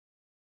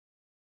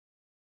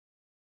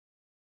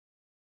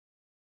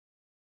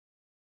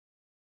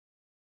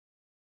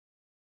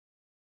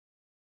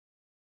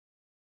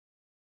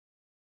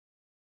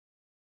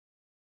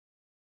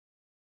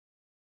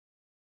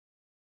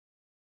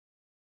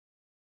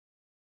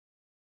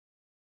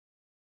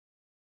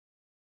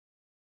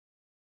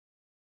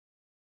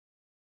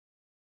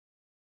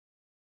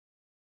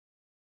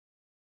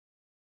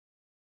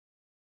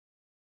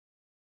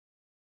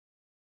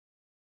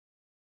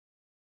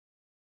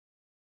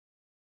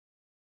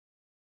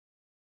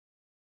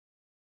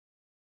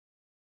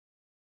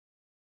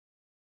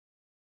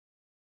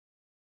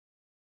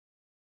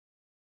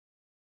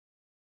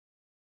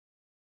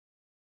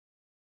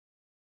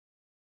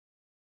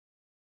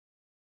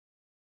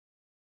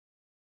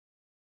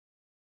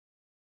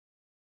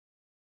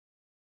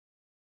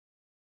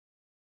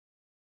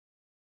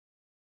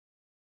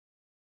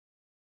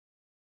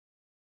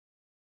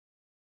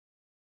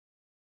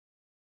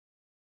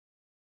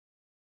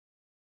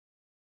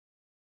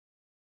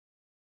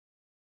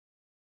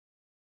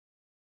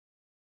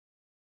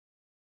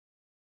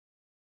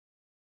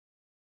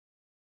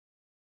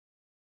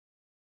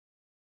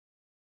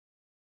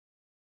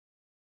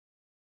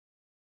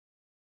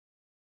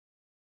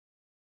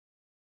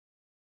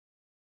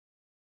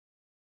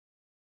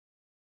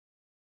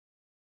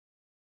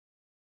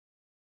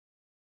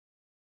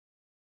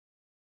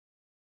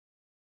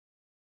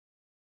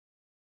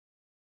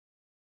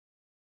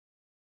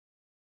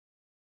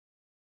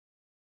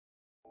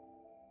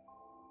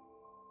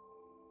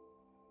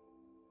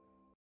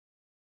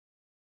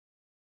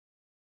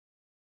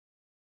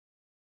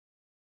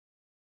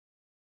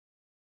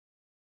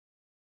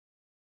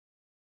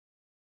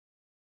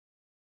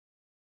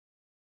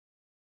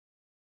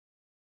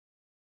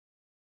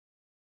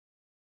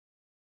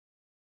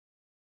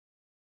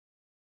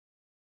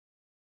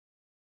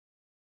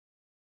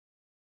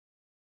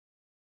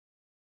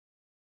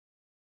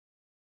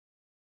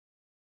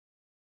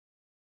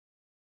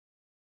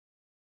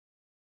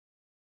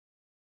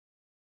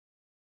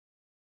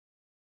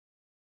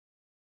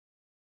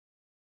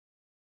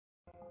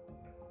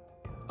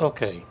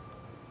Okay.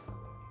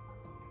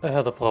 I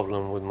had a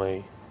problem with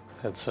my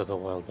headset a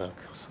while back,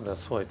 so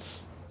that's why it's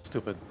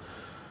stupid.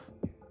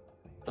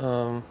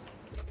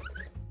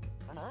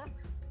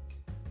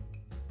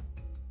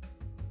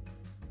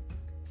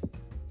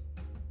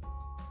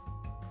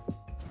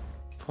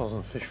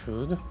 1,000 fish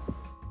food.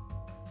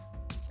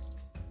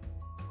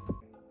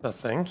 That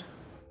thing.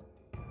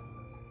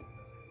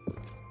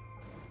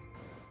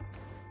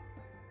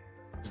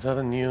 Is that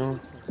a new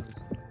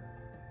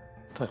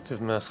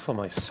protective mask for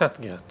my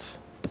Satgat?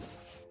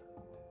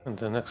 And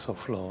the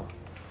exofloor.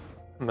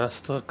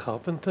 Master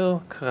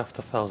Carpenter, craft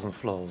 1,000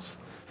 floors.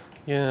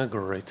 Yeah,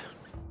 great.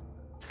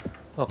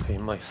 Okay,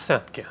 my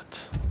Satgat.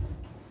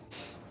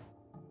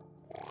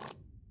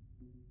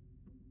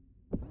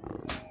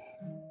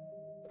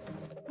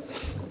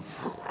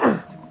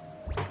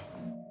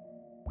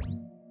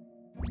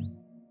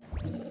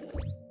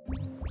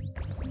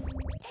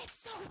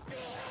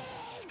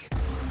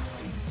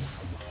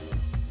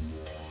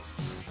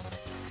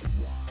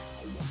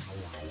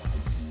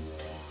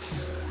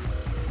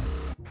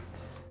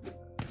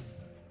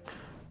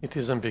 It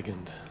is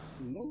embiggened.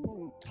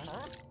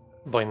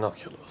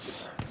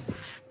 Binoculars.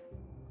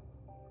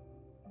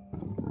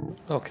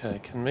 Okay, I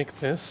can make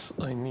this.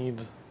 I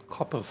need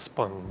copper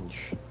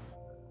sponge.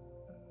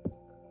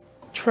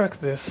 Track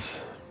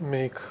this.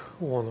 Make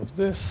one of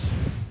this.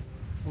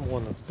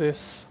 One of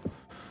this.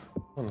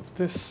 One of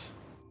this.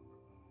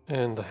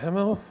 And the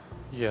hammer?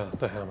 Yeah,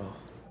 the hammer.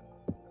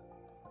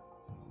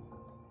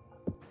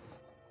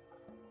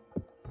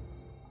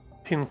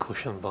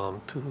 Pincushion bomb,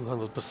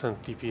 200%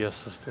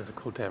 DPS of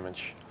physical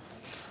damage.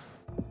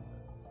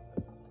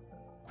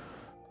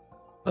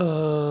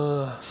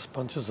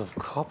 Sponges of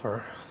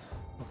copper.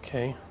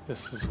 Okay,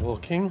 this is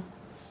working.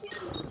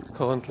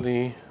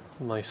 Currently,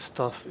 my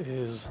stuff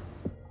is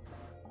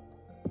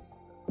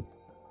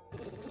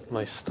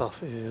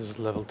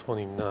level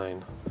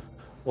 29.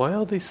 Why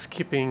are they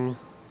skipping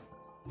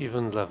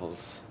even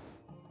levels?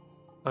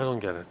 I don't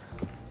get it.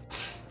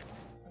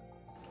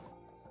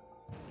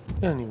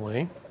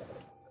 Anyway.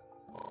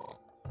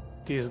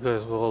 These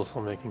guys were also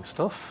making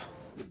stuff.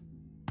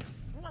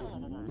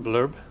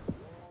 Blurb.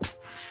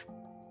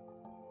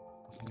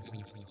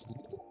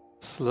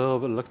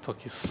 Slurb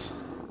Electrocus.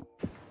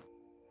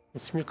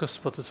 It's mucus,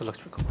 but it's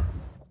electrical.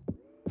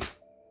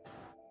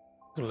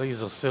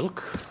 Laser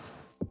silk.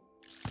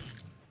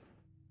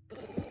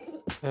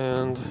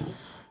 And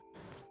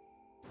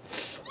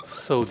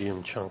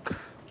sodium chunk.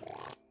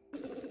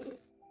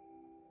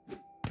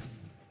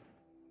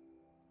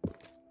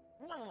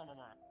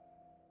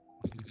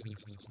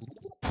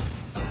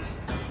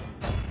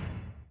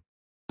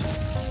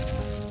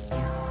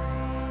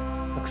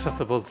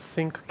 Acceptable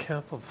think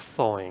cap of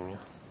thawing.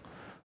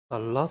 A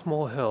lot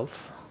more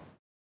health.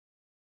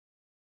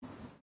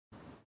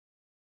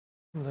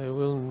 And I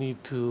will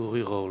need to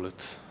reroll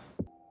it.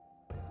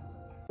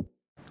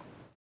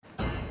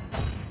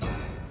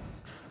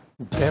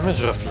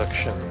 Damage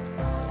reflection.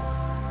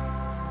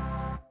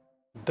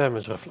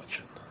 Damage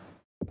reflection.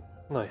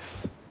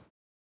 Nice.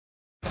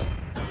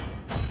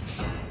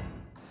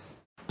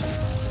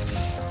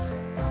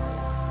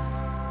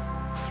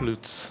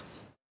 Flutes.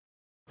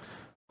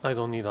 I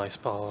don't need ice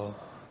power.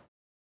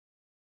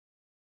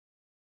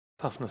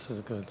 Toughness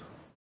is good.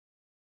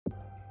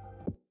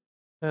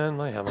 And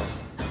my hammer.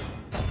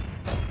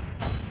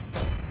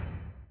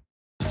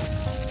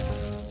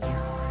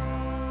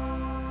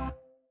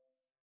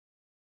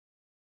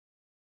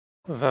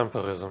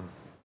 Vampirism.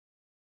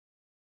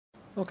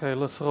 Okay,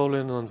 let's roll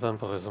in on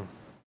vampirism.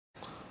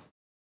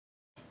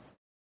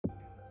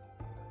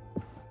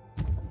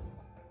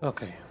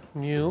 Okay,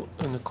 new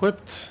and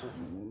equipped.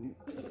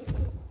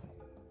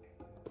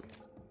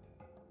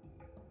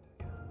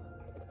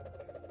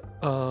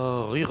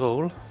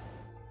 Reroll.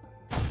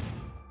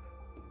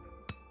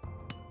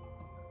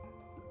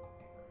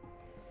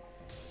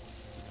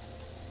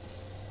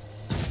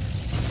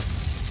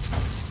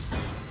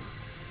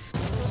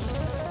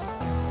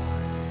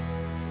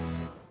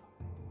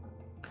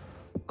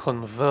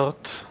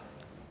 Convert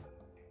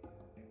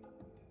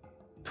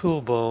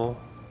turbo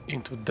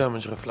into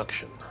damage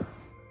reflection.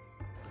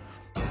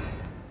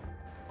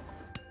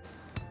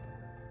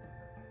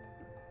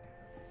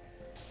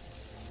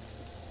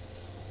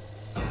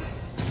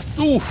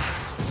 Oof!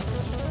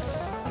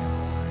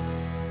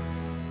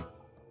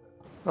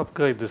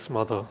 Upgrade this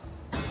mother.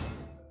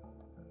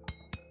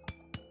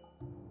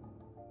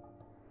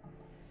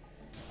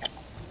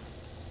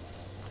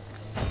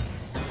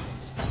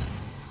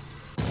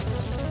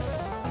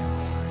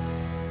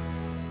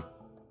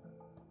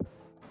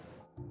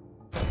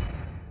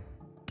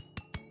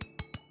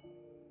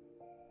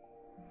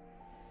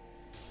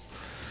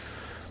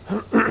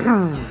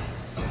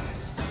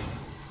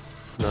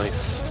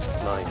 Nice,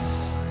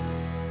 nice.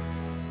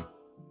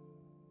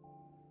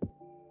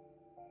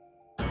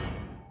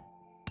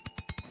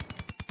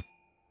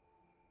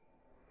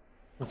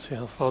 Let's see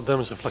how far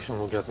damage reflection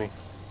will get me.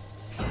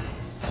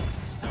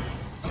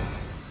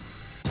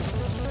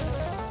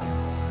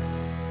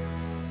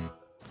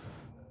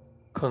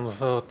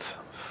 Convert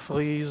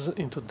freeze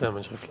into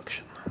damage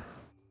reflection.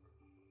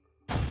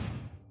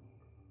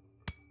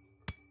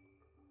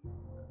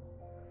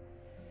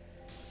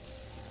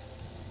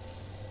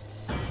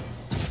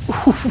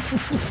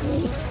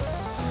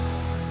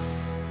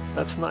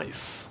 That's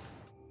nice.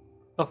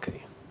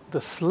 Okay, the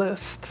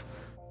Celeste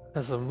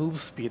has a move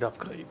speed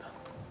upgrade.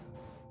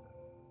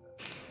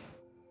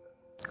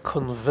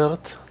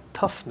 Convert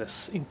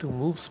toughness into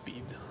move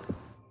speed.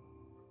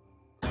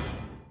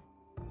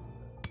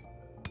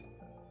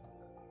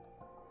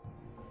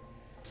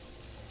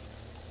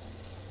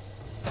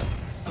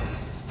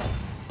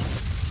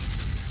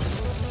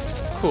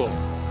 Cool.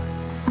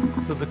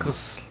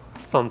 Ludicrous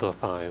Thunder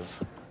Thighs.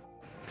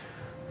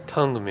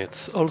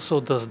 Tandemits also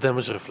does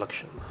damage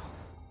reflection.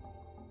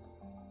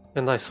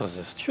 And ice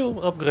resist.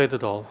 Sure, upgrade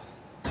it all.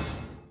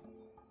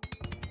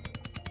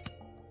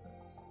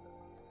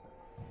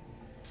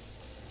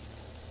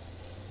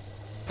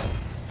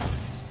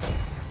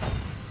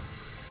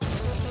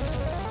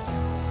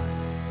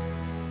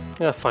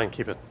 Yeah, fine,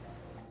 keep it.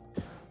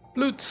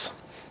 Bloots.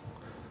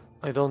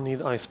 I don't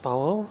need ice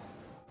power.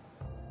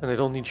 And I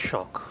don't need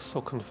shock.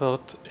 So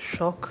convert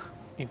shock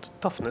into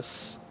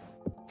toughness.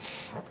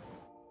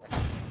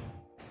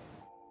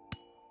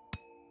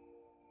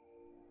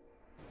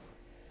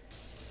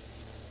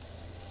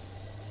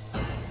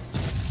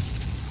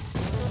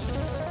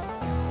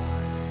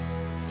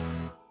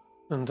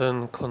 And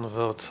then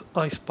convert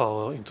ice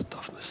power into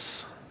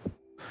toughness.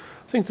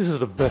 I think this is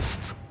the best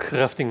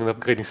crafting and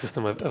upgrading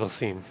system I've ever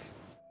seen.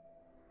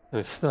 And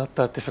it's not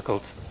that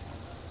difficult.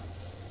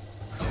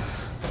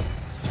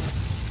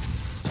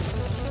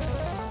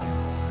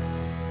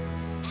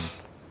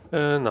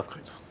 And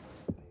upgrade.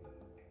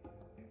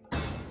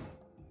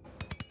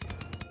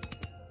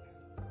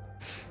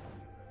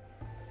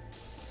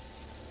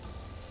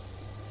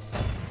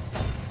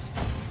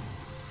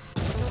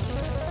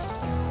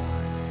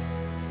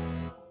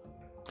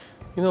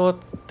 You know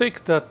what?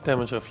 Take that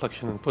damage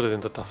reflection and put it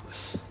into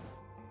toughness.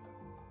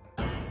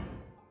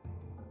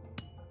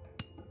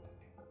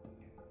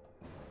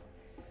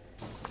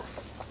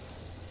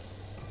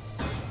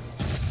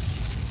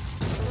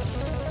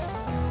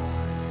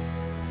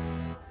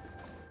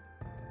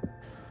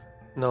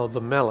 Now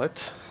the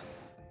mallet.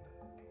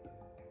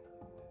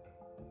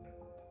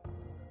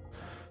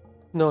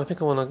 No, I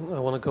think I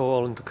wanna go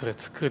all into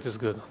crit. Crit is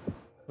good.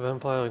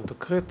 Vampire into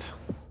crit.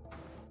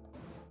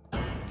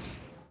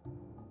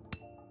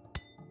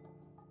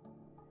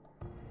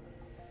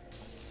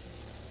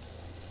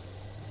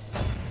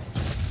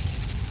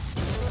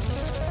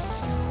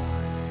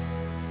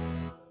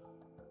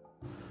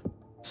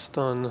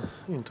 Stun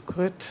into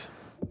crit.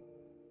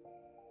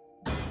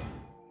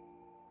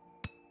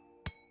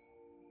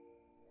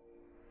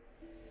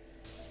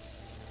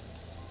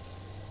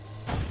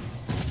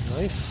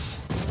 Nice.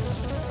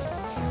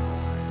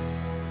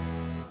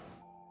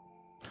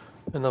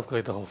 And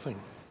upgrade the whole thing.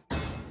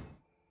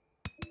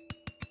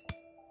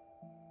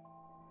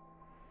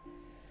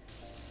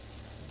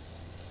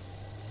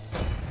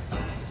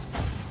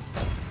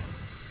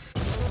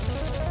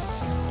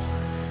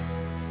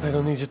 I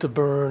don't need you to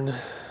burn.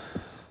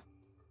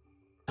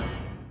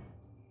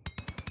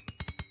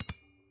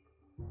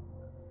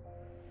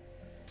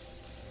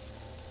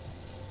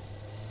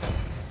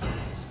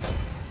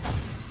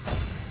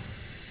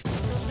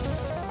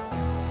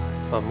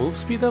 A move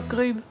speed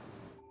upgrade?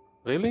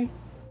 Really?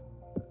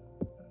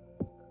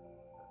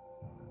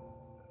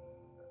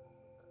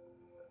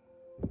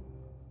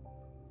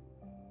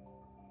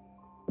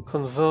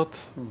 Convert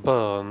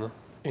burn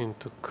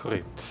into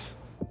crit.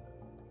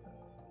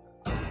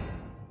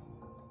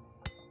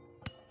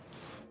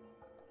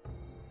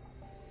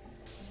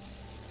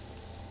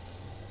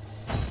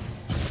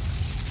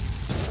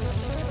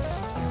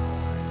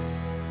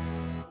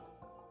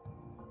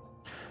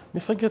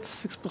 If I get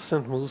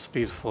 6% move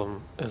speed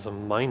from as a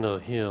miner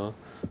here,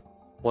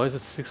 why is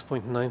it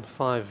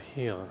 6.95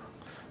 here?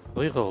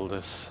 Reroll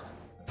this.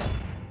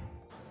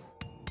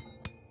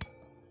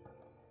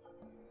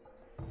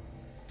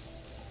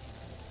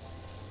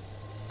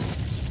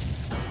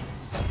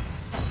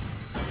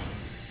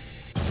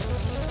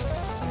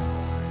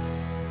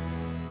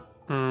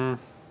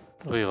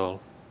 Reroll.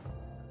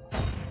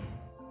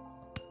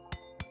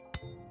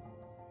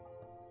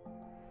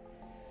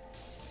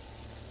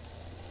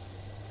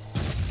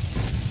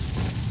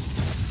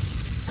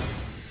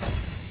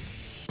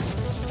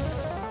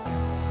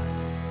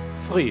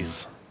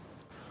 Freeze.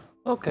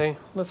 Okay,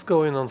 let's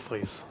go in on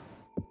freeze.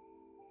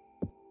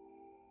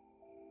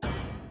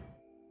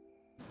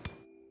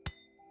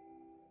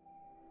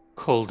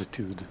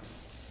 Colditude.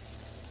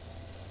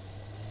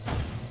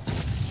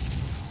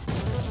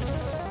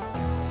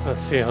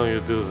 Let's see how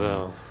you do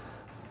there.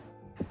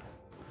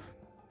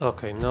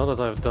 Okay, now that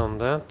I've done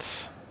that,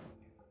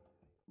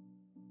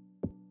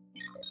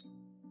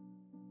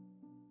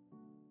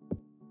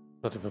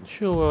 not even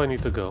sure where I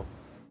need to go.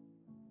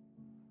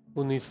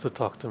 Who needs to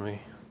talk to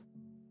me?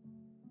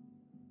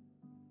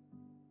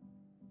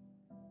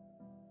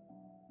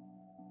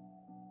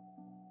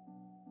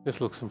 This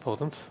looks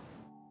important.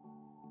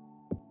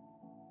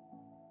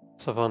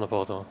 Savannah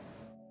portal.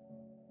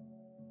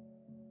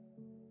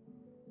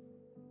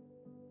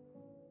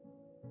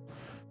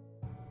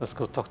 Let's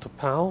go talk to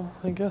Pal,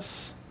 I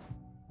guess.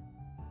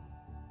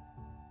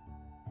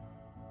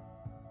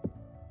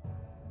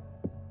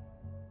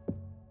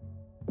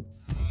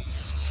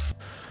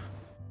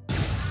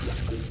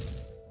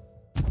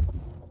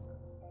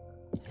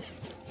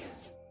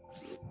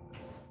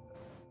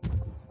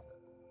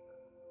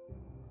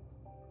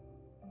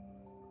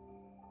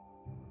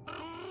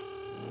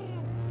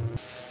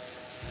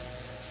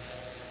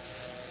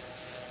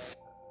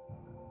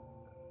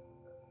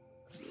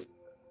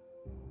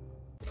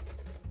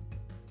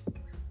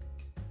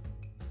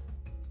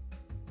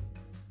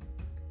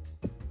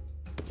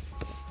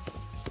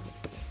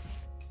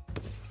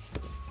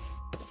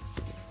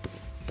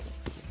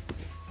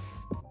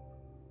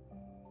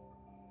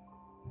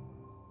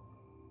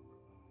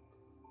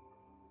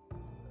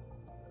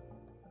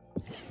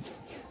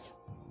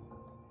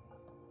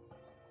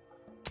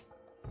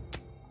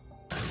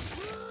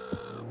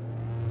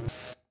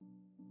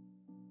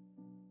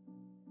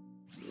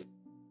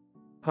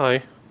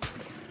 Hi.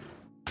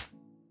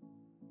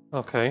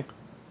 Okay.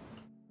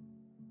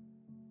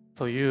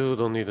 So you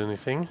don't need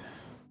anything.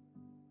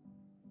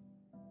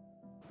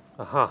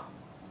 Aha.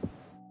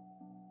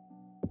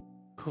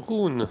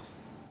 Karun.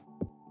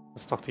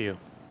 Let's talk to you.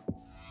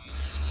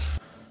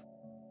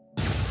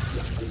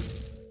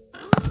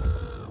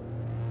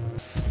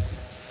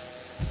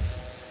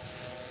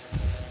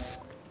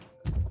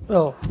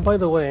 Well, by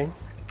the way,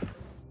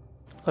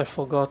 I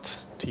forgot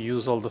to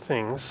use all the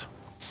things.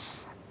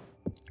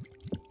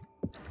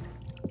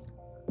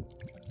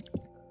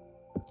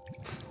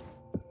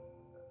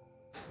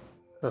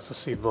 That's a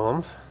seed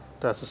bomb.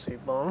 That's a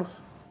seed bomb.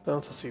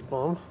 That's a seed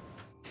bomb.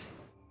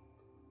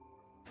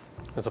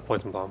 That's a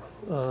poison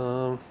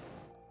bomb.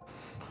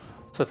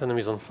 Set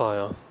enemies on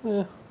fire.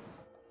 Eh.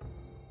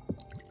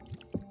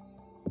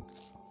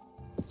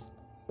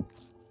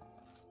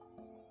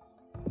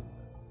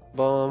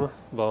 Bomb,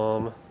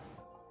 bomb.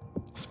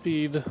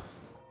 Speed.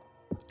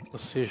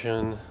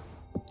 Precision.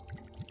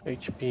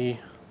 HP.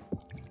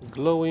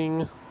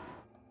 Glowing.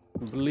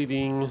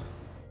 Bleeding.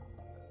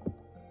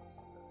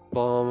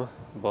 Bomb,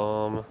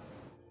 bomb.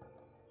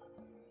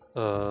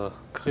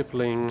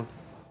 Crippling.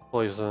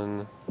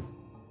 Poison.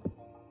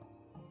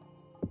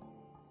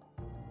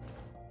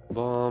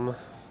 Bomb.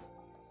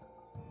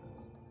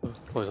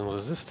 Poison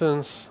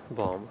resistance.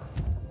 Bomb.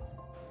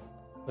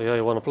 Oh yeah,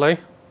 you wanna play?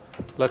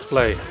 Let's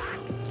play.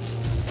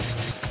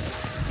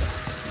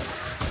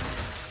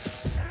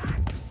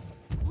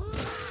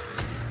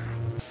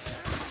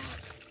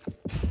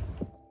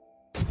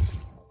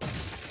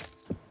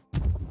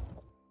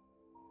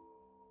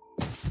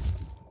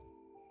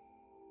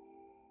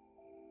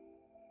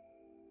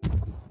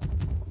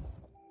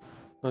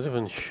 Not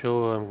even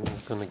sure I'm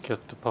gonna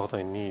get the part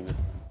I need.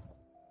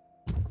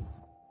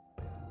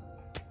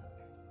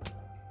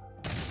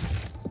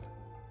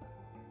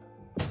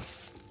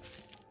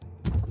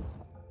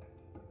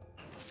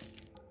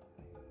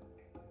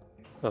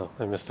 Oh,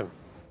 I missed him.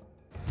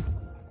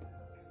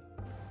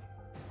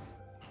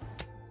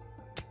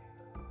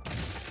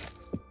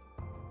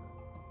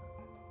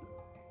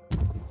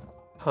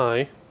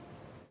 Hi.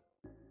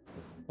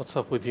 What's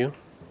up with you?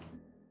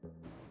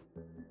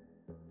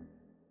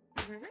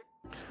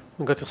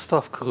 You got your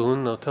stuff,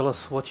 Kroon. Now tell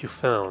us what you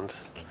found.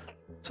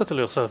 Settle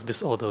yourself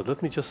disordered.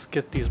 Let me just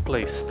get these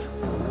placed.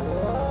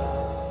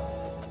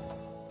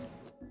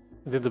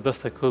 I did the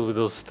best I could with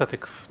those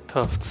static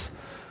tufts.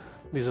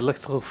 These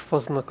electro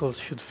fuzz knuckles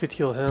should fit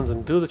your hands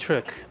and do the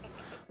trick.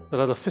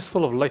 They'll add a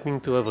fistful of lightning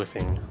to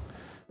everything.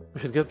 We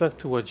should get back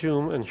to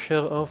Wajum and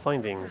share our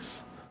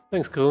findings.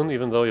 Thanks, Kroon,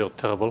 even though you're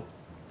terrible.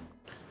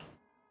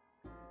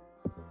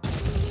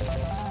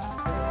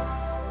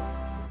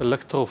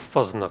 Electro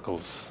fuzz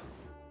knuckles.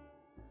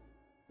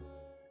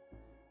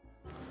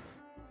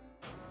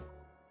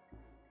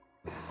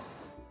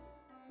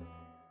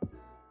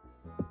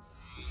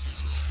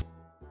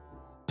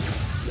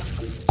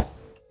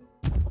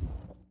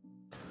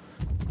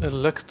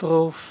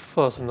 Electro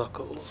fuzz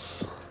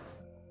knuckles.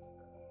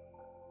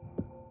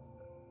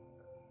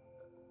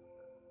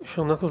 If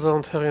your knuckles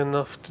aren't hairy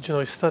enough to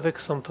generate static,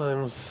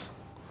 sometimes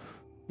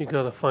you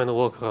gotta find a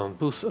workaround.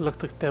 Boost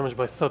electric damage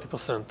by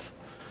 30%,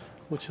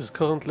 which is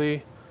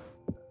currently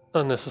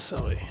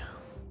unnecessary.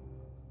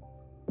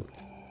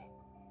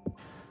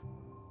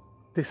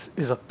 This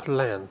is a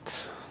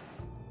plant.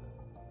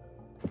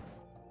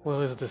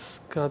 Where is this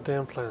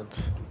goddamn plant?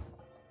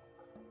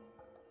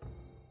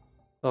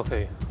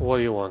 Okay, what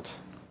do you want?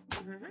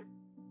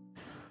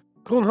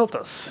 Kroon helped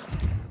us.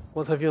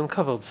 What have you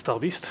uncovered,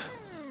 Starbeast?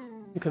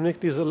 You can make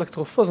these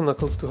electro fuzz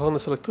knuckles to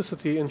harness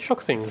electricity and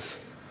shock things.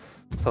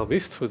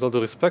 Starbeast, with all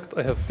due respect,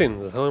 I have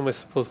fins. How am I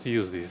supposed to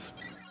use these?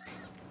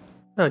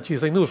 Ah,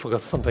 jeez, I knew I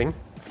forgot something.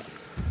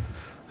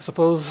 I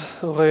suppose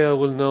Rhea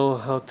will know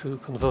how to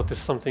convert this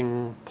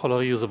something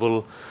polar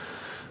usable.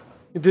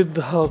 You did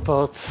the hard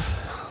part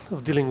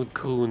of dealing with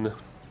Kroon.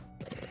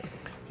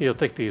 Here,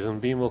 take these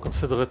and be more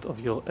considerate of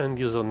your end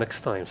user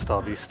next time,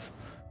 Starbeast.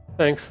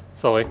 Thanks,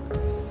 sorry.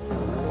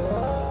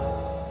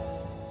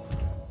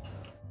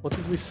 What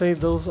did we say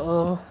those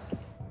are?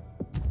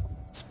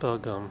 Spell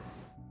gun.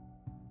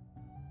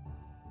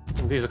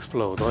 And these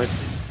explode, right?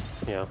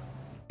 Yeah.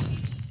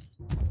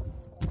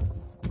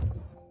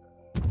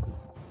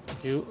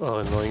 You are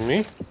annoying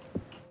me.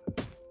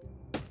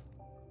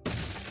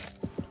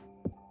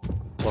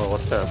 Well,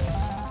 what's that?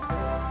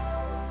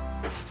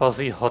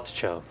 Fuzzy hot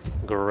chow.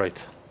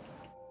 Great.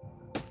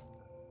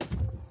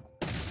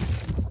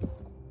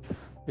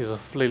 These are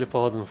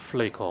Flalipod and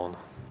Flacorn.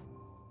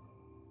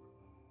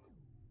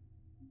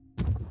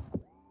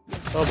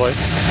 Oh boy.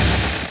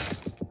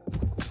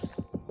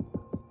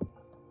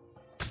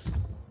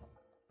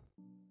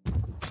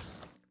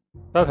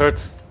 That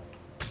hurt.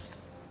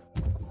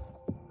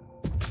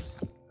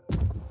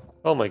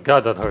 Oh my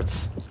god, that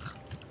hurts.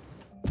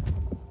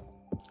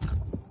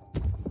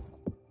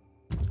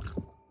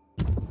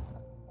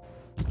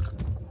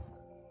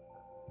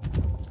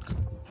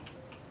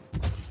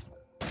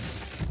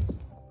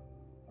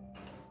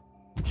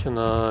 Can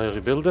I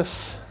rebuild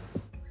this?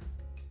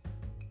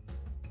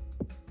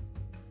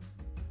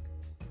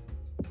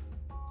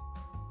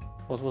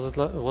 What was it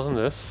like? It wasn't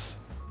this.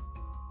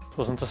 It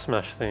wasn't a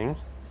smash thing.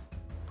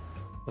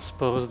 The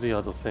spur is the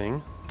other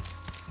thing.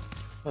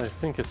 I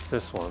think it's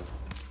this one.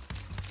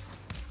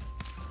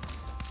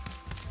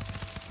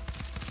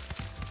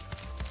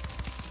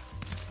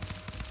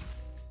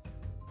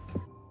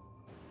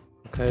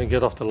 Okay,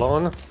 get off the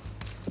lawn.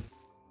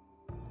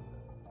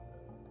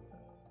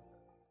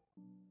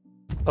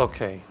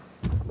 Okay.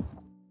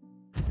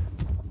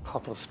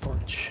 Copper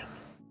sponge.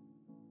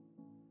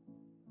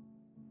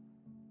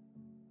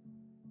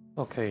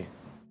 Okay.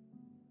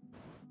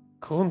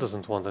 Kroon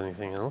doesn't want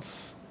anything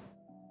else.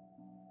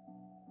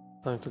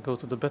 Time to go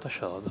to the beta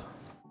shard.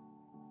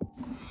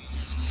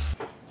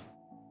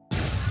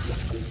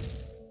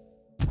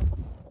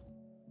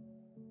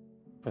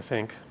 I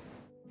think.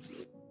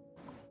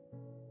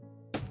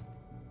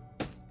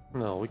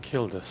 No, we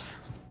killed this.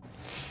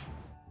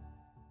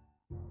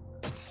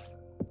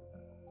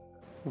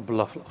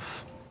 Bluff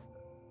Bluff.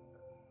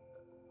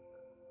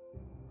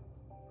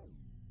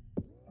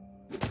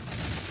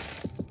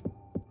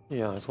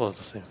 Yeah, it was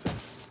the same thing.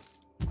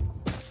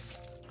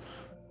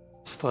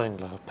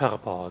 Strangler,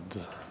 Parapod.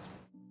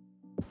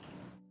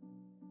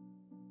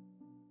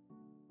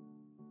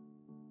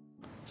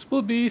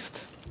 Spool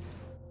Beast!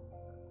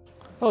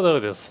 Oh, there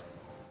it is.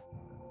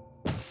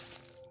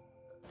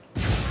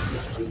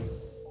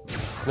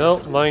 No,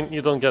 mine,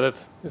 you don't get it.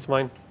 It's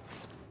mine.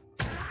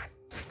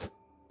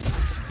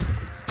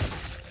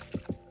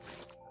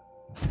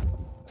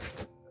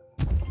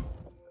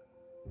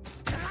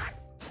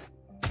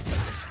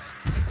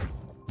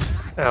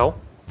 Ow.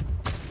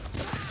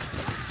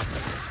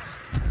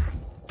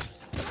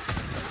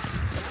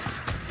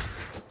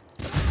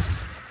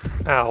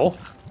 Ow.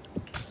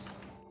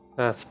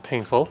 That's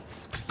painful.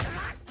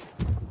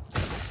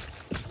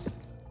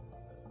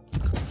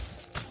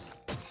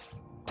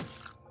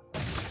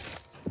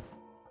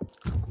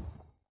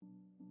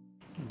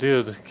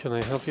 Dude, can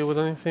I help you with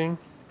anything?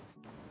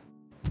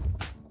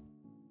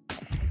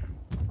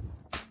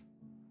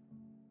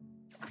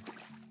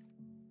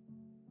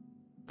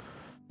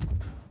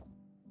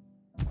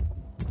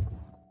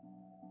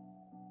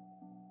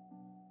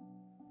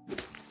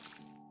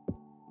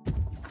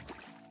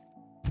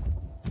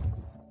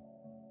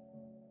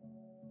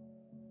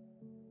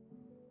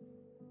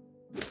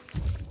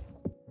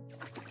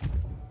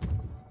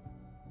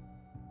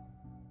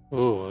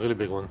 Ooh, a really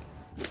big one.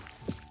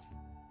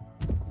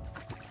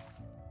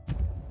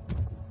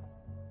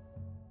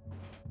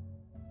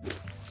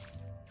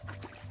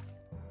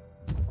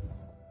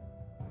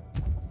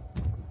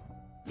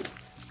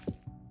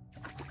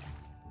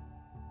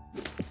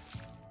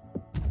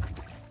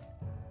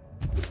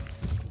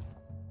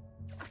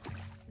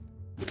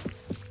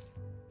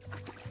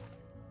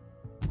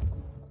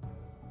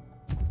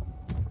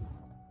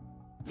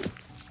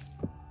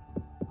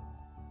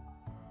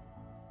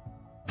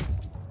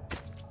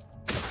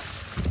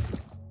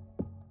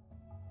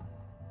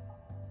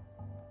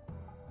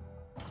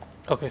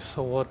 Okay,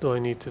 so what do I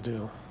need to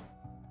do?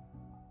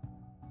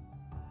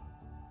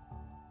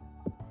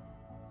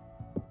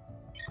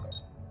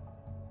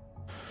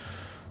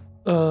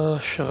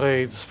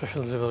 Charade,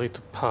 special delivery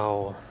to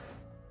POW.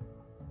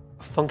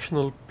 A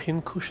functional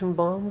pincushion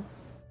bomb?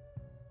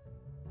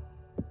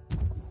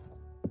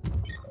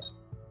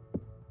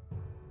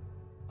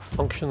 A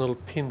functional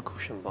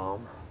pincushion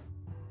bomb.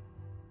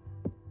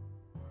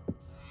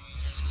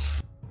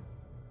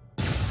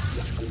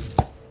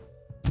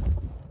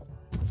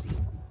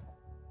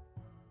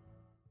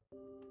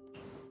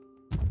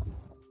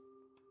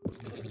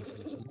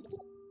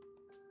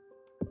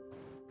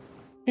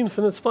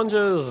 Infinite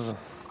sponges!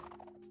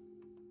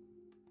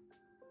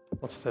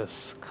 What's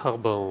this?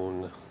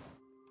 Carbone.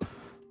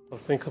 I'll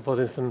think about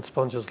infinite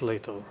sponges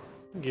later.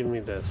 Give me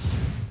this.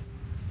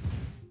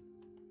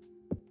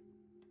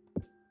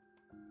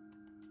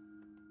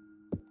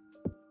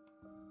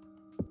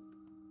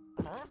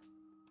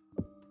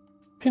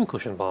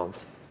 Pincushion bomb.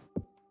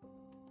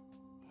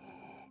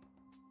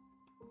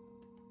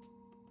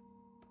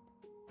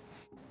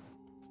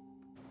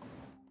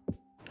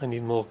 I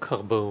need more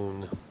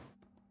carbone.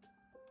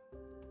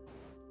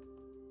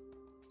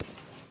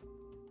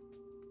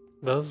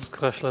 Does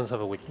Crashlands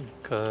have a wiki?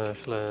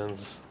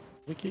 Crashlands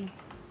wiki?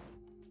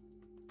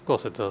 Of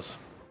course it does.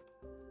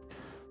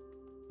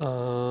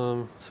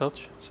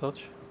 Search.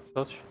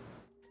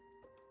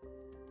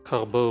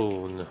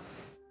 Carbone.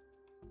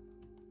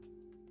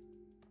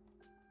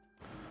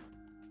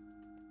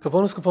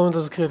 Carbonus component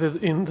is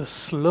created in the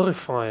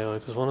slurrifier.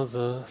 It is one of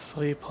the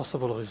 3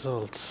 possible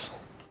results.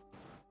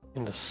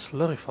 In the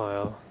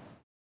slurrifier.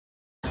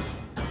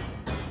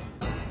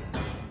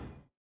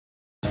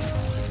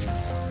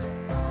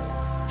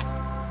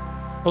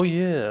 Oh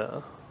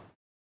yeah!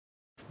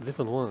 It's a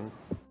different one.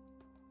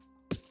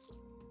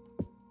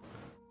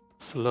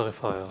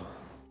 Slurrifier.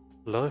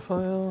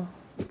 Slurrifier?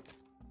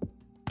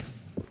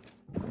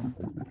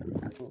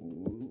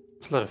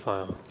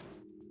 Slurrifier.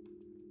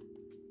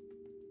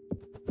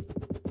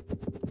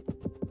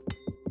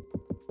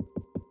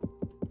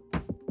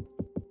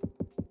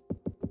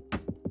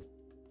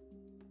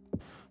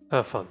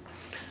 Have fun.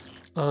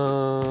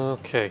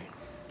 Okay.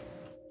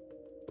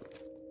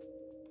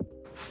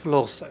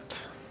 Floor set.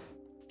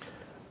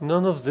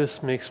 None of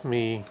this makes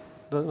me...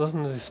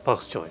 doesn't this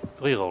sparks joy.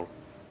 Reroll.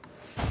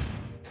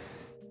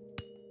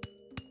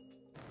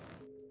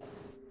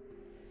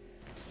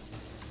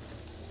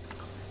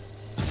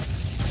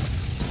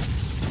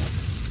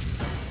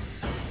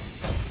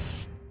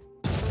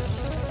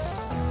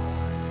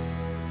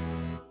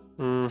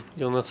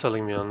 You're not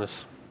selling me on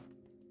this.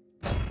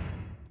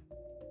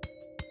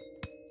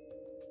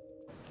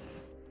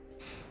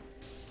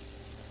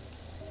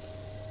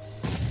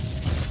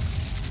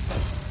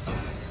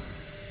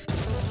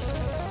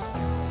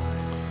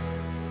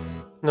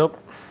 Nope.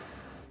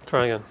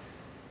 Try again.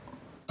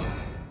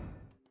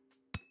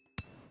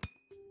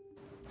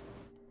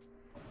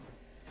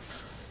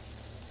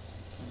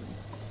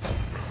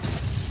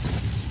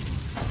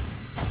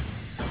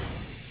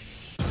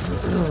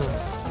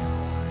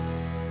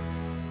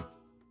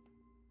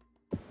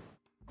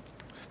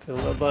 Still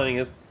not buying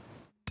it.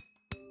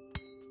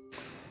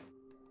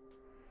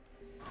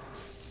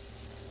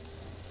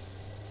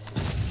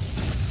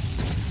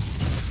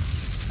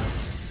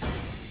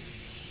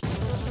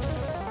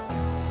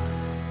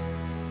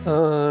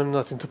 I'm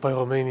not into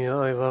pyromania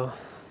either.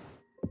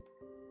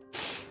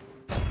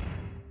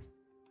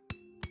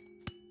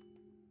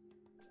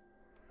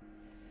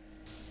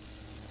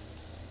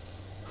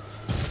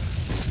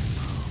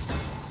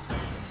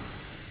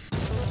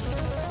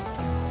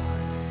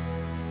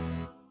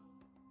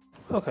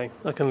 Okay,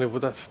 I can live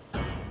with that.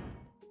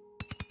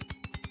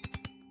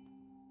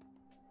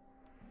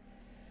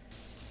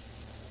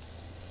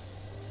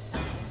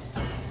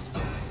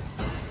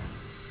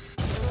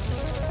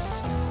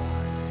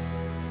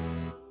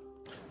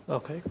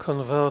 Okay,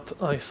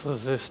 convert ice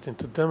resist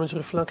into damage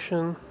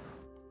reflection.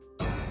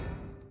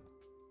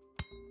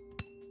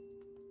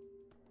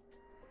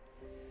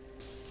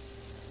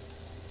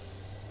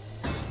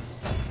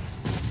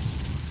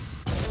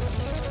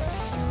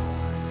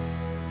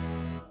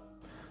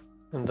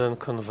 And then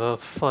convert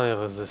fire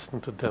resist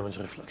into damage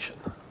reflection.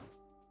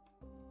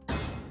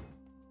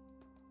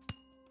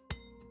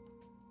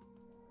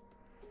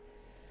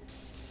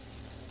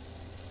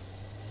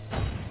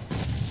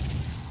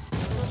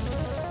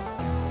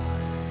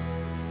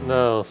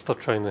 No, stop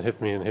trying to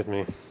hit me and hit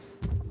me.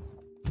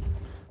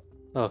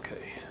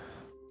 Okay.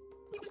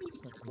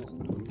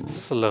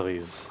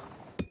 Slurries.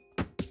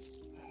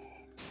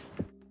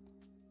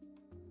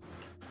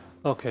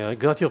 Okay, I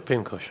got your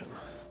pincushion.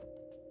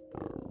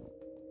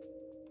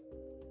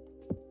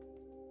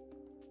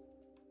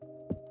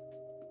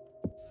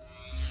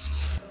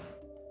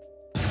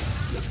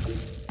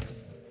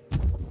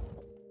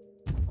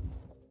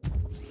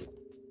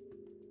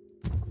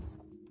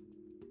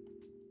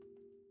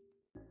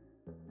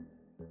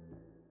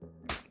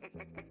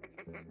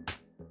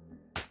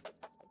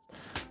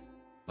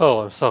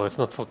 Oh, I'm sorry, it's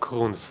not for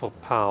Kroon, it's for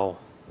Pow.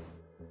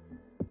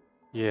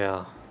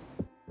 Yeah.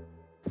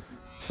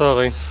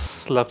 Sorry,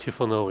 slapped you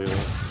for no reason.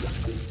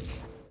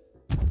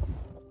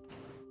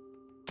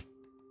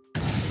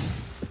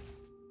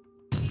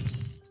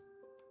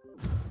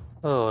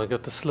 Oh, I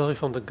got the slurry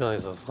from the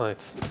geysers, right.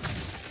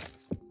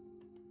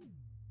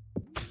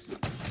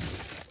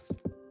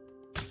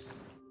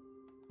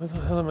 Where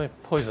the hell am I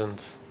poisoned?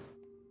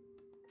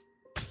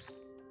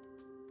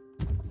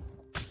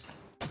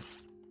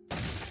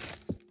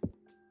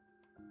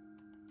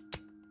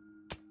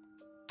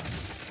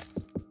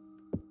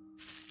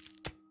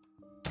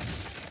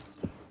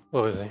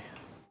 Where is he?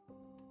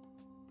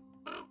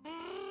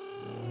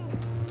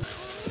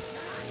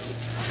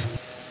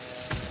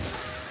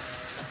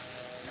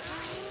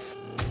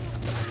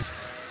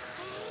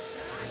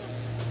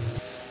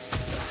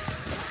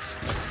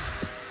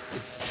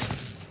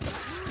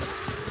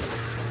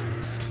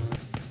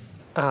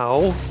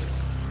 Ow!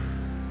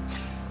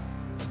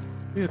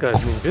 These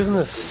guys mean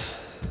business.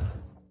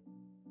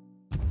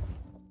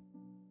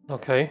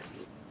 Okay.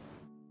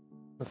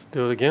 Let's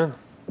do it again.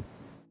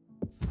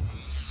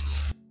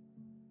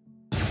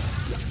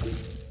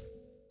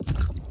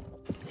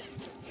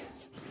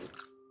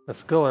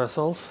 Let's go,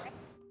 assholes.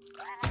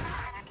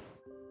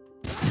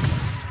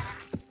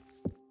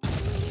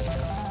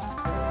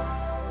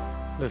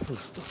 Little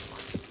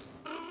stuff.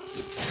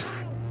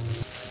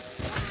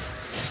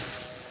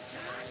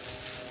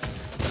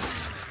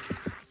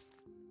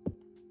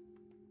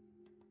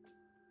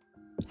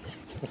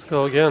 Let's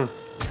go again.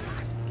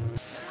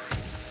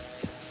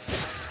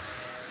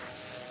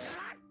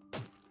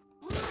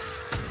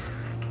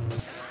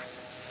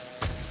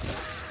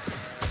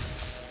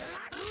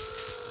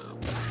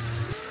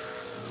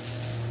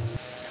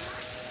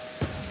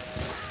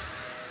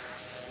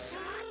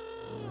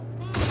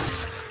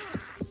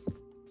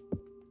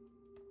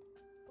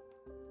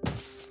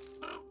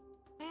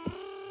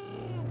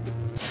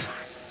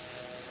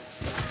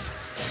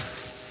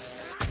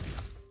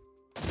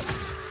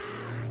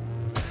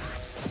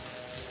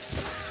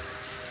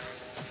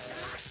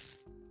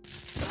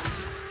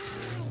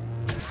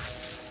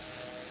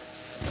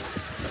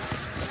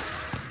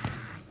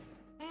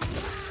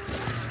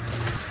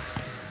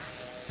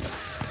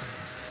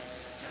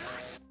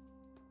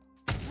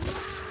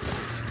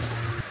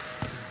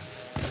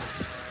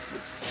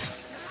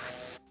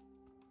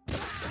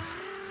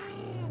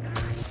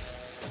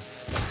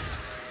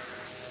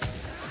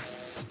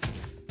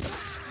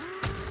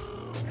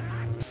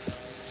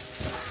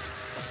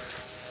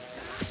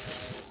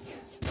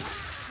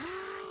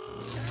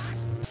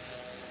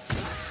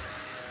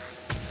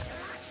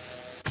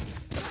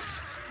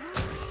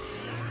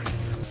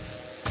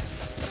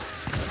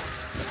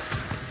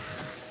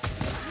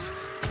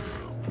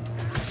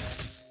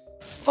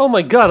 Oh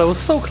my god, I was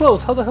so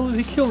close! How the hell did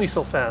he kill me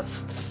so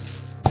fast?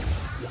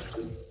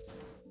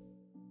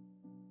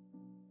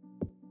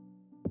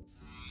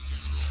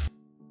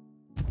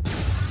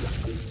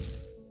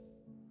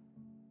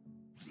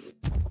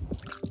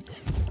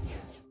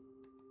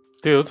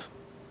 Dude.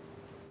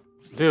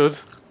 Dude.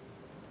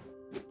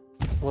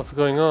 What's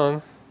going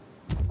on?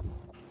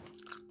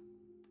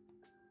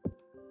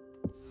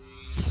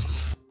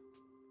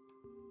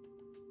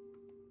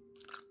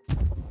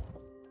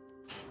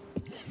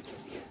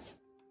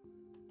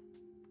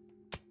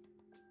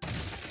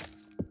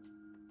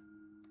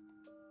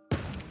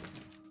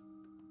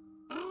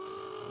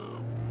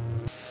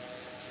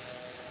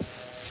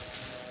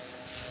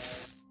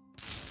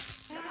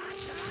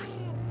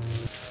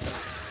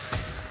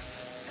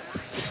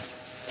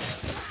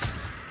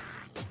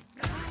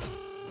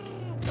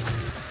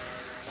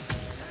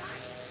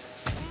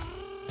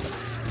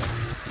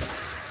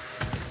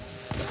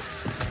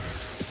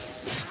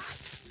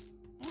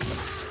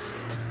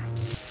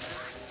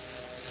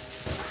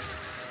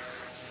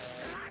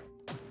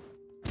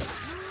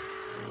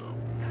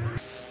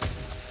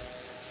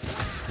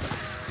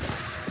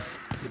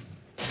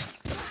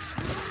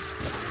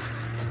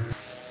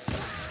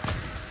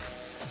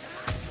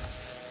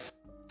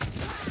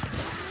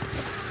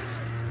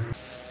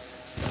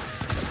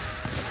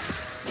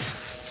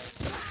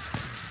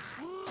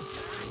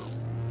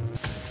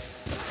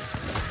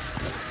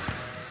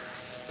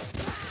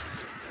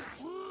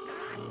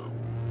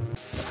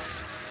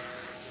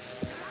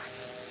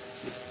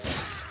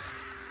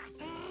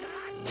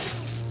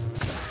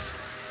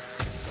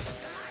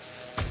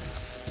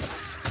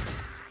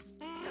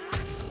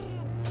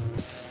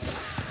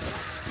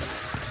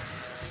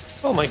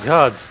 Oh my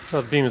god,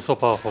 that beam is so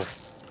powerful.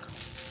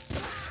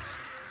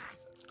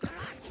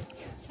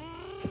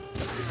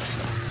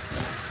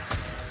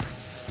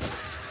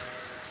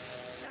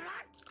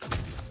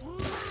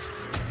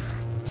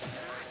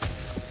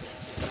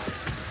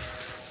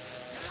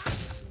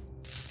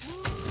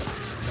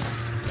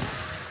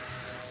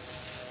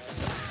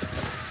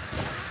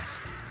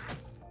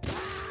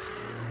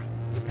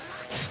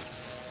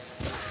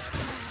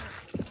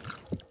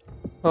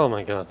 Oh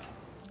my god,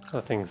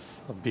 that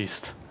thing's a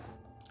beast.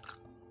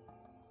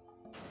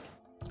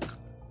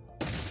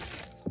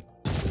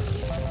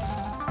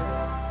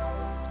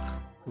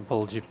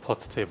 Bulgy pot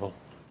table.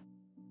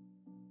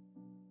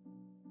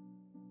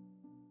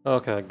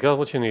 Okay, I got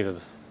what you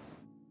needed.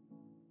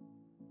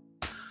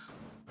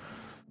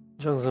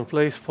 Junk's in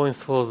place,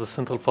 points towards the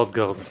central pot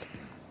guard.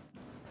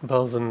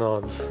 Bows and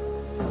nods.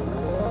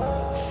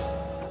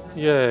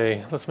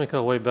 Yay, let's make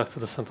our way back to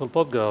the central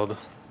pot guard.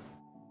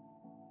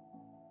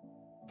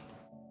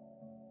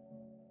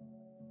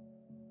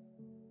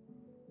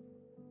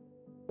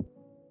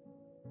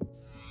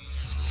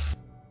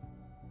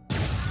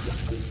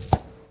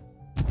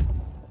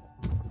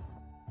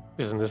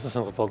 Isn't this the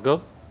central pot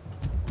guard?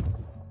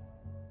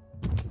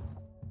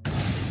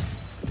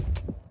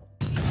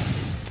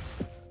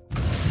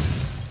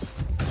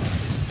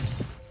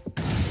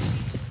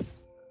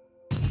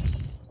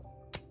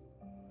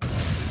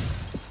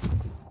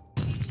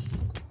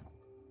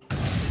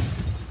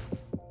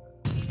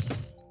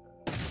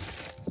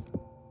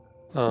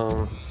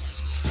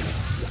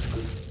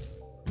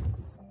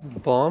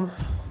 Bomb.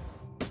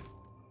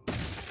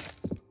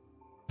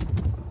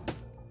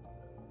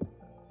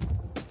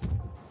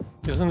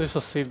 Isn't this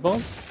a seed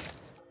bomb?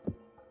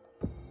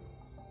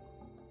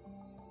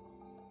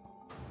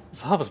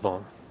 It's a harvest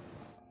bomb.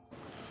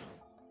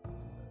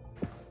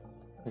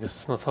 I guess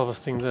it's not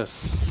harvesting this.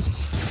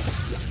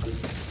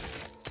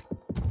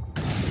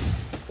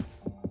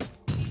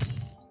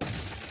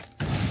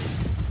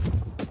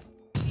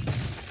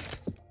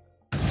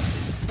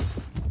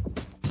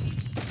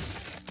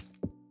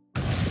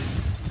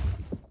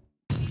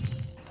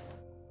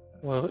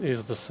 Where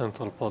is the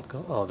central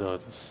podcast? Oh, there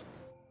it is.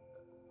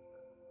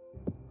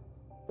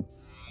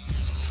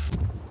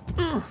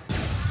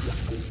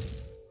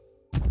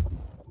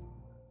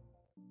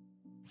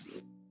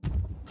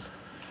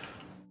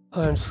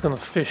 I'm just gonna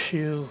fish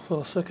you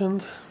for a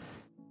second.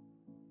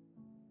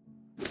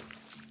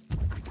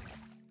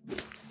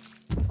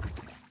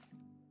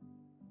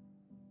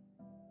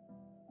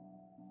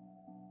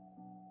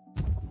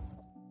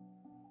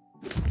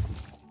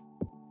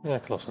 Yeah,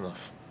 close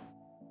enough.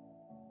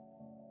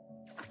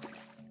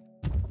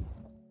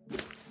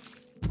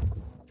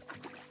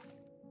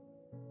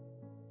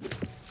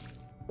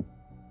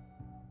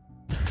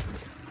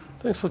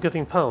 Thanks for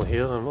getting Pal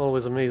here. I'm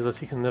always amazed that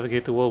he can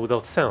navigate the world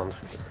without sound.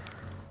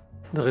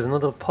 There is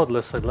another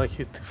podless I'd like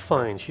you to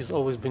find. She's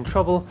always been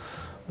trouble,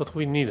 but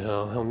we need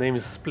her. Her name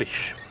is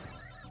Splish.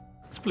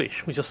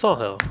 Splish, we just saw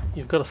her.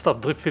 You've got to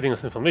stop drip feeding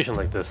us information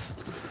like this.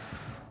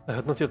 I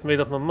had not yet made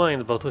up my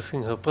mind about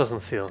risking her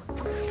presence here.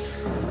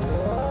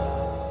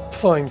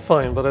 Fine,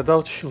 fine, but I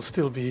doubt she'll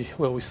still be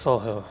where we saw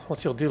her.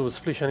 What's your deal with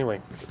Splish anyway?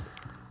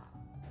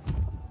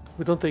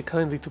 We don't take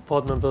kindly to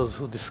pod members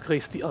who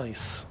disgrace the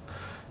ice,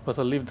 but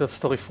I'll leave that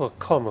story for a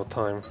calmer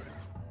time.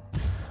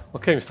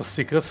 Okay, Mr.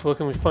 Secrets, where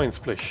can we find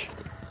Splish?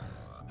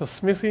 Her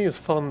smithy is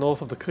far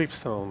north of the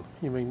Creepstone.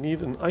 You may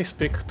need an ice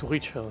pick to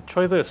reach her.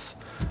 Try this,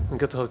 and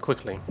get to her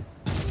quickly.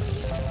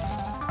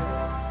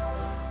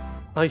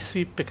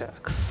 Icy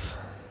pickaxe.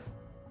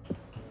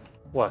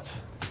 What?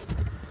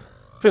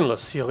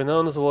 Finless, your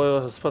renown as a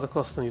warrior has spread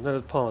across the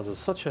United Powers. As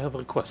such, I have a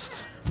request.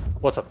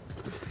 What's up?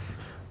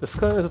 The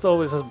sky as it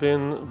always has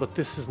been, but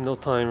this is no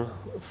time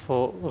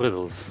for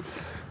riddles.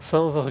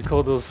 Some of our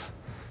recorders,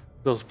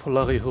 those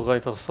Polari who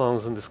write our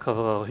songs and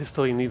discover our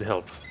history, need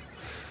help.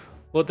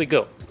 Where'd they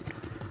go?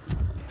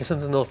 I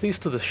sent the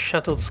northeast to the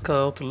Shattered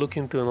Scout to look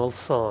into an old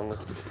song,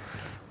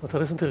 but I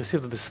recently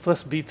received a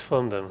distress beat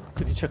from them.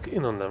 Could you check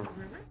in on them?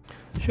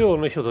 Sure, we'll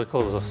make sure the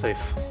recorders are safe.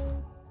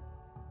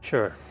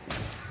 Sure.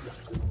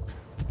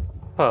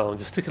 Pal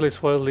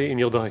gesticulates wildly in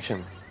your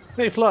direction.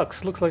 Hey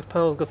Flux, looks like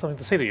Pal's got something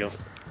to say to you.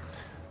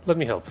 Let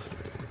me help.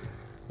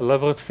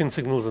 Elaborate fin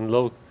signals and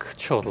low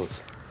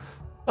chortles.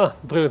 Ah,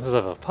 brilliant as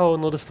ever. Pal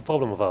noticed a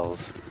problem of ours.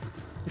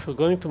 If we're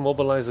going to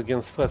mobilize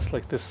against threats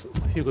like this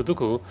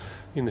Hugoduku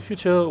in the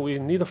future, we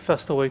need a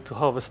faster way to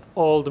harvest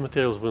all the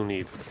materials we'll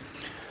need.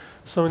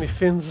 So many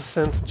fins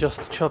sent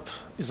just to chop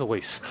is a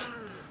waste.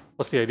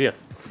 What's the idea?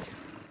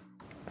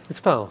 It's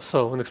Pal,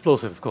 so an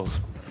explosive, of course.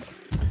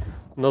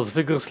 Nods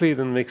vigorously,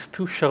 then makes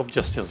 2 sharp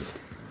gestures.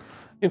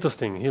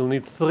 Interesting, he'll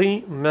need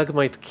 3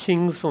 Magmite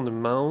Kings from the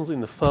mounds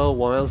in the far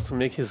wilds to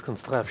make his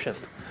contraption.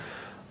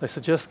 I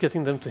suggest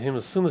getting them to him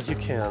as soon as you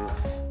can.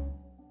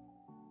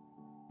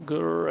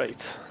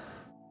 Great.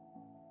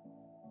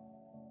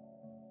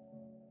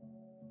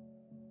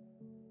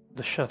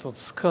 The Shattered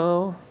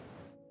Skull.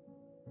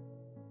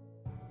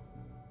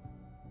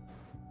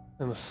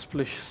 And a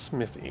Splish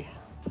Smithy.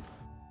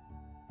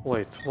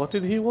 Wait, what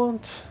did he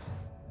want?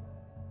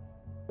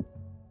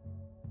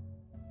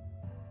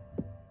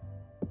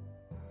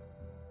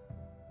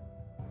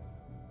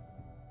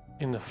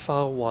 In the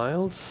far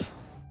wilds?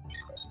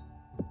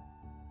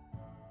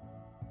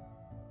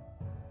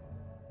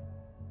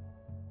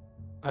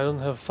 I don't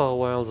have far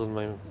wilds on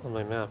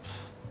my map.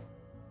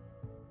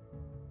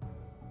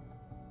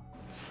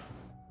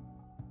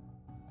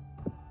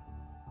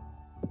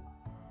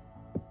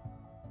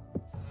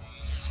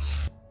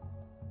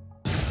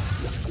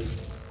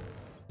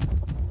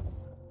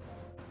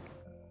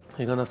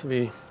 You're gonna have to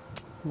be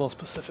more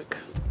specific.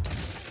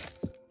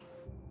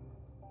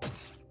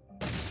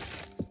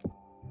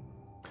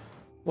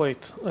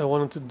 Wait, I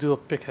wanted to do a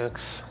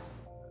pickaxe.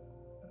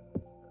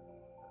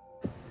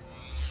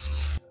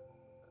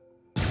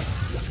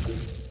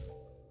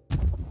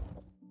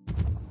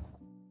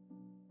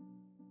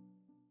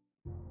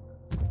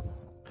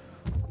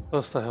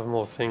 First I have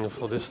more things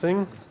for this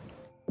thing.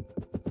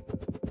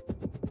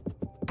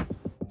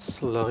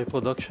 Slurry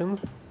production.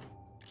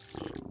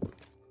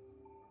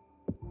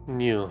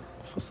 New.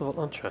 First of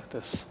all, untrack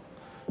this.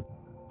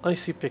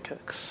 Icy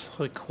pickaxe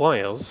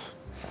requires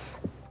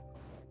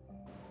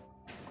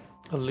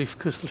a leaf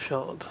crystal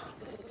shard.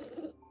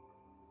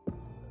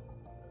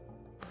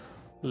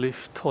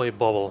 Leaf toy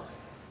bubble.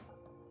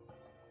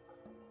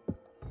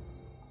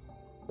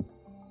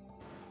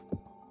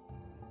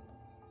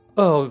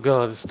 Oh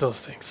god, it's those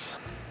things.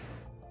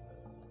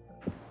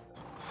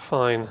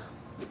 Fine.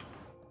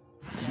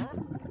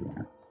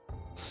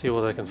 See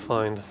what I can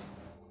find.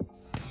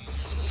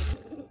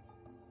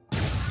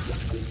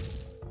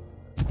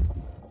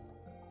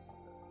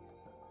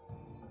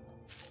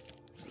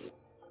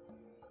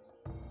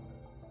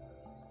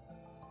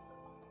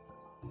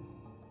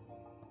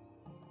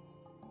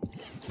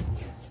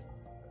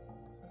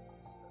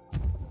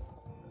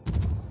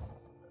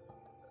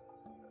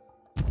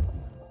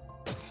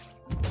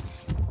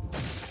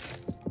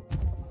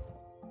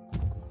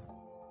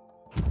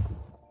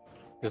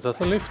 Is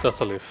that a leaf? That's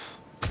a leaf.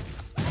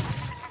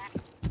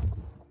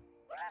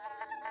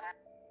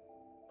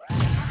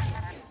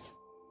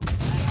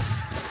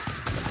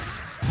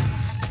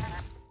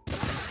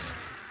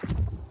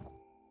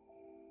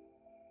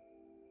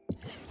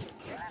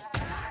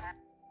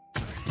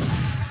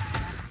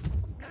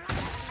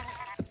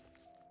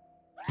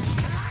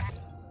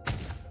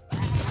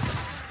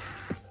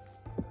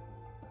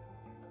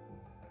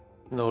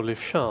 No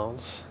leaf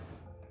shards.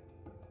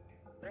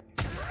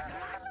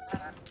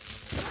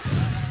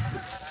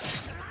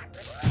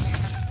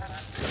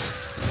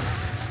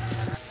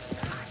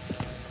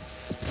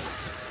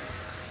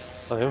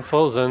 I am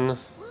frozen.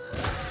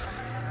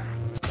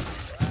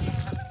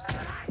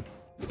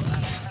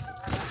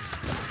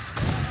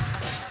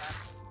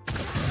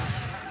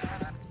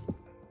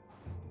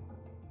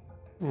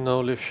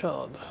 No leaf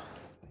shard.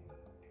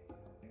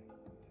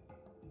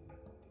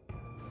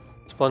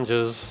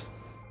 Sponges.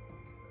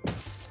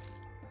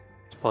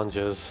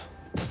 Sponges.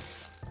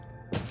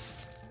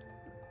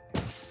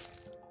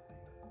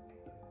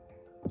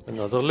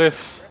 Another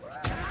leaf.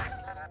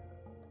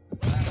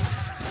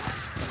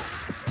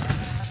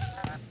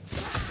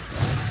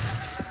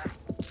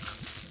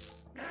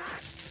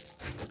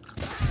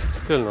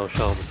 Still no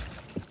shard.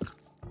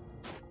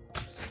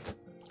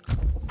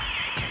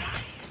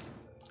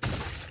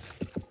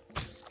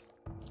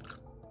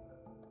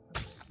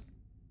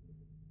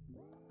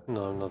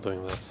 No, I'm not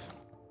doing that.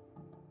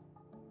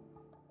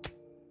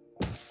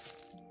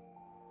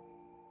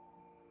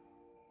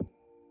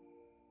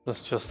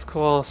 Let's just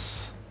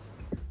cross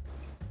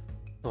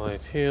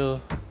right here.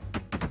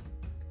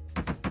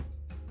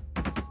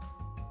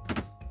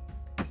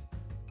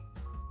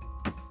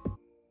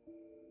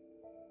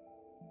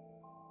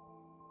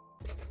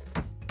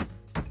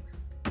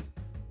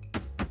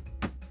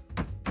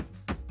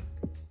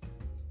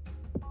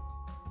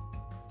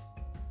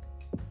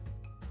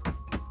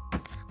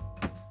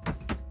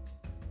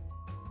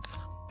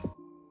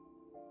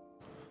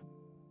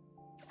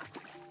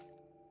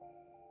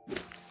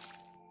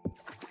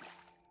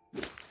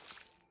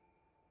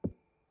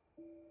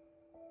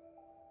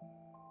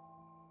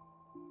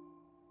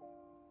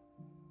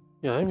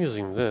 Yeah, I'm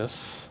using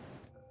this,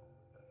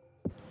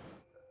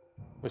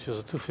 which is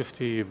a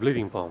 250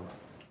 bleeding bomb.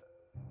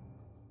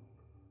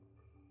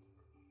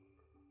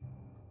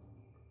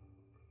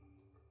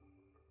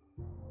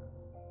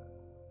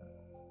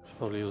 Should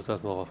probably use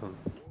that more often.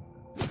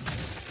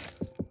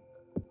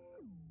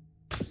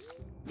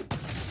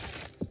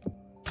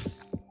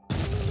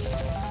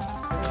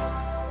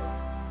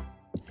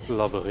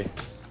 Blubbery.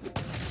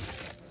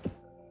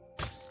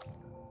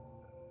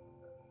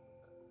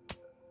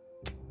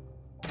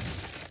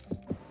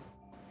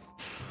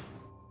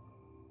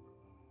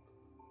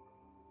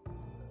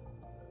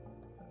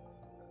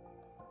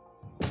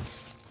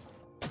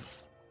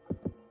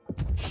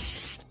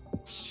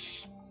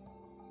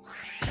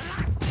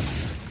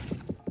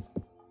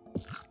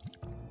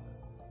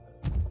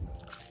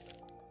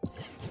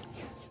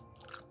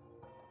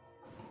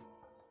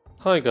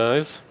 Hi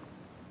guys,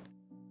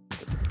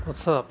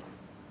 what's up?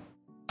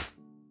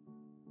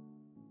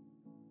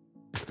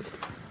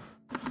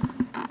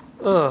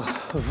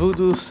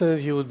 Voodoo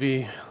said you would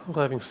be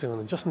arriving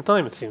soon, just in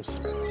time it seems.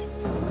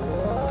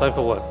 Time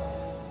for what?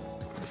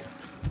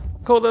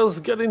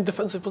 Coders, get in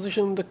defensive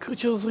position, the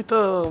creatures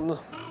return!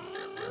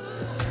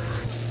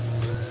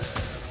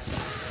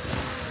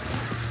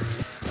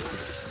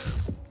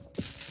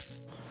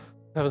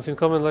 Haven't seen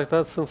comment like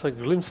that since I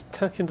glimpsed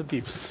tech in the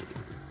deeps.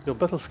 Your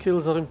battle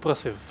skills are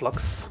impressive,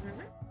 Flux.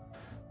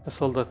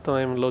 That's all that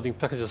time loading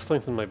packages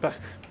strengthened my back.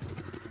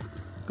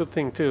 Good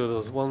thing too,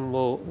 there's one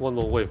more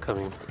wave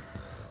coming.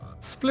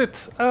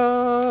 Split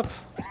up!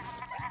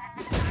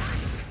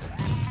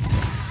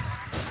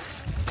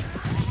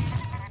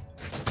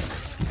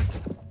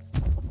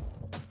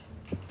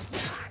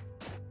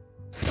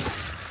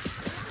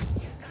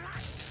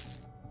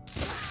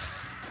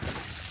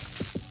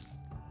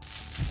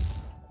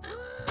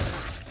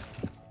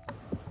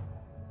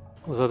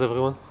 Was that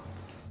everyone?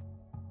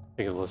 I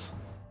think it was.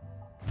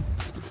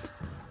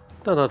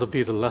 That ought to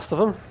be the last of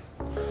them.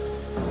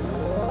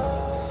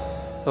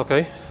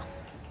 Okay.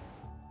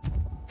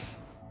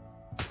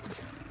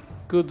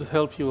 Good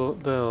help you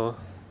there.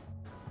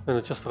 And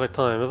at just the right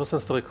time. Ever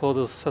since the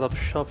recorders set up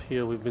shop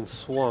here, we've been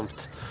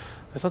swamped.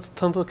 I thought the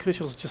thunder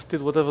creatures just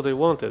did whatever they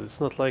wanted. It's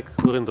not like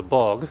we're in the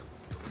bog.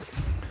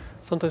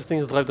 Sometimes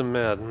things drive them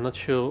mad. I'm not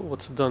sure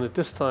what's done it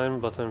this time,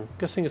 but I'm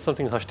guessing it's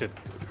something Hush did.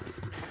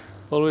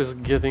 Always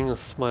getting a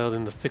smile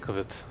in the thick of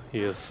it, he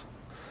is.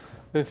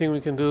 Anything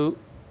we can do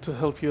to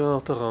help you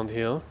out around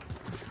here?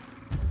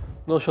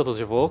 No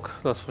shortage of work,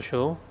 that's for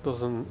sure.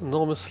 There's an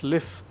enormous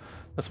leaf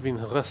that's been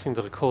harassing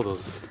the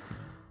recorders.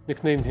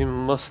 Nicknamed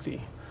him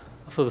Musty,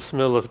 after the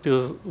smell that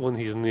appears when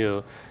he's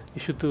near. He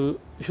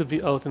should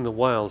be out in the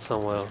wild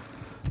somewhere.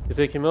 If you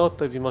take him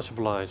out, I'd be much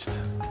obliged.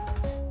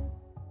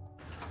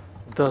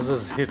 Does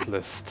his hit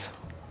list.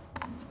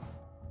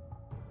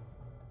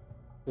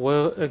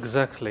 Where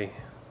exactly?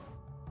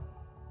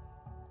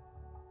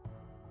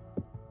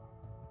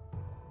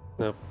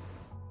 Nope.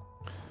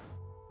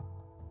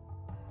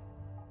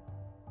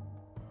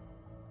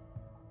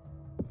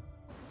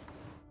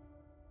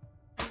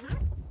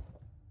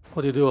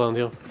 What do you do around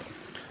here?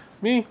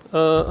 Me?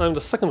 I'm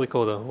the second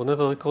recorder.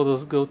 Whenever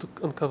recorders go to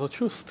uncover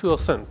truths, two are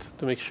sent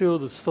to make sure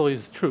the story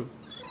is true.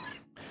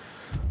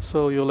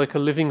 So you're like a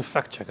living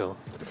fact checker.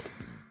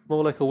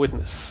 More like a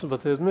witness,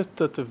 but I admit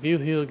that the view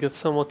here gets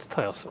somewhat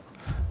tiresome.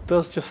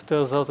 Dust just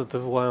stares out at the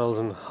wilds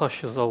and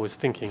Hush is always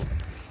thinking.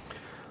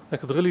 I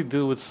could really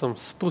do with some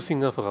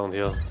sprucing up around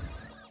here.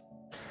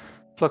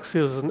 Flux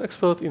here is an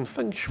expert in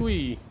Feng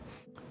Shui.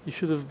 You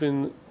should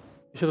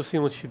have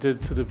seen what she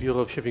did to the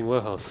Bureau of Shipping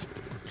warehouse.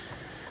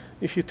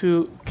 If you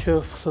two care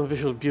for some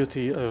visual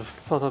beauty, I've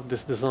thought up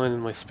this design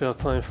in my spare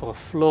time for a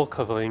floor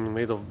covering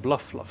made of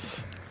bluff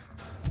fluff.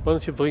 Why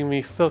don't you bring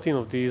me 13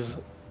 of these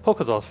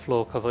polka dot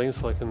floor coverings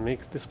so I can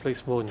make this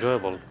place more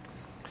enjoyable?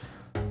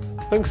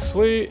 Feng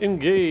Shui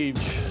engage!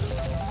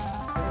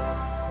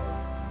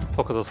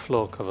 Polka dot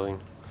floor covering.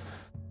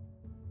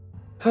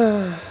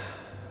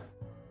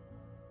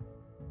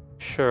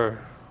 Sure.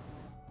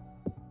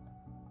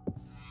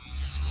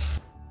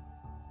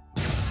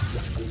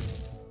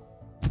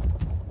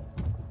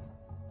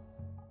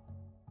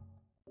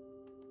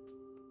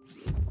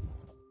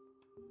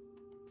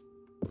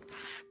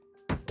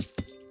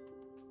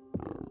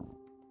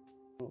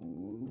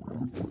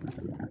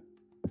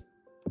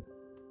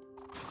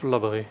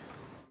 Flubbery.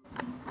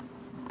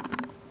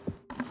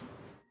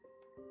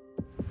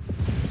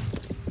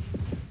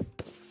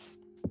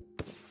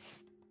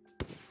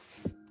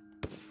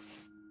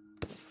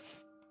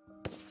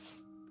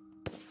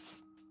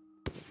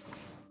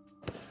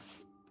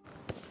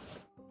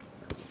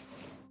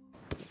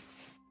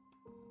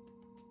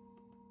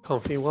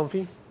 Comfy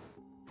wumpy?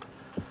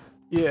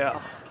 Yeah.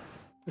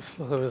 This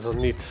flubber is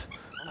neat.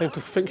 Time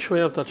to feng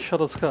shui out that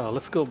shattered scar.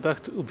 Let's go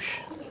back to Ubsh.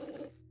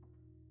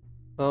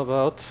 How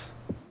about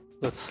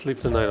let's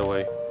sleep the night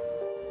away.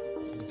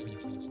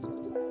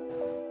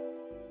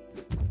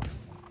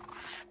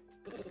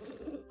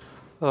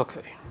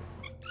 Okay.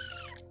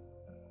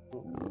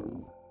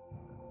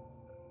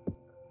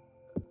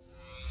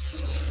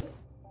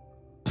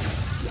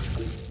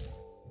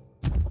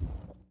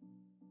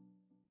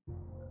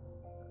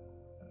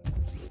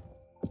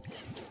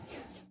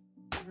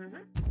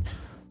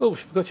 Oh,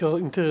 you've got your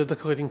interior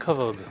decorating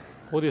covered.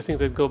 What do you think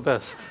they'd go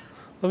best?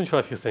 Let me try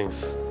a few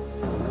things.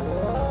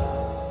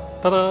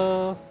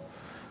 Ta-da!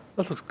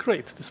 That looks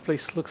great. This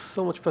place looks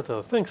so much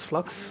better. Thanks,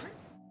 Flux.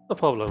 No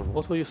problem.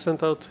 What were you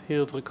sent out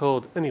here to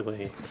record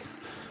anyway?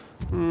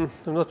 I'm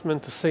not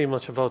meant to say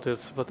much about it,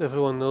 but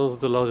everyone knows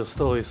the larger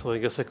story, so I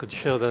guess I could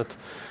share that.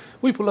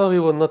 We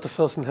Polari were not the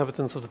first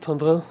inhabitants of the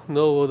tundra,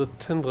 nor were the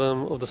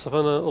Tendram of the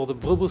savannah or the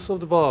Brubus of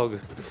the bog.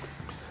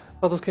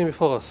 Others came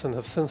before us and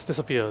have since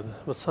disappeared,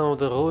 but some of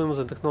their ruins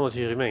and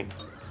technology remain.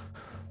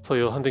 So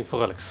you're hunting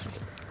for relics.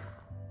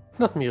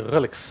 Not mere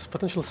relics,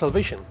 potential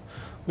salvation.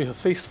 We have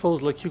faced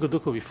foes like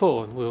Yugoduko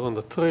before, and we're on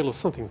the trail of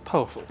something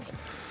powerful.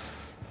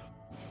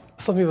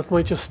 Something that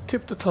might just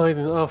tip the tide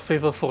in our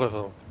favor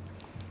forever.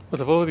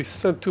 But I've already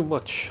said too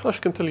much.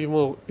 Hush can tell you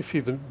more if he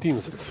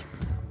deems it.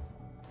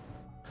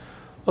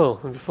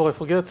 Oh, and before I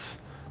forget,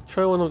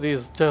 try one of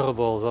these gyro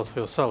balls out for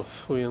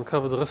yourself. We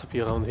uncovered the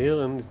recipe around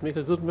here and it make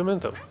a good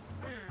memento.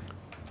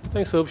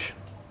 Thanks, Ubsh.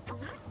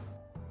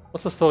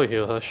 What's the story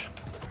here, Hush?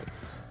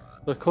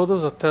 The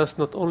recorders are tasked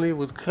not only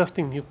with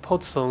crafting new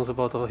pod songs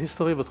about our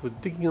history, but with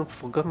digging up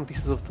forgotten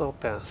pieces of our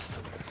past.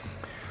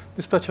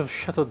 This patch of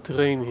shattered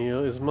terrain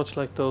here is much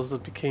like those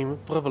that became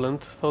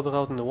prevalent further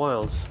out in the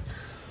wilds.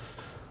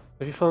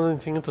 Have you found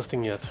anything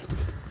interesting yet?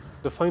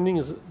 The finding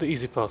is the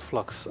easy part,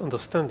 Flux.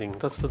 Understanding,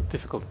 that's the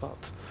difficult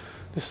part.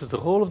 This is the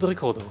role of the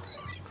recorder.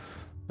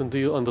 Then do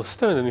you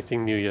understand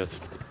anything new yet?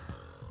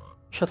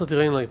 Shattered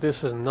terrain like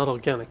this is not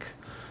organic.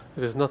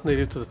 It is not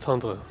native to the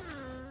tundra.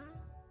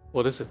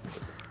 What is it?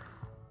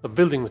 A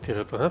building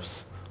material,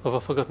 perhaps? Of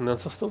our forgotten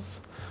ancestors?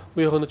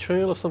 We are on the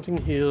trail of something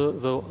here,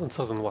 though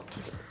uncertain what.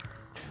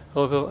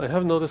 However, I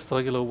have noticed a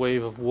regular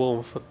wave of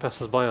warmth that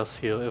passes by us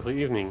here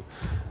every evening,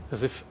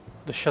 as if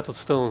the shattered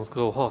stones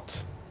grow hot.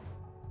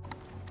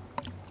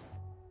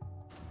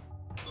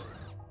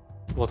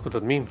 What could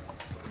that mean?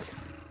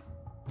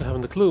 I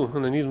haven't a clue,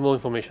 and I need more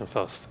information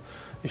first.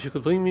 If you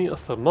could bring me a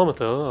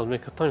thermometer, I'll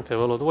make a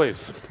timetable of the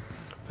waves.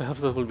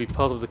 Perhaps that will be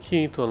part of the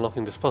key to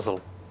unlocking this puzzle.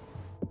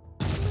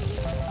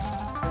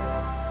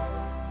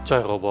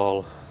 Gyro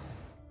ball.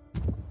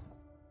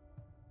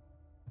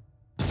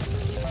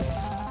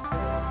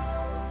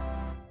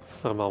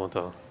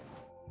 Thermometer.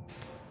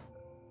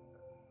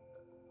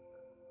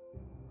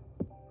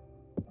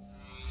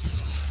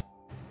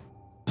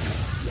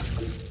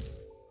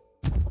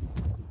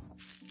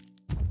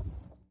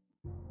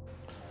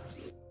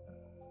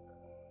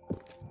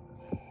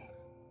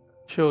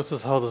 Sure, it's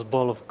as hard as a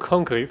ball of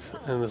concrete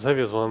and as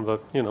heavy as one,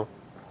 but you know.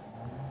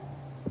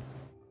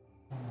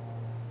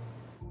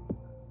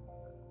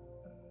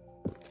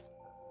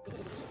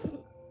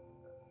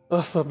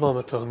 A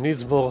thermometer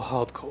needs more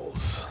hard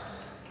cores.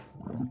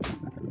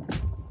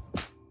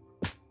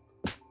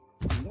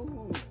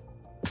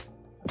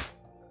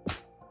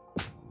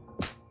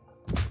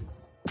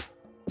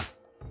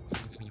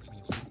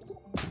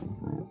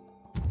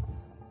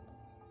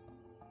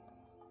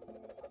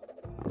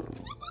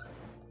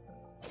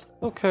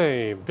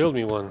 Okay, build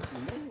me one.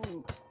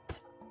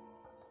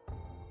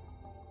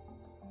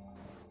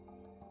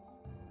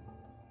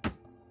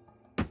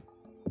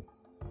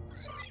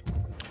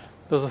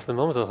 Those are the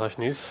thermometer Hash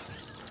needs.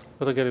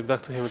 Better get it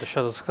back to him with the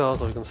Shadow Scar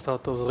so we can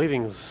start those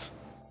readings.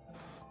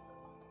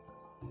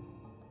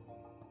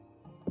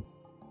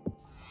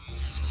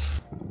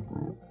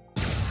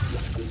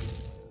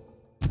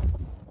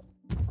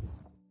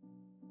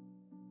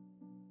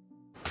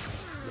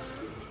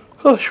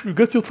 Hush, we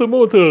got your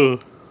thermometer!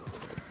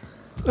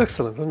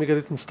 Excellent, let me get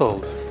it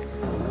installed.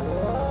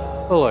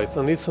 Alright,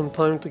 I need some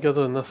time to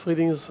gather enough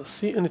readings,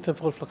 see any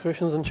temporal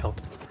fluctuations and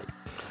chart.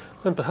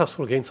 And perhaps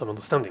we'll gain some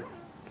understanding.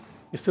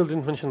 You still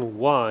didn't mention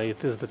why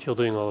it is that you're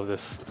doing all of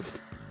this.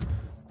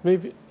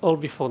 Maybe all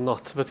be for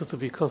naught. Better to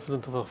be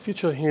confident of our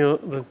future here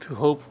than to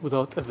hope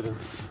without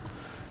evidence.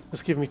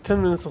 Just give me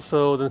 10 minutes or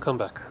so, then come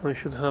back. I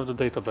should have the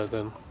data by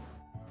then.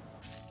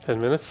 10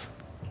 minutes?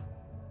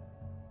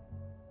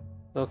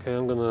 Okay,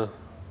 I'm gonna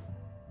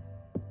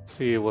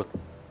see what's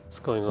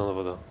going on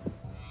over there.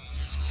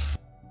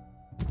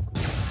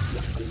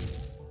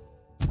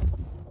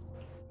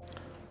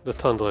 The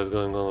tundra is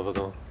going on over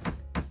there.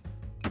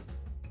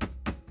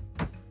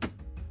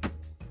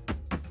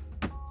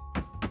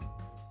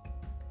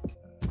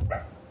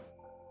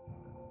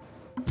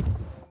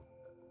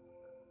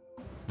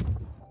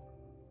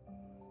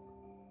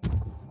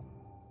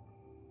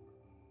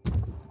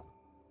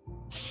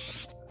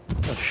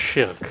 A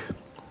shirk.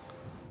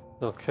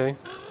 Okay.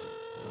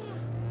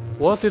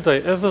 What did I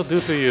ever do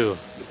to you?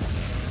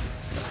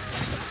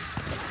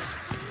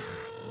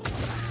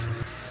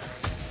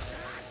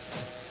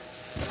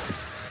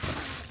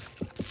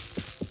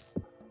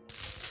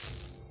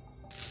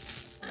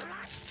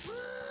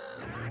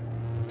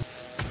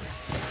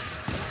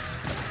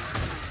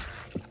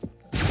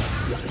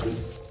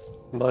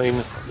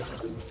 Mine.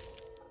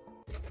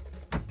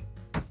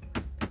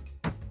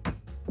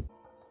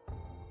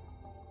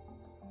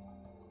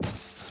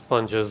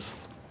 Sponges.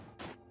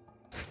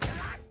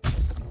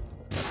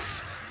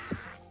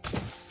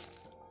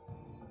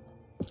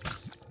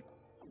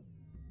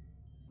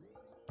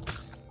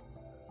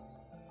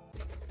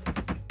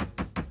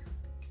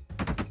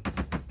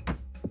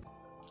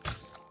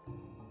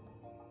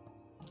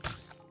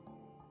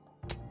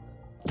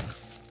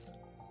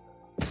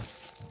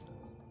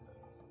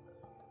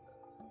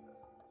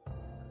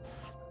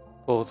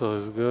 Photo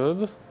is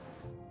good.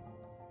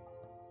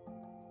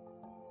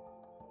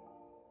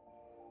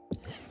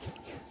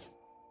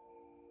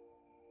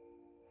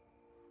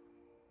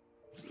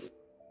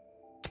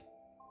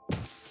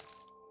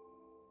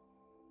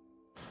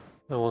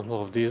 I want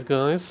more of these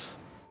guys.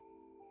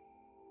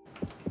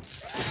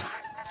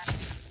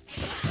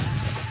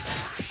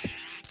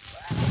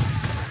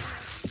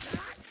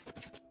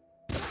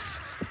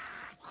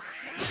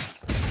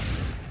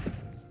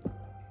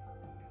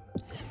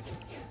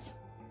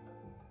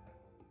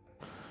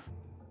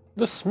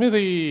 The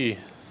smithy!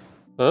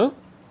 Huh?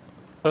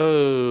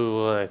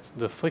 Oh, right,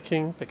 the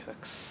freaking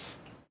pickaxe.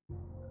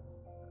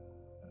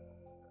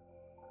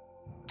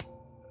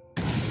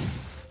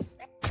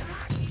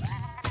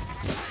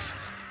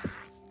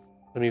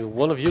 I need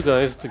one of you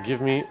guys to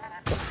give me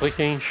a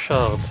freaking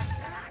shard.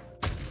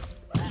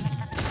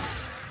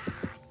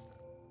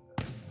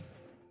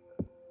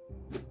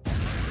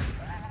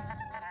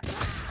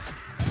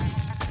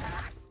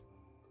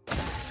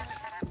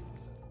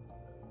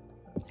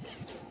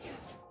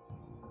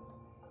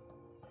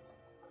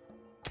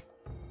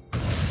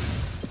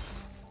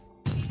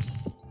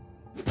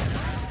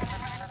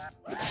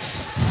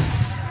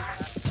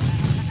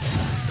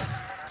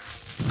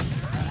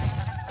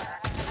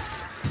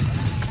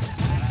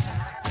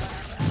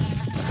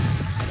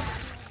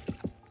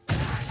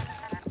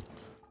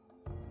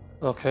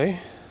 Okay,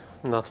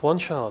 not one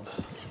shard.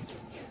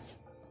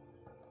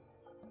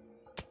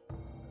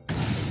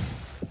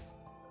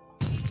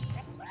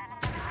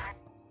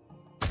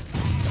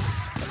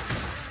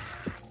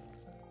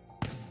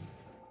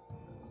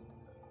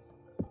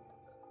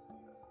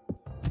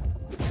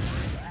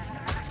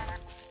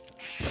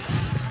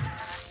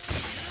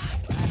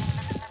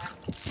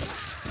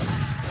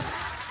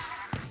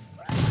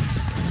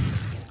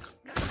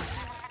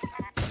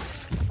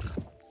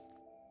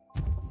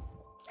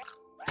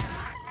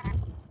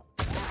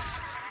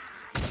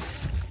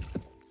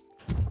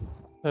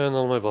 And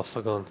all my buffs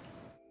are gone.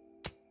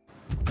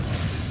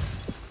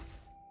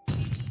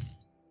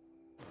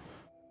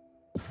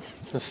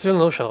 And still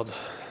no shard.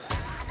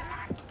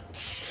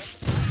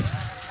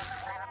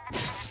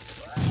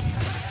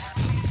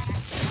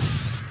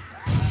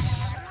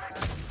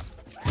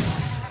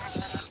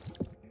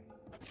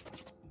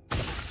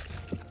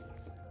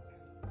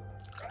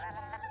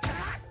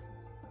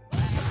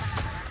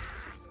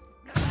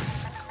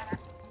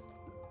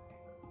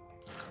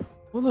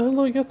 Where the hell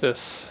do I get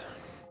this?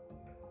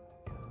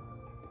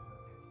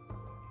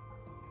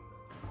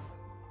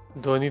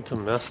 Do I need to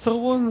master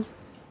one?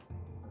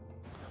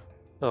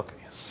 Okay,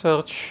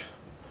 search,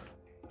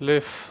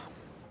 leaf,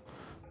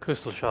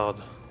 crystal shard.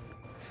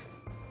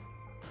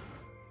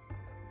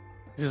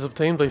 It is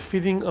obtained by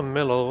feeding a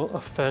mellow, a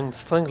fanged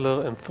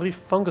strangler, and 3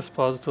 fungus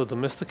pods to a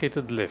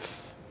domesticated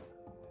leaf.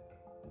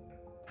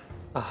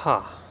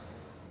 Aha.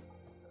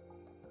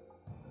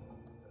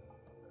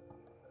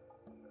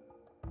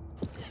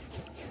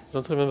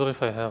 Don't remember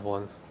if I have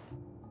one.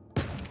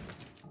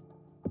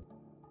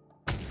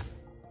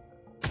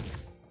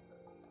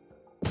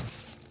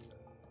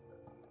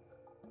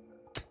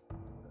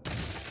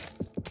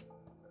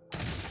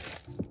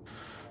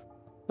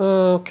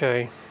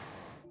 Okay.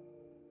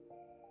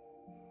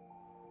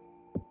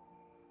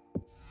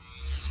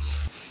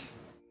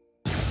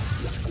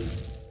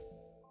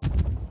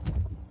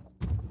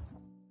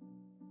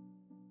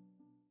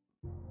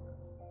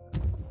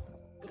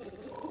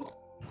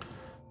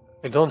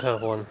 I don't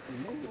have one.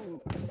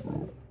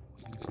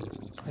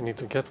 I need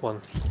to get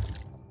one.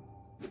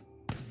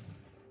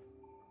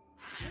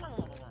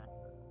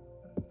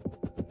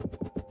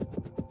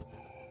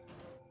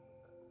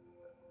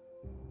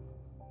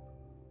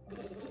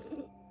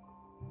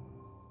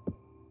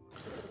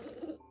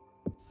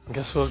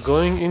 Guess we're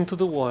going into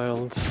the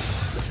wilds.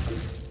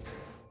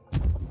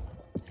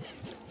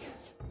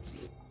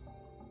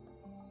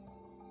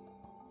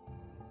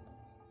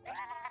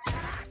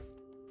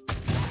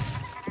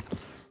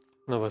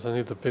 No, but I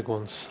need the big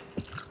ones.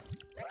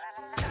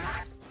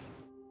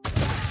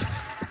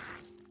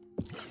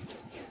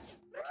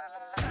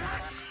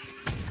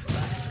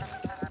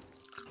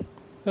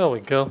 There we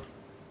go.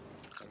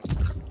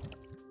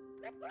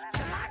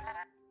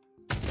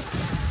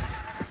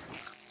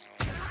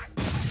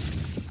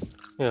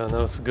 Yeah,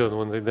 now it's good.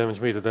 When they damage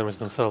me, they damage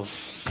themselves.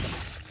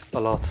 A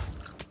lot.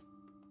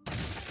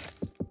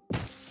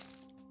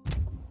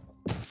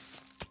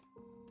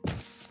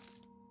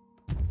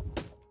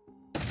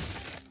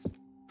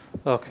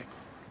 Okay,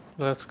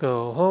 let's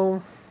go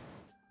home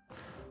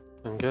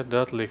and get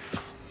that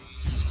leaf.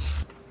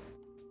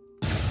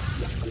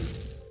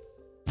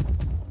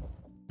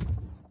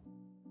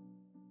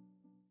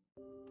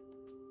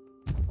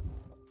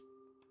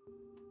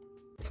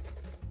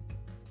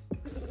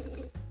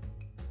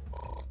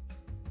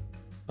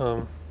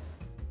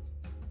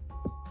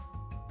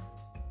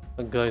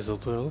 A geyser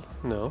drill?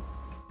 No.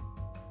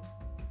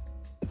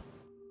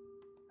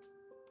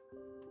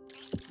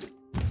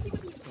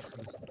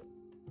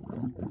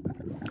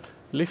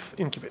 Leaf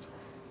incubator.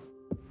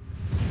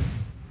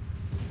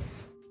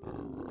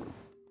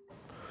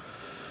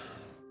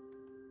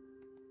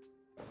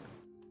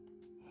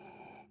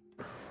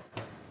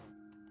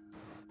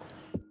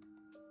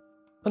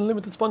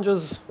 Unlimited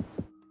sponges.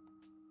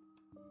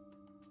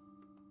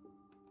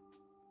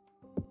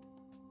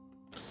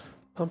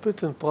 Pump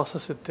it and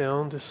process it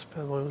down. This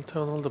spell will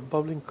turn all the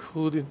bubbling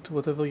crude into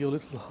whatever your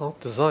little heart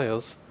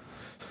desires.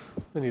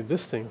 I need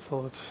this thing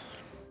for it.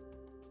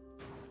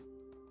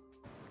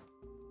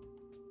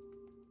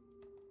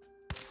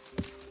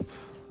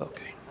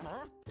 Okay.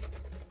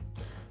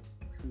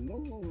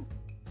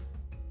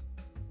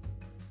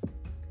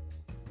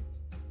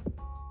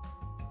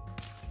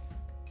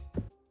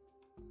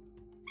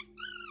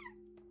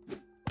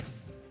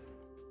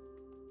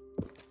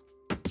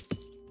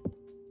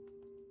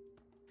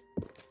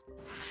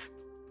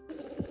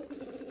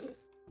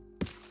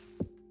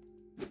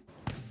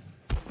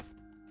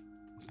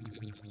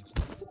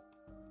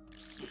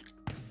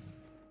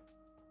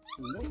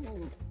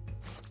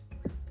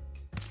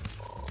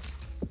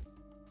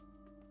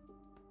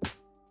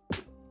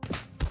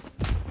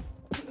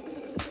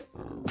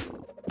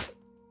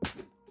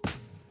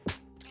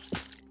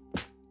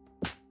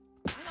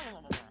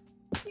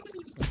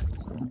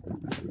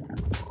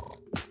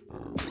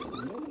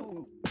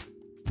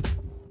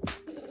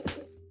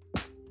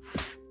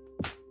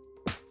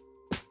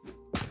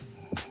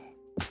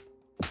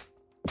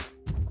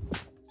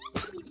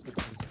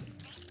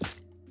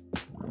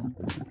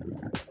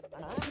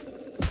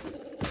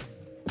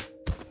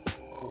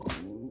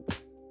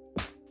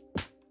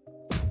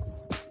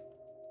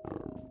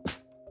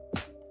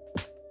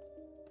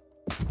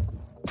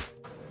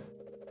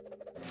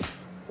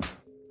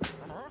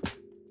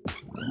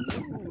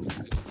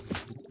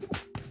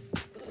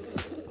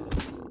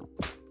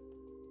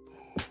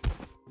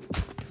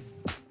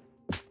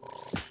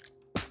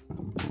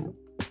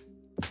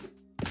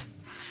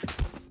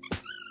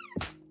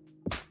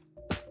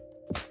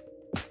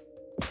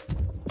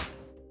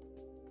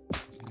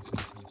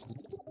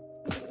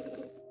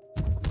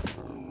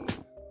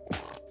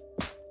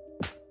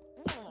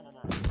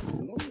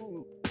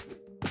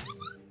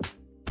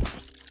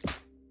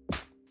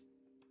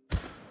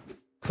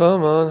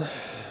 Come on.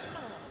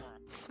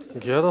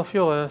 Get off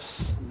your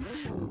ass.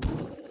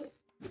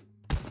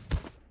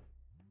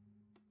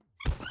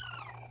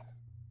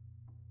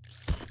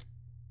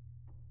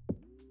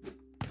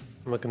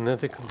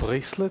 Magnetic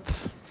bracelet.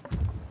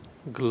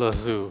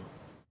 Glazoo.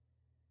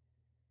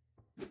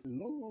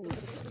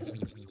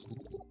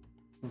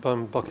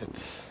 Bum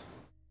bucket.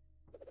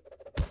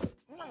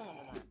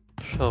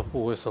 Sharp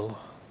whistle.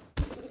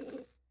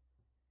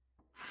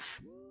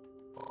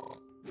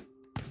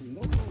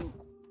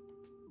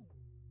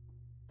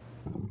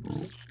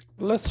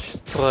 Let's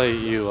try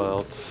you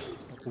out.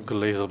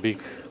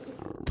 Glazerbeak.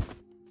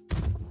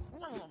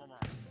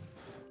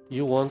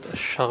 You want a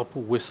sharp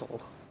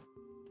whistle.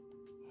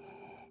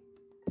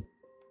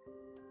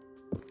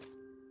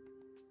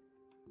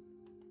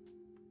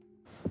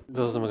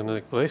 Those are the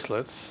magnetic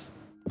bracelets,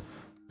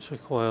 which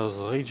requires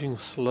raging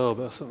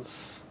slurb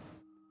essence.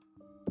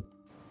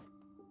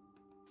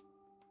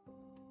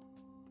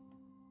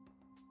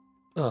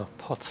 Ah,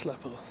 pot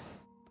slapper.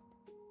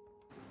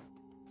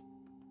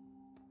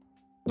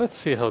 Let's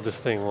see how this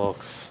thing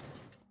works.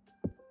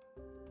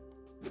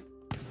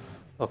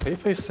 Okay,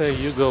 if I say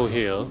you go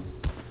here,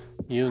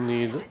 you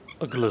need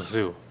a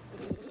glazoo.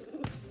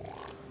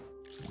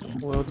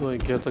 Where do I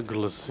get a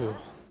glazoo?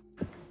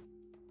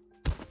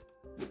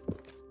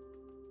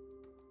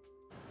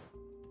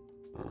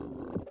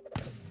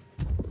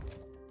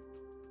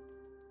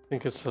 I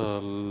think it's a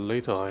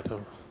later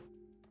item.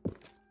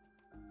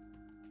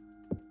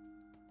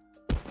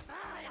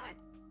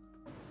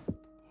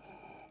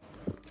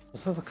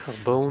 Is that a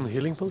carbone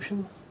healing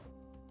potion?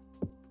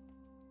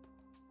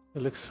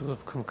 Elixir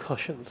of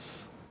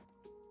concussions.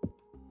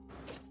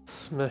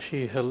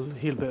 Smashy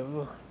heal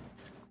bev.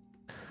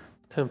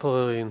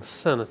 Temporary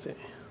insanity.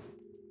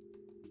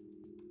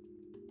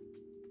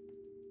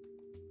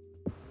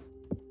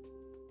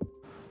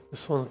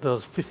 This one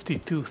does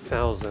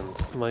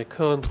 52,000. My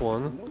current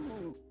one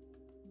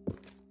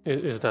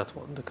is that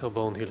one, the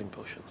carbone healing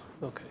potion.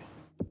 Okay.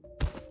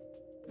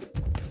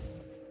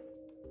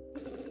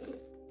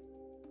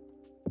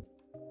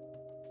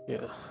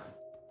 Yeah.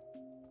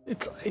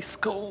 It's ice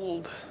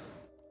cold.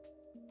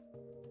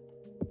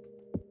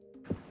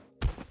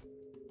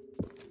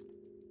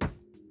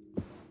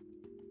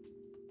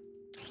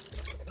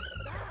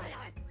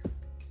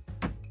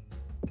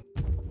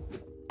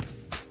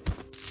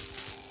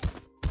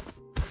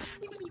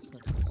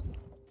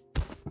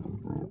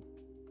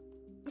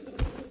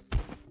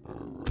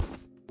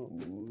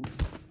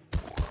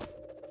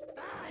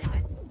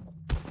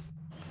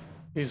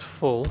 He's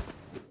full.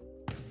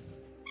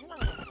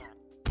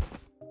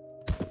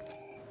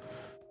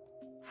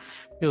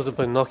 Here's the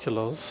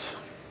binoculars.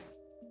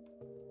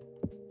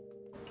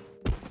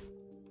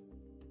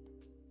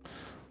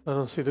 I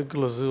don't see the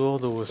glazoo or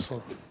the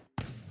whistle.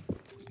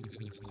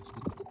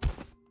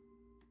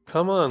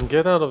 Come on,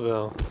 get out of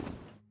there.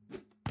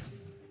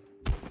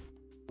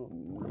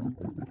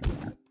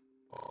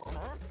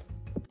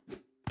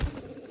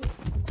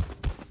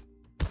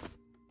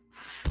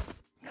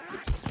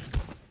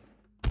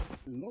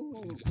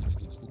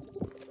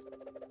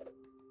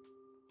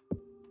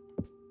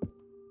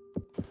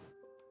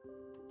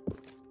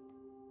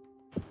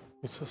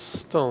 It's a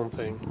stone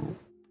thing.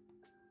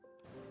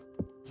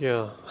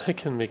 Yeah, I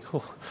can make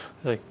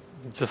like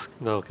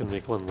just now can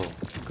make one more.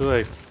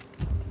 Great.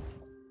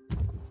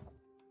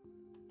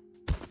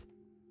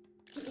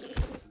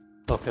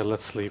 Okay,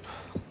 let's sleep.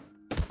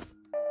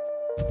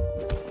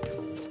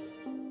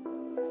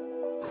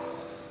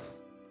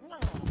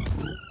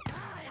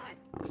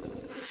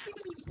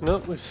 No,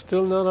 we're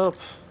still not up.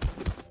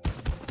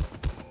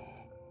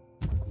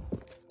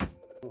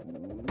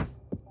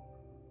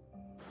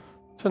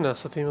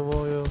 Tenacity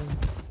Memorial.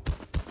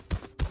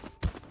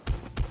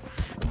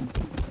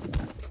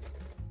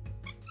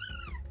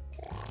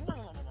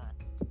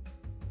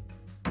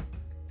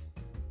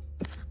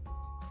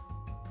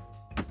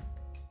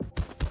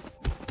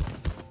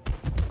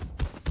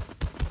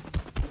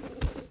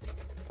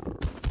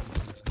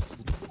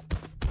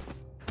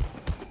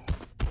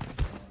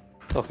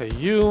 Okay,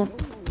 you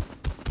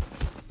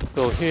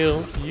go here,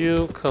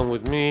 you come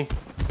with me,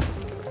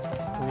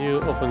 and you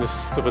open this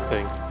stupid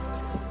thing.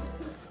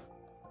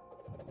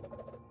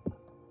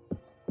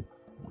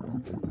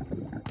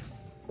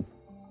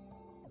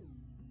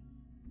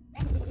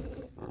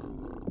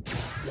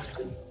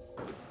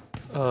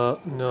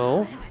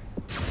 No.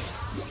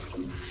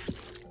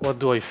 What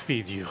do I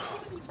feed you?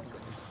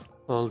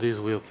 All these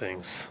weird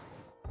things.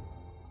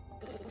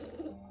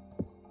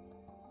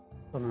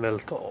 A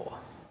Meltor.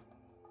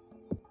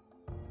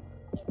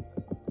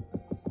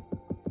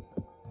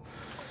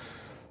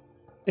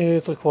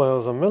 It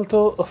requires a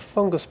Meltor, a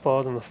Fungus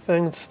Pod, and a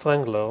Fanged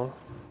Strangler.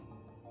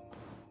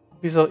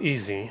 These are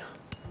easy.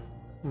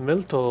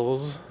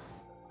 Meltors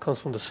comes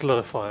from the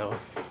Slurifier.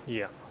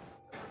 Yeah.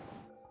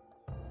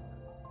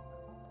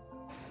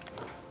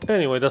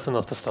 Anyway, that's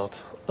enough to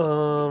start.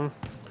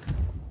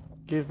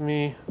 Give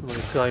me my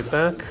guy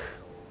back.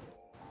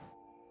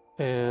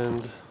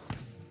 And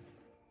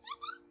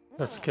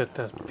let's get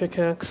that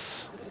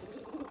pickaxe.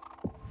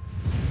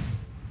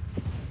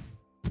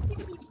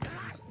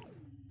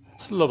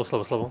 Slow,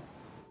 slow, slow.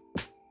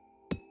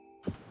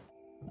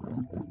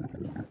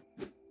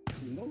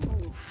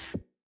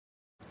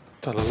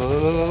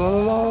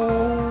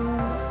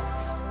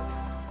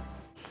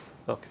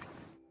 Okay,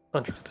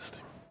 untrack this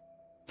thing.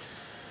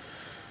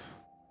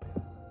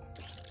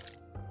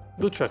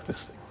 Do track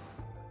this thing.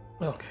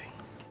 Okay.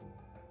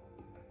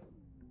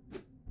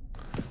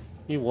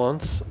 He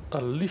wants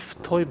a leaf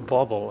toy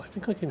bauble. I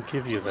think I can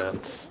give you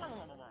that.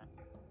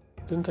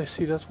 Didn't I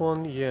see that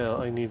one? Yeah,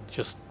 I need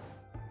just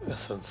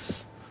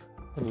essence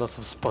and lots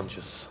of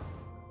sponges.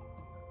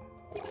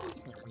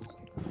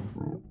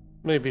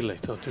 Maybe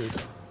later, dude.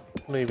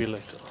 Maybe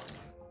later.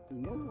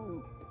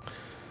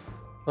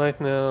 Right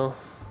now,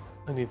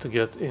 I need to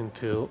get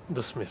into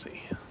the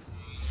smithy.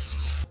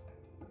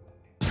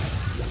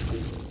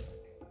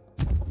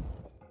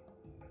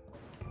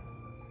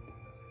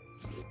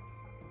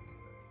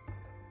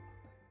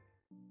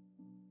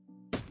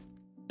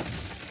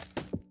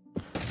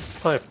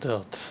 Pipe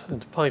dirt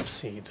and pipe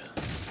seed.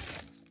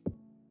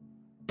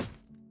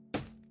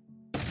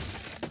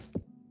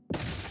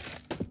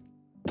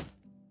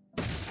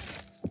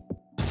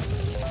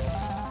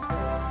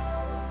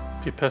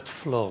 Pipette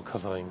floor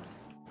covering.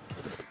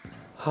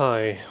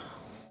 Hi.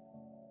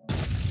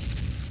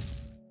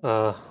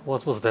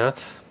 What was that?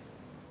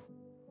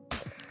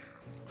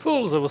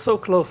 Fools, I was so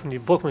close and you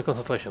broke my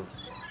concentration.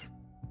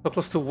 So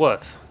close to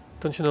what?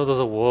 Don't you know there's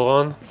a war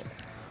on?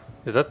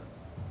 Is that...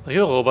 Are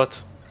you a robot?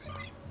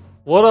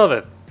 What of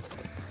it?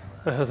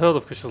 I had heard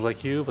of creatures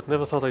like you, but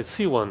never thought I'd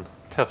see one.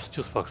 Taps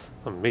Juicebox.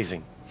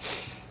 Amazing.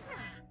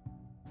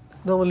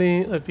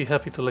 Normally, I'd be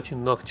happy to let you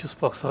knock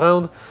Juicebox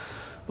around,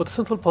 but the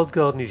Central Pod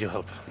Guard needs your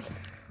help.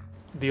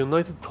 The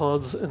United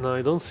Pods and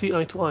I don't see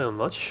eye to eye on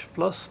much,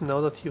 plus now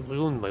that you've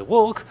ruined my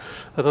work,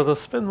 I'd rather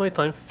spend my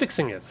time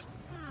fixing it.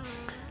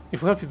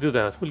 If we help you do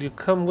that, will you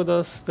come with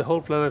us? The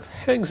whole planet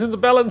hangs in the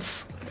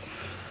balance!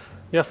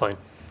 Yeah, fine.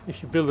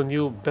 If you build a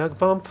new bag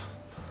bump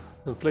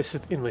and place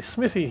it in my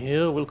smithy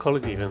here, we'll call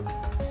it even.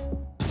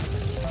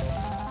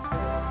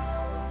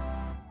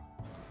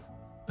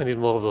 I need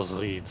more of those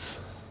reeds.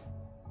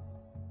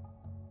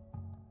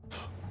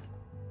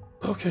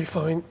 Okay,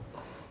 fine.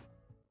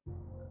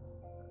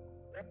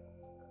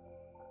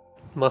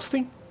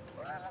 Musty?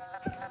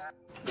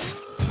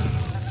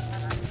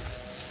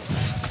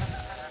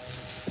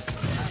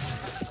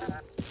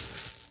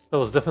 That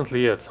was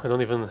definitely it. I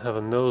don't even have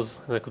a nose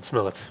and I could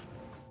smell it.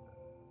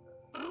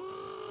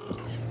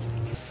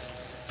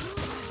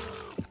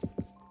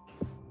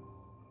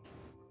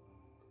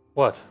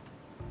 What?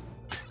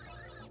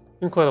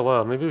 Been quite a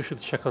while. Maybe we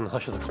should check on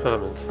Hush's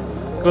experiment.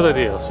 Good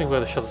idea. I'll swing by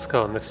the Shattered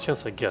Skull next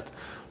chance I get.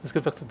 Let's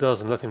get back to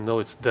Daz and let him know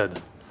it's dead.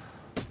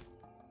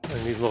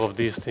 I need more of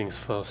these things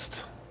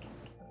first.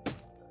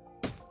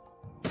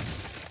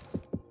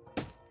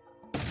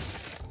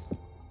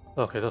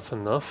 Okay, that's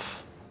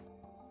enough.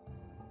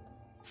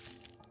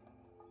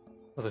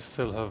 But I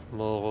still have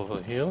more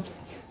over here.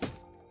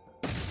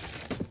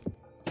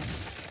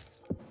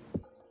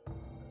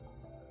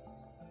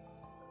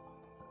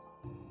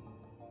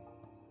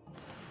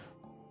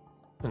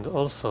 And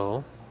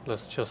also,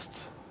 let's just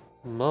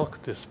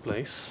mark this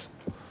place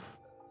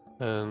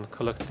and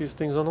collect these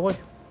things on the way.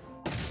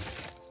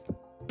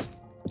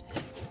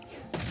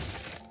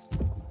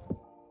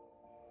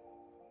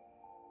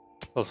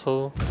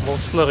 Also, more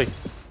slurry.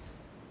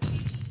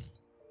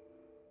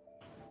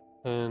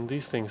 And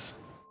these things.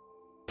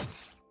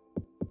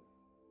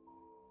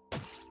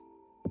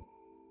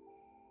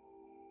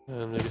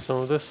 And maybe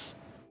some of this.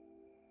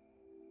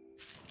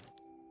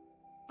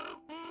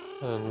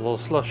 And more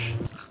slush.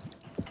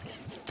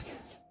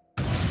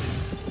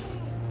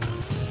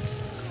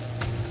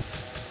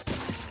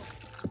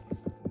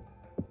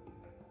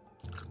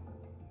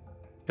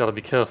 Gotta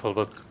be careful,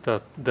 but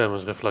that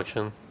damage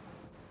reflection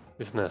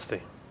is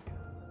nasty.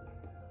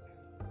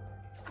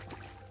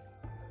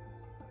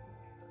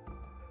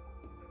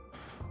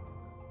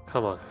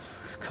 Come on,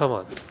 come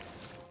on.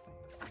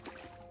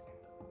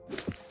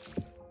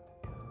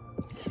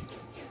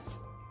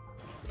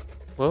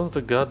 Where's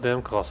the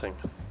goddamn crossing?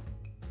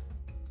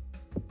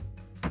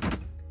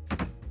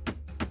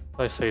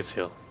 I say it's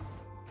here.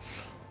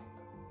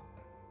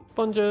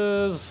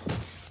 Sponges!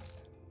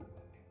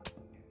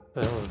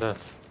 The hell is that?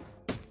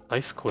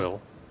 Ice quill.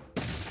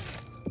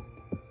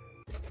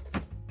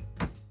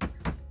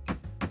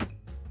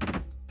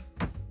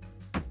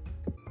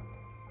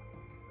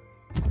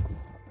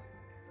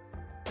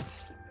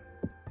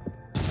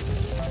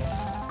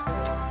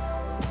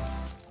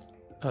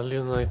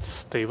 Alienite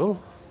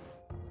stable?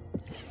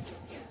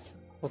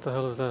 What the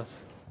hell is that?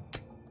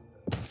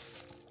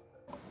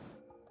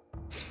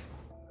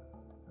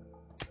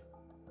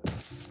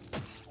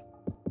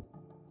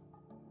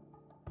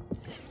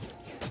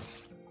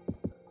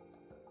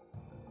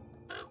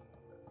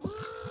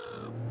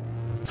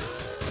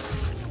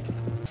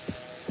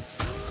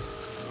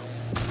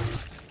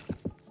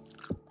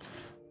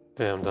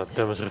 Damn, that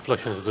damage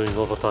reflection is doing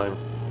overtime.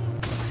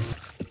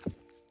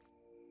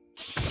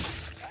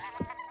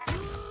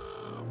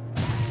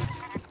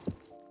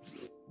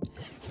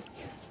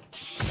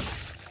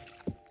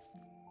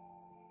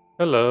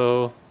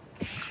 Hello.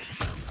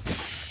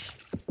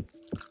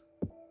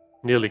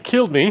 Nearly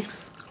killed me.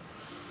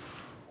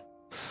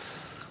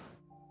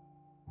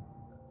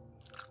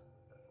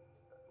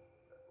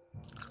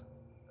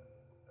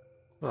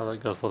 Well, I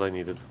got what I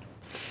needed.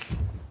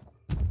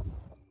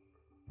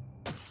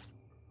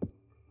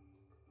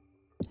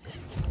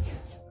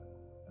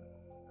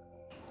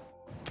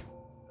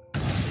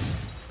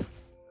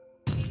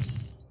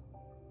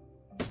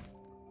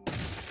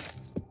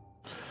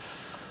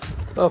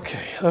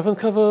 Okay, I've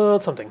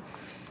uncovered something.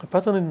 A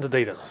pattern in the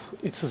data.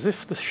 It's as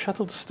if the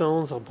shattered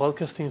stones are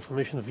broadcasting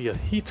information via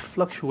heat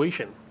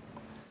fluctuation.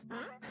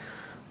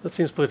 That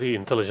seems pretty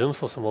intelligent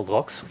for some old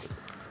rocks.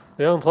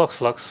 They aren't rocks,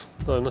 Flux,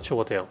 though I'm not sure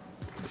what they are.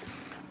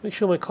 Make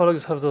sure my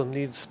colleagues have their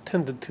needs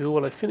tended to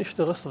while I finish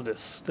the rest of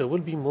this. There will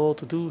be more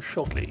to do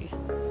shortly.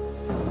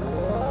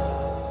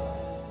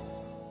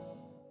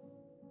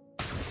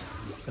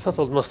 I thought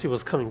old Musty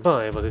was coming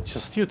by, but it's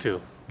just you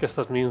two. Guess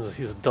that means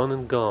he's done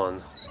and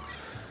gone.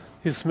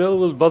 His smell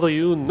will bother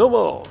you no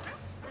more.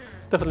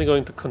 Definitely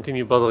going to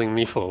continue bothering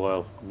me for a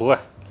while. Bleh.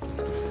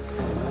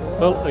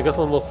 Well, I got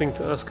one more thing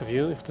to ask of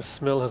you, if the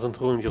smell hasn't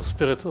ruined your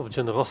spirit of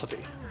generosity.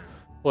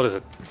 What is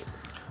it?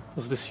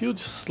 There's this huge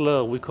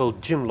slur we call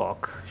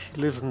Gymlock.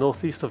 She lives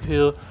northeast of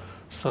here,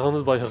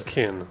 surrounded by her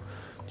kin.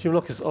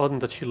 Gymlock is odd in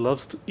that she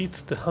loves to eat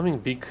the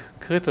hummingbeak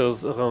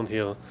critters around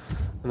here,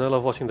 and I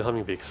love watching the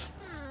hummingbeaks.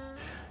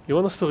 You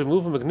want us to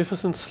remove a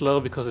magnificent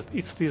slur because it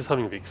eats these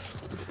hummingbeaks.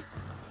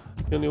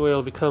 The only way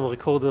I'll become a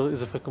recorder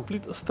is if I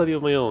complete a study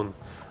of my own.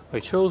 I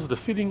chose the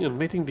feeding and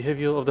mating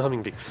behavior of the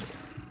hummingbeaks.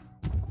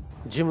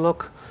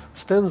 Gymlock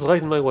stands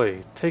right in my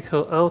way. Take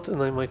her out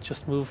and I might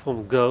just move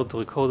from guard to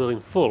recorder in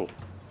full.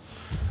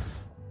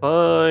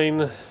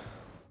 Fine.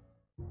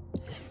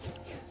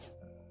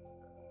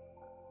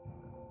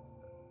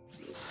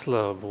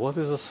 Slurb. What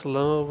is a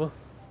slurb?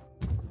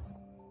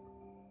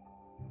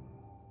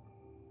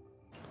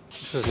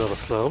 This is not a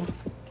slurb.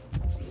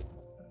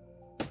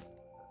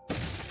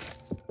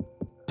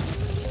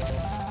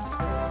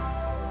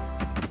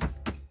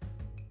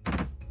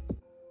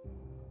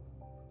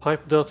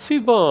 Pipe dirt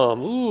seed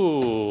bomb.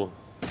 Ooh.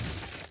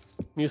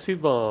 New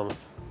seed bomb.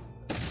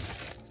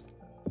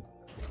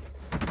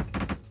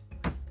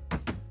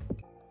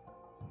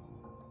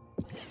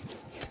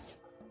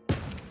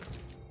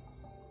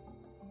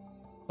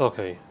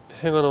 Okay,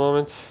 hang on a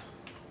moment.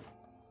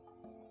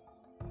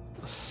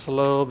 A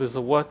slurb is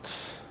a what?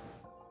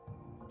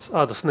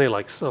 Ah, the snail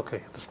likes.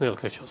 Okay, the snail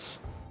catchers.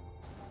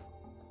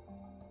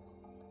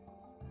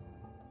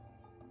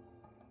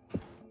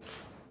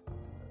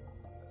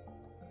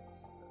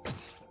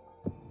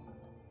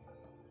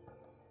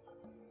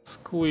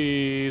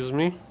 Squeeze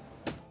me.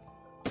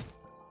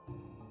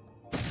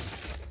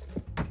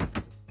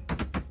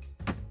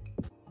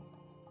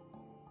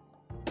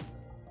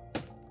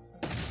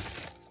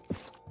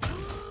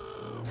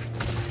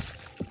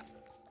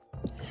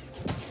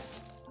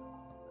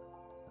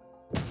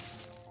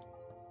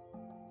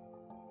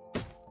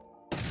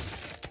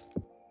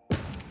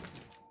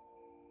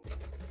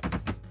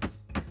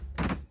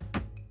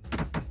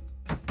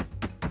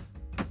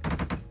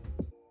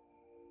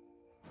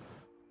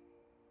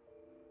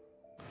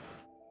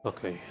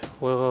 Okay,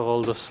 where are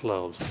all the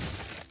slabs?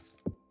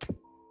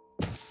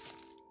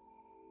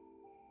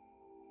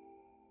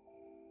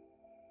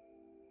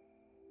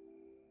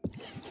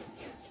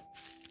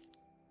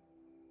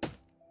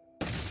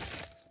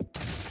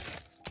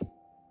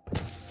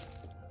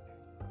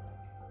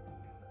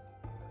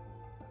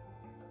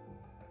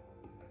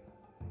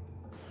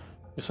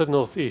 You said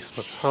northeast,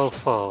 but how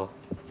far?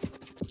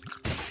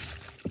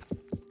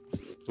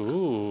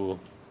 Ooh,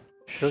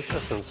 church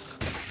essence.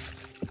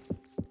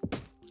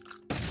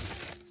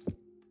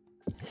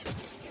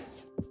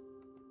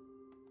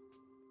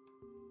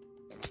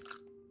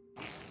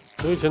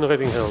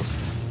 Regenerating health.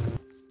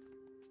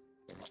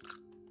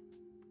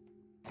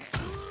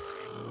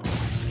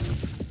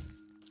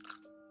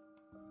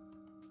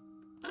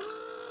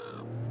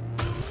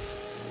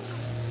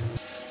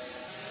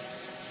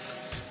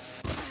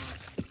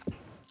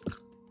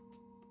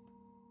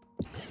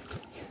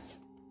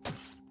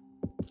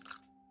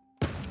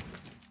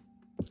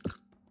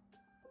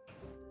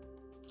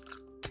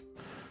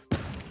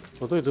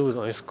 What do I do with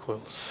ice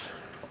coils?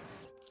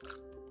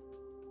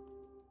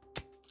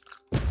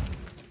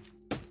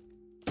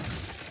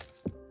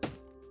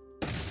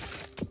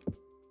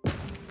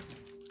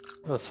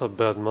 That's a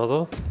bad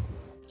mother.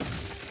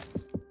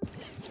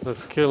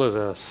 Let's kill his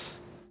ass.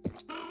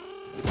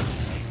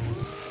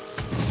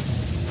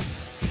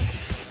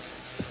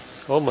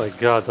 Oh my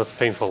god, that's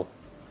painful.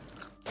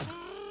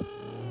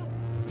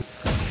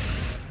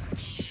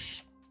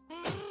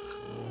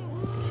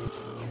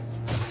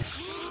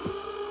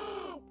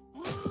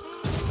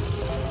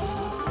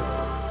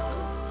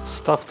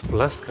 Stuffed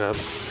blast crab.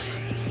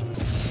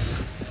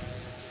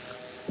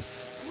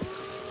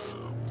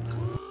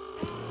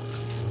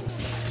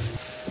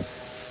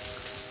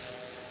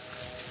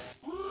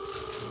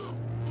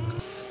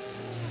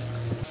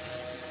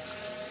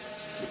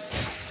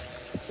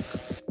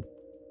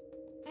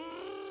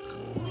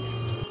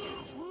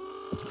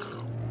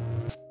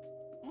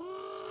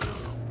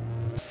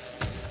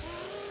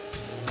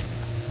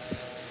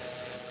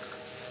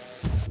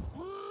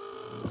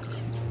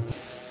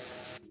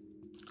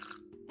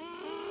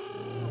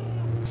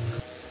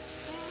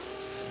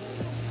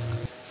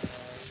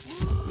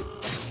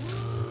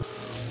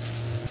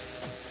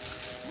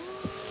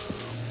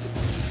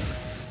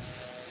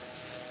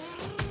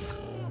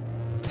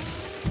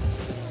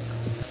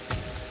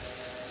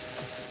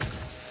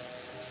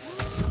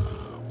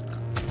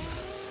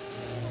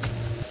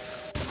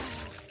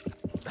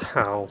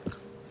 Ow.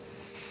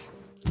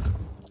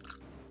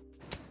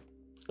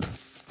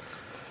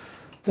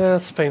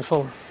 That's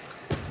painful.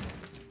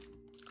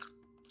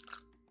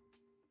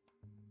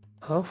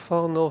 How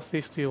far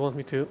northeast do you want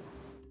me to?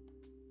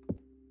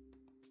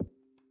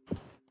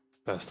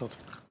 Bastard.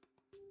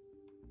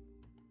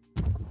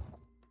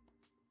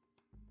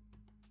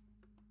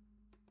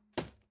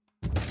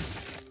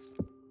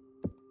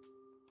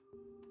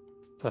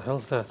 The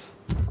hell's that?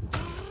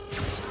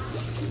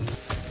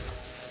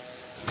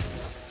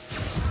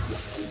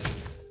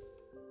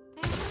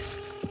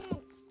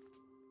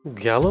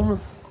 Gallum?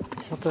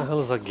 What the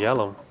hell is a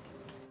gallum?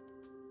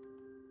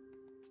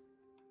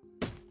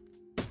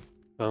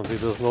 Apparently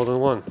there's more than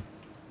one.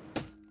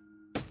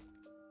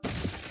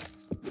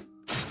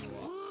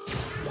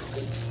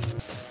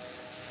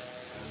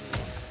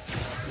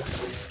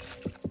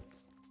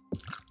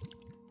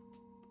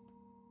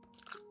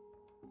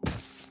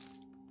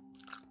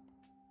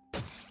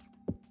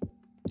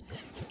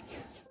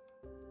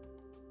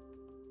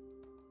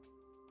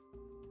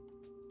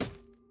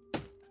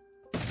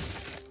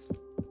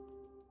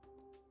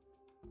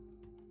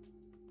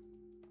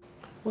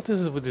 What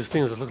is it with these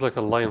things that look like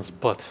a lion's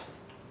butt?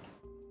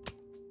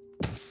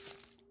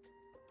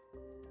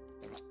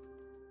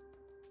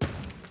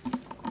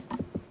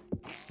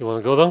 You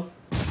wanna go down?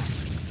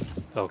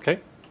 Okay.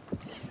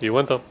 You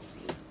went up.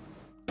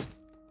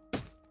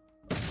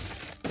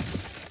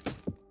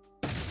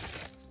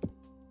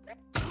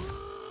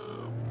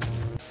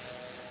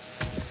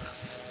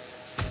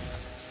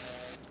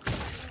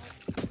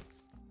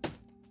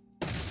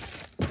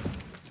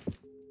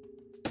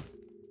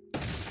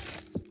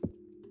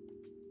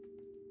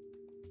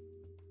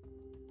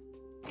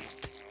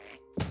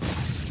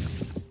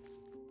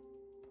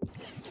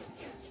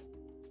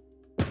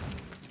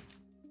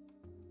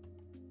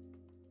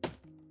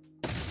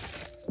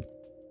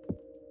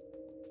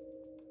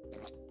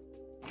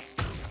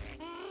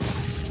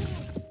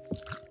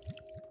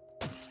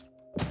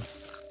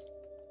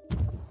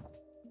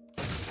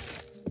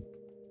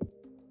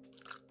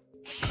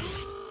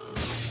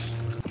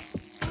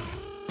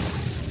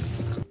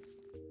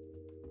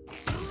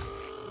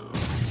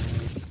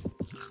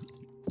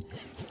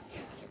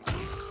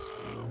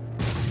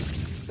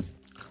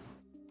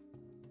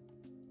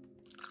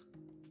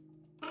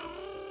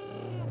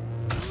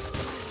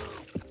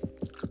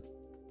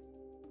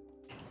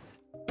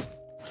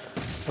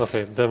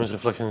 Okay, damage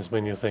reflection is my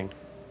new thing.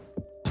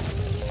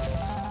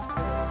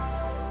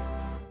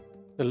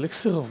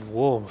 Elixir of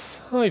Warmth.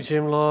 Hi,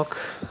 Jimlock.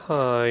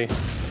 Hi.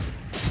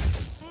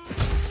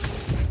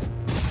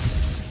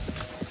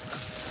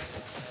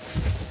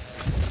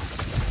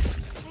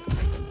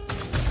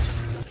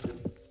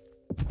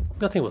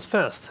 That thing was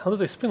fast. How did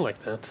they spin like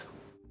that?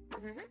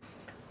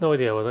 No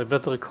idea, but I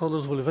bet the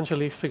recorders will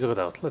eventually figure it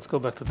out. Let's go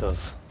back to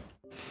Duz.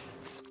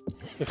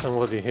 If I'm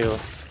already here.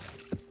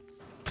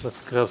 Let's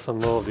grab some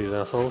more of these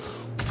assholes.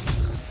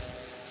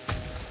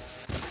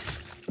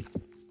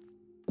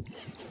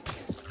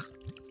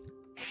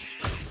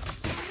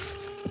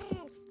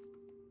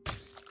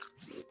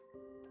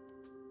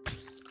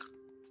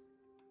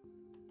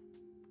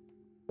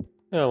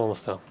 Yeah, I'm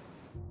almost there.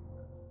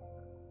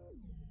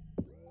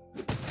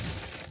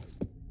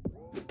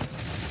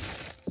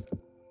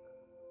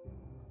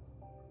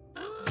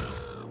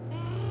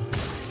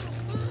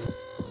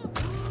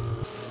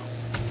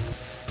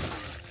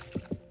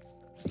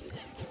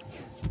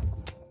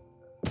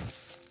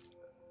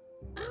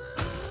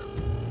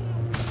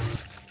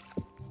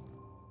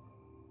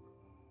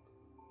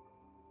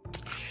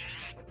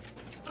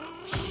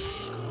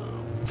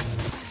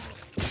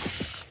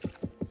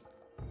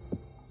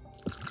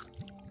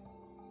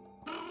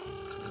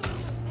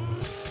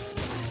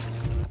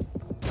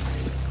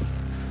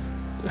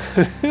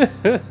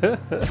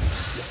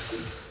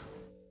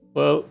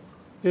 Well,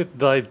 it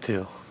died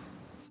too,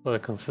 so I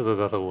consider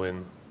that a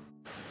win.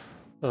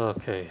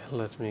 Okay,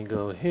 let me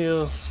go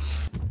here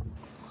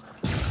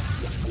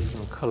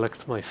and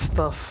collect my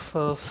stuff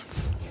first.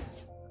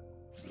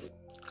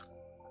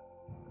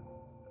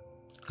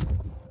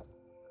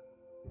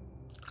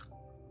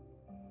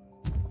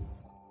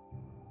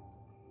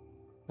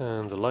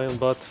 And the lion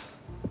butt.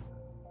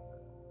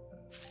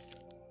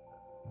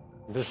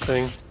 This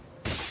thing.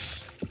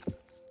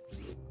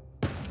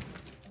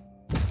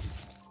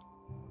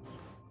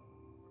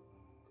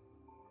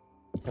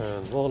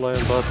 And more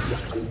lion butt.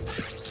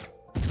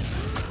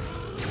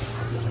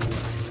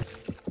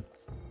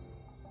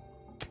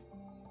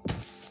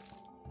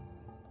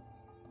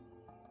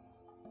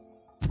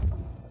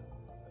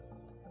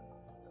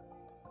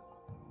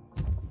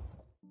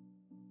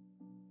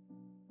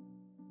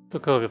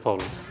 Took care of your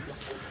problem.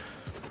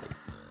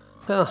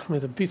 Ah,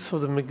 made a beats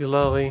of the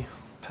medullary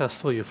pass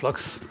through you,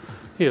 Flux.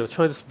 Here,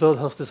 try this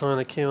birdhouse design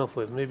I came up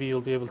with. Maybe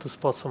you'll be able to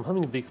spot some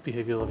hummingbee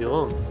behavior of your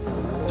own.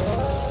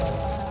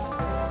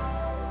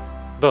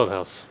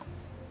 Birdhouse.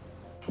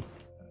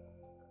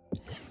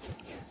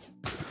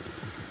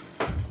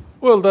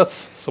 Well,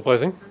 that's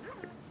surprising.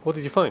 What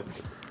did you find?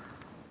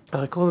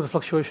 I recorded the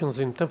fluctuations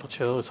in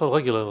temperature. It's all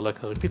regular,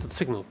 like a repeated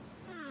signal.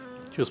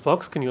 Juice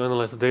box, can you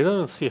analyze the data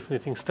and see if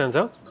anything stands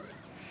out?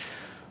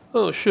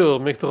 Oh sure,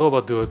 make the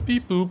robot do it.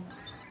 Beep boop.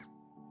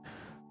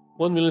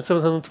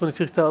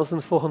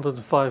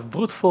 1,723,405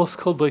 brute force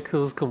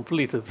codebreakers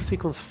completed.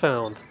 Sequence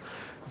found.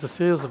 It's a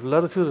series of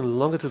latitude and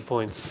longitude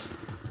points.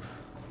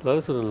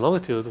 Latitude and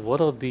longitude?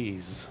 What are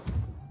these?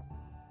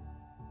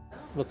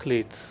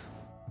 מקליט.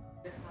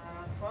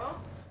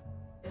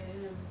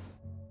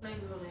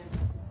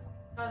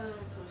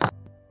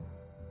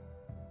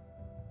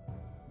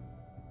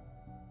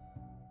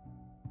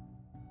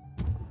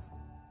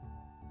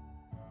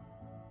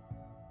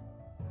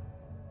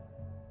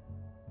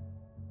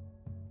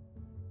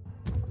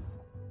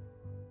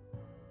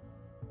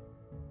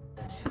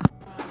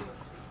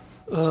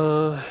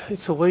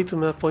 It's a way to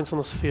map points on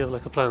a sphere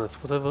like a planet.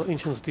 Whatever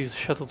ancients these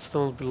shattered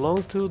stones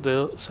belong to,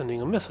 they're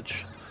sending a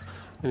message.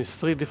 And it's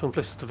 3 different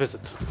places to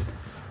visit.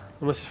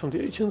 A message from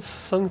the ancients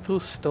sung through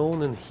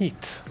stone and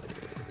heat.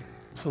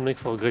 This will make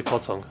for a great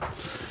hot song.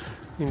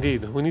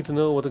 Indeed, we need to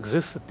know what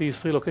exists at these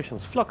 3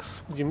 locations.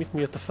 Flux, would you meet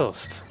me at the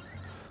first?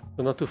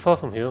 We're not too far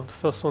from here. The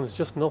first one is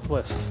just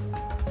northwest.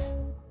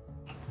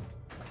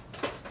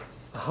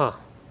 Aha.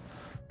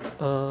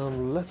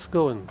 Let's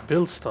go and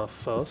build stuff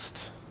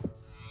first.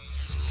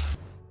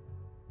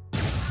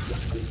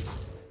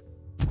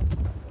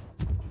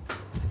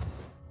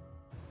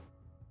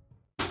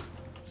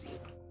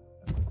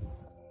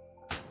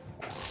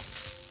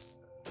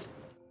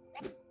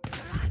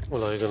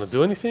 Well, are you gonna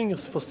do anything? You're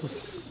supposed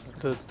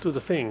to do the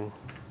thing.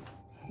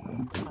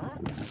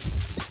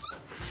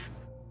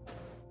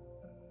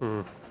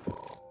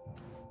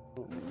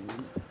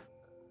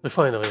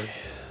 Refinery.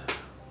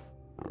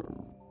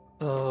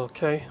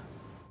 Okay.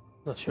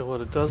 Not sure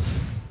what it does.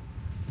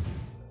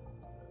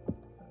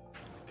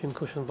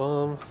 Pincushion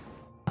bomb.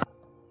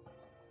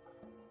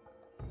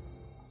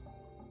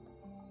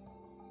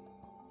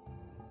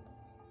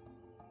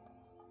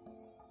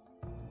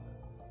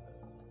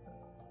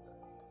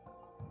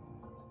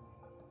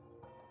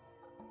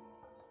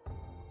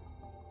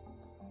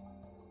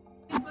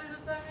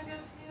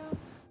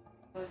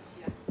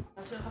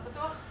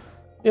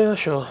 Yeah,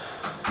 sure.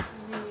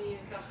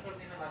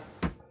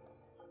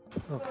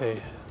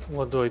 Okay,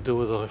 what do I do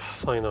with the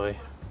refinery?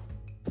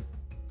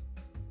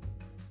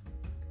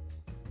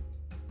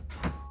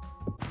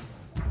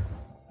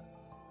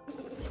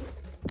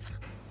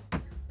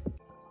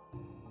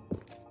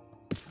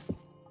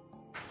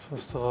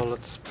 First of all,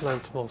 let's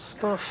plant more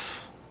stuff.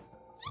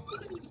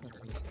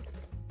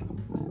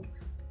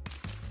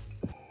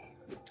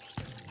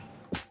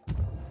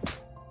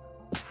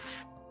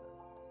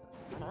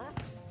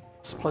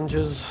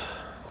 Sponges.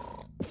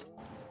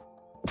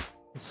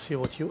 Let's see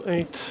what you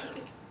ate.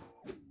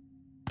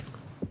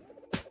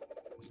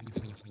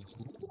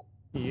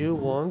 You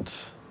want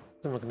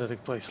the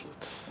magnetic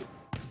bracelet.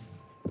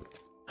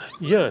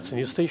 Yeah, it's a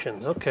new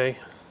station. Okay.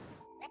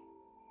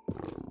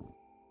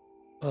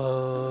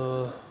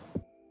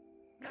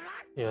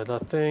 Yeah,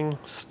 that thing.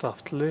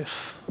 Stuffed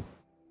leaf.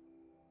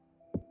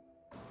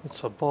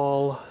 It's a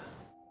ball.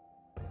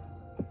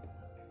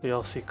 The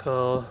RC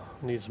car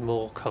needs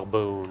more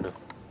carbone.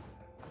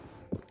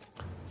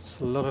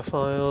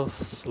 Slurrifier,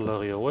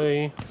 slurry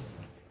away.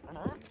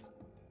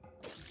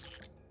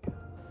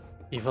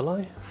 Evil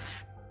Eye?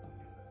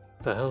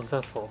 The hell's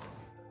that for?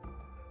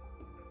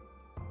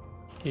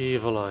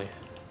 Evil Eye.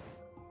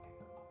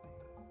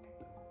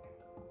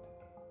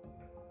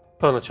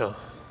 Furniture.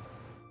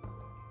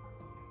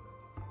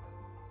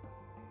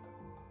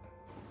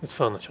 It's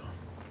furniture.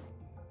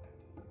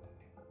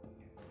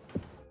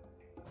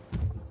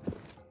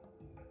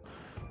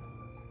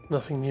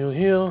 Nothing new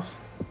here.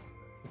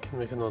 We can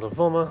make another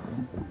Voma.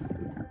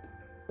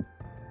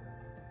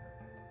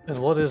 And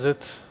what is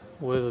it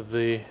with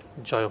the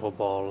gyro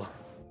ball?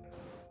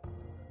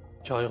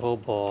 Gyro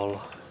ball.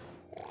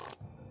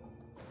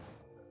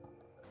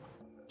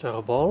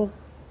 Gyro ball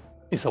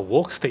is a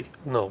workstation.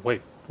 No,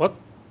 wait, what?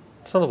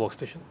 It's not a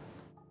workstation.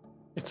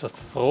 It's a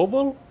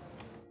throwable?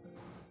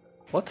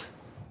 What?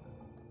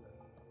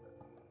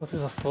 What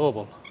is a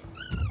throwable?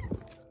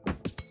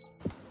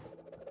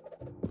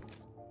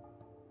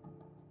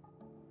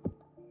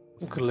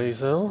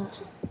 Glazer.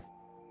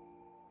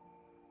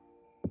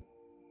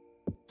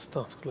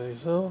 Stuffed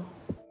glazer.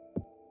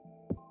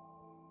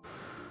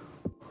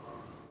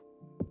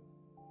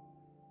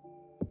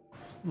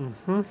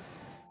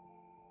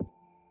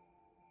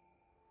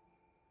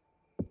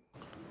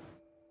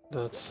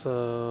 That's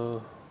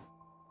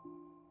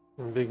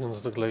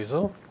embiggens the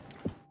glazer.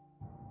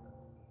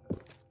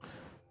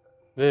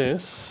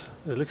 This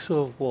elixir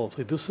of warmth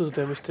reduces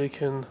damage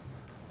taken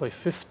by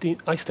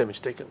 15 ice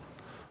damage taken.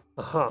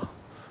 Aha.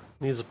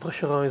 Needs a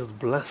pressurized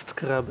blast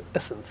crab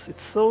essence.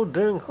 It's so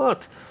dang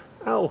hot.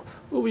 Ow.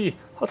 Ooey.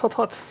 Hot, hot,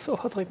 hot. So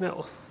hot right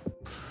now.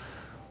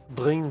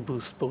 Brain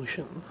boost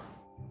potion.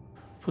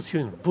 Puts you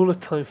in bullet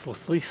time for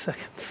 3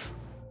 seconds.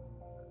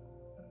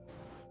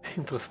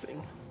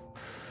 Interesting.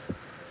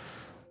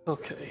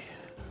 Okay.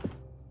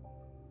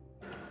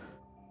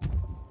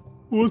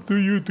 What do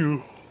you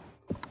do?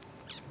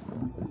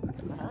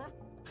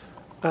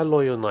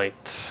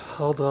 Alloyonite,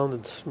 hard round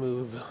and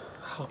smooth.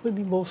 How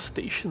many more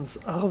stations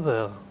are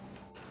there?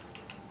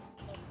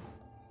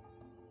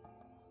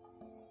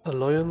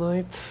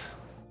 Alloyonite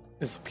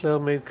is a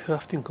player-made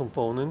crafting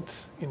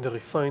component in the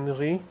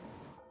refinery.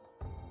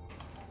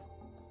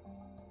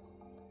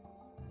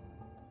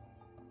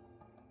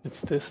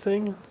 It's this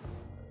thing.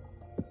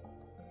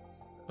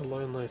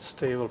 Alloyonite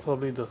stable,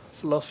 probably the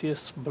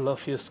fluffiest,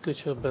 bluffiest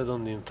creature bed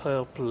on the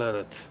entire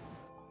planet.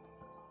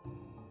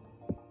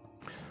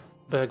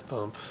 Bag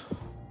pump.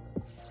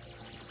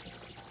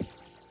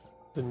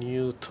 The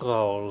new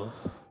trowel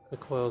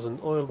requires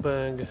an oil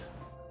bag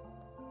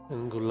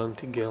and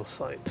Gulanti Gale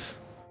Sight.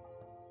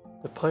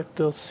 The pipe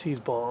dirt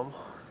seed bomb.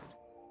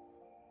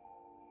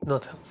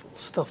 Not helpful.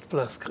 Stuffed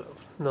blast crab.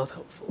 Not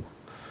helpful.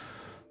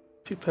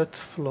 Pipette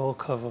floor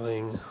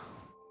covering.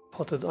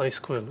 Potted ice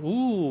quill.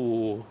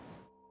 Ooh!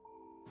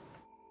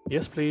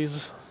 Yes,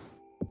 please.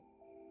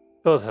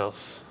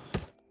 Birdhouse.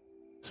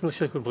 This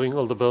milkshake will bring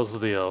all the birds to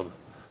the yard.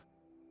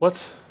 What?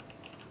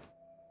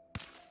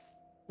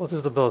 What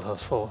is the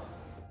birdhouse for?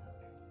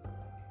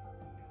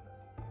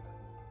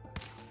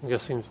 I'm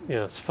guessing,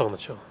 yeah, it's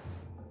furniture.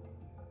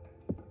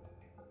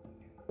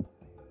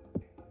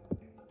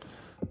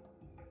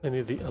 I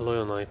need the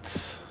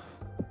alloyonite.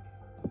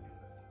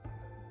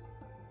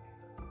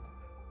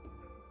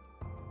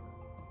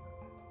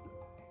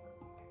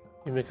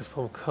 You make it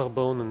from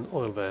carbon and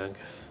oil bag.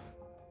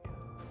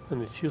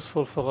 And it's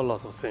useful for a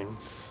lot of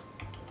things.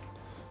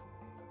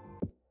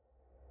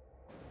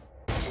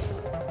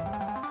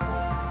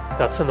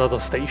 That's another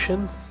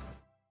station?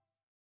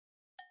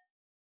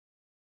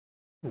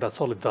 That's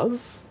all it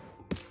does?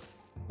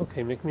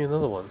 Okay, make me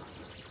another one.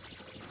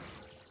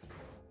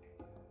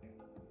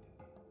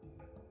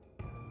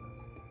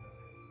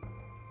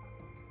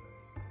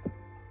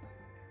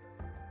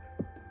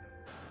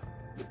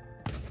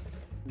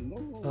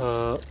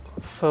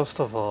 First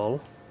of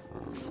all,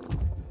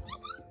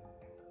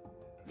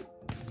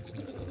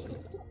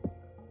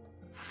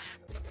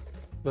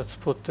 let's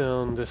put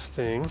down this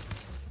thing.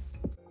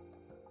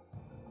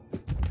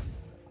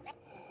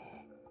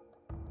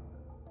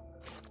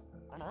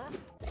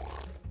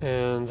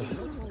 And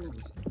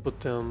put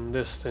down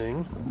this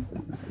thing.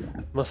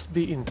 Must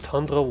be in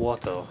tundra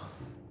water.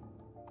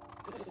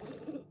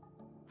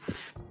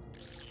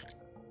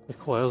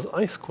 Requires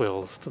ice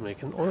quills to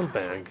make an oil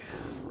bag.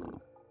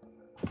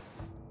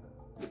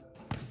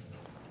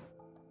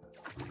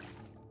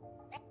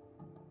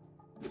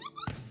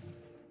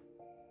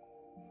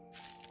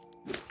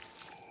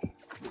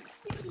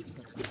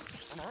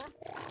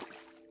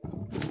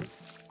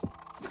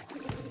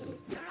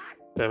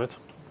 Damn it.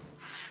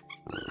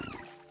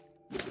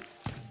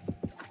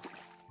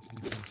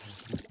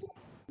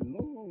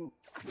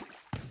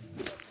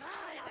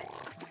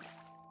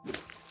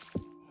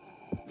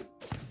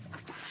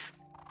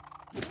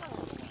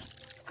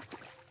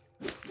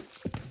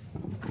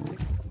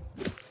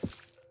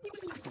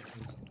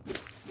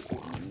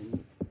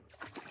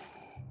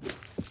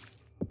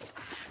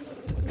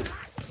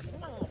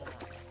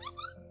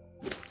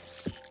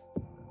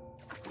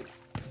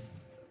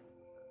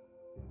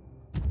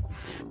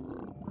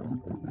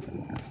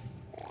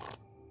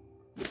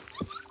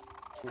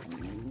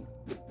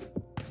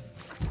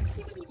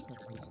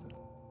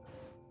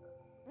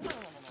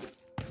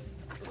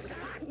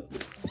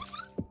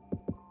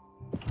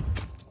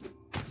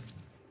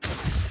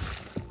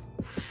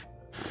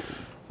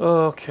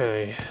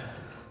 Okay.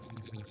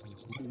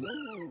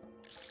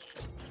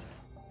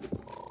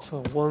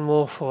 So one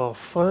more for our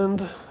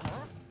friend,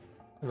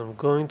 and I'm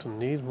going to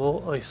need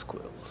more ice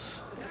quills.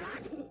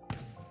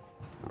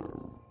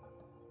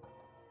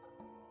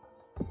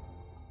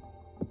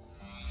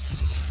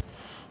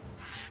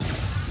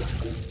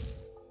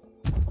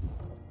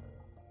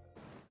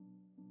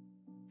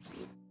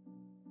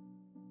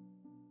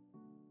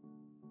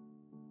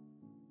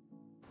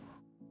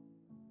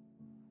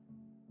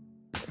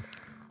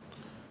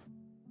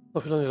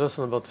 Hope you learned a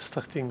lesson about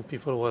distracting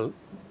people while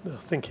they're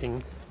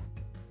thinking.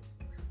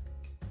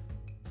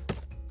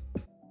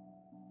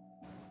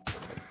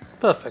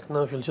 Perfect,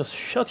 now if you'll just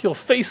shut your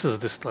faces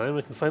this time,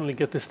 I can finally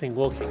get this thing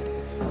working.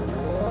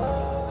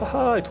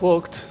 Haha, it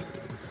worked!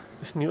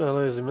 This new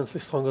ally is immensely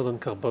stronger than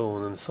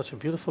carbone and such a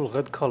beautiful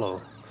red color.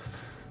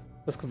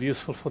 That could be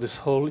useful for this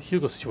whole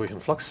Hugo situation,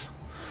 Flux.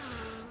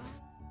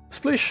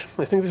 Splish!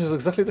 I think this is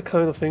exactly the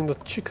kind of thing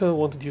that Chica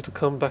wanted you to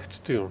come back to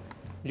do.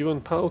 You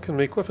and Pao can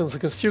make weapons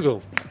against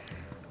Hugo.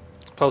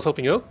 Pao's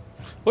helping you out?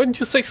 Why didn't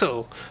you say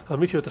so? I'll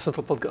meet you at the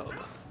central pod guard.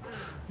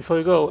 Before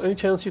you go, any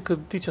chance you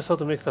could teach us how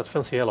to make that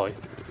fancy alloy?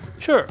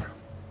 Sure!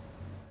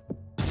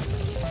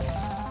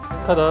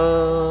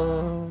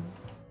 Ta-da!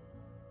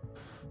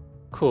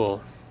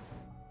 Cool.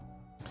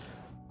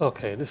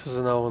 Okay, this is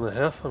an hour and a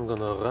half. I'm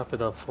gonna wrap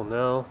it up for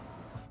now.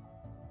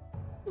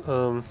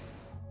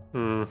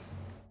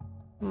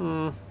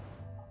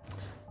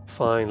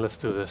 Fine, let's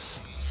do this.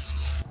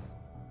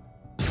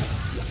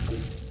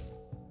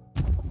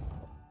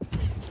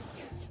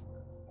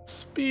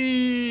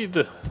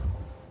 Speed!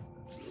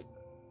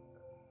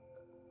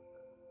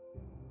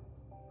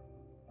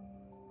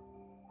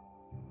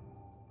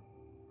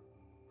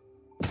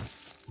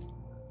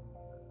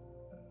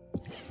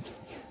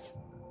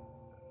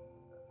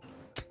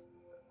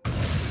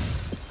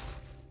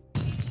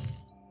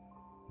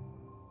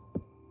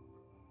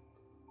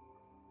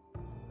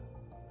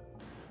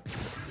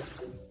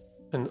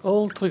 An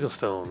old trigger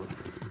stone.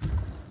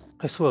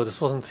 I swear this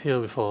wasn't here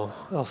before.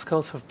 Our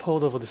scouts have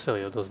poured over this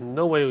area. There's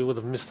no way we would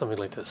have missed something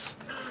like this.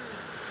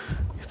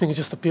 You think it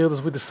just appeared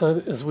as we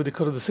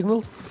decoded the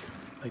signal?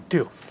 I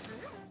do.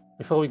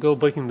 Before we go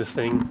breaking this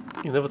thing,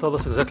 you never told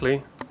us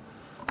exactly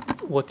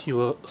what you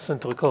were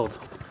sent to record.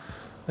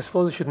 I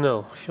suppose you should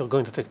know if you're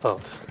going to take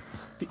part.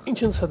 The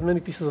ancients had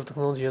many pieces of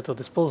technology at their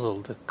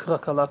disposal. The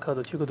Krakalaka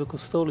that Yugoduku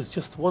stole is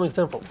just one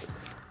example.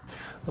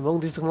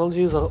 Among these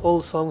technologies are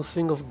old songs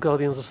sing of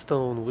guardians of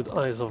stone with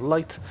eyes of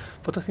light,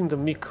 protecting the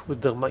meek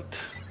with their might.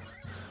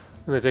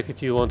 And I take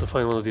it you want to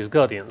find one of these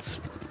guardians.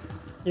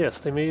 Yes,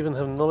 they may even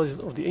have knowledge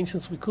of the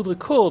ancients we could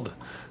record.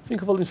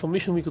 Think of all the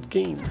information we could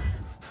gain.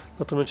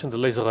 Not to mention the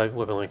laser eye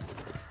weaponry.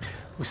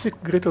 We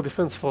seek greater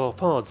defense for our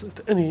pods,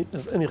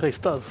 as any race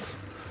does.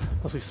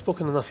 But we've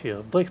spoken enough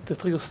here. Break the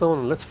trigger stone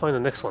and let's find the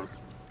next one.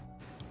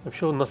 I'm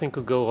sure nothing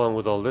could go wrong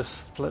with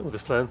this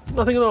plan.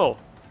 Nothing at all!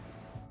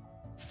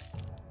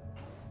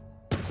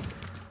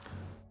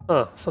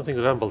 Ah, something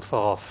rambled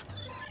far off.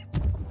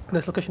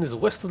 Next location is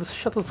west of the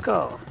shuttle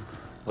scar.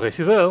 Race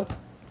you there!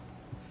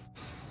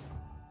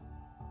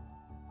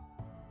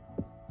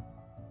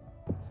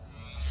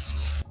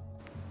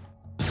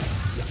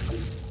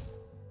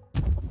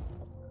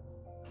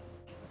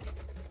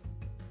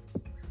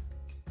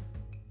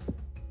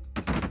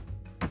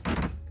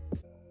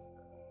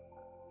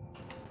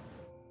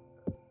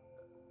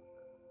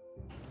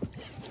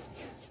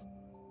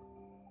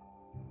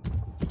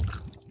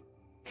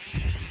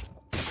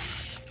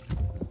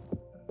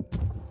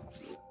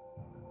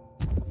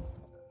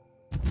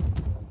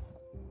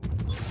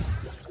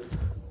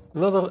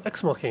 Another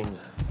X marking.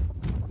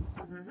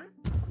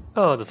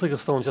 Ah, the trigger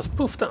stone just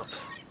poofed up.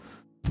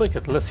 Break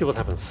it and let's see what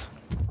happens.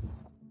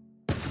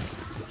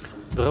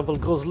 The rumble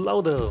grows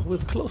louder. We're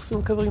close to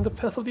uncovering the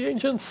path of the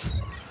ancients.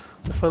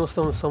 The final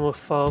stone is somewhere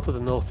far to the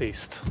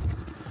northeast.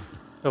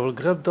 I will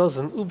grab Daz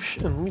and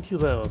Ubsh and meet you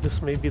there.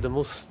 This may be the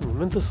most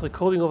momentous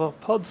recording of our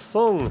pod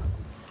song.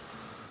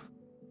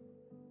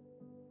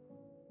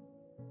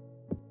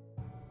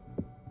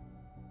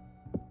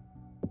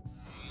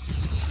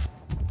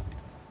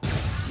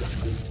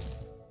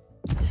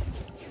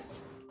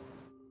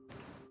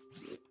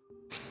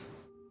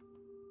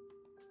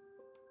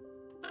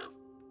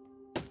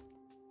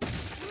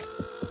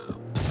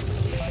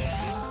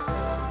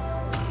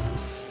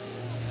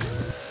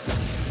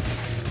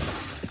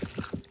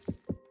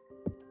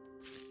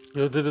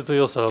 You did it to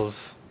yourselves.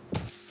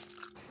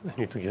 I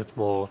need to get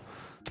more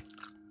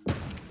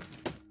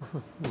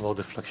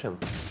deflection.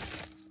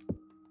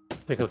 I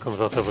think I'll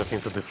convert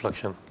everything to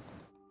deflection.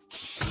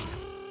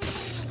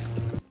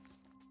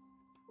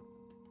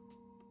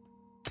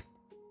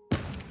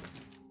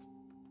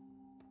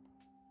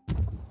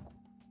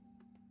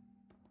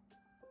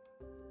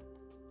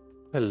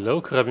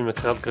 Hello, Krabby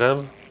McCrab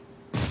Grab.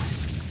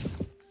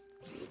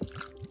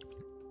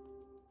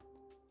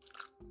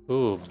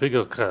 Ooh,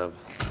 bigger crab.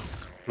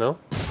 No?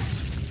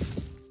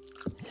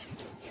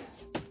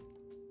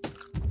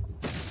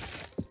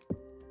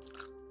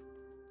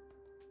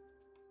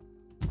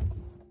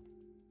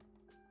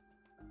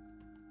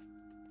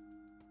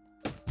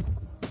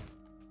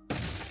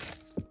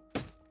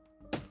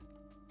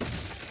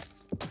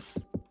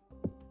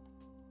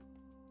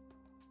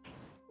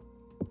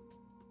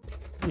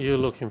 You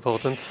look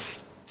important.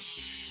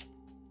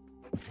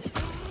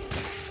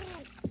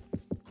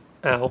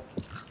 Ow.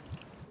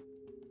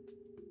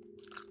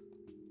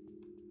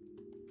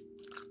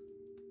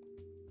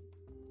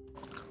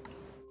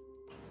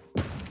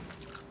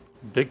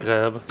 Big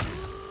grab.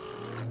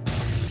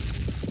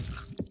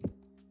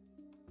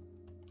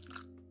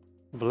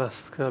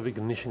 Blast crab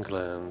ignition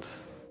gland.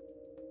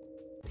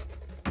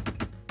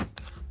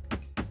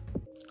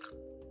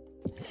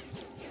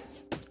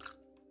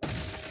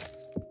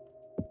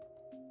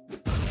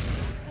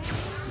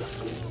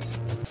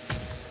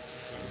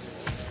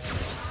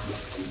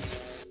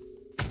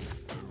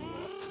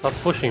 Stop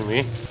pushing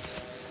me.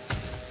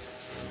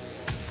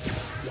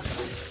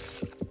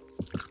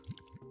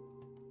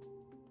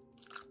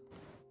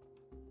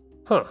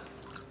 Huh.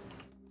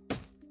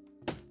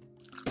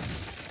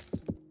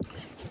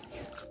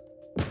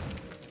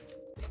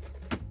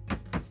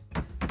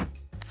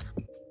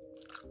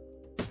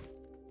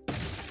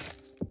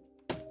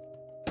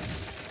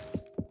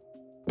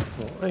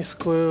 More ice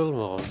coil,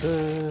 more of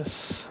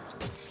this.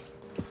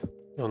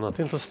 You're not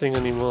interesting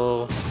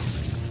anymore.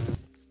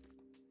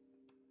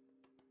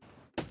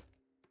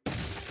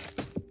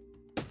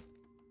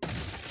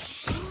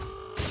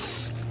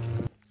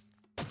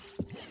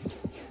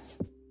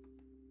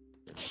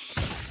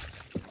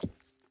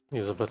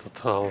 Use a better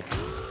towel.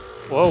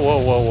 Whoa, whoa,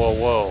 whoa, whoa,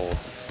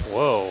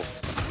 whoa. Whoa.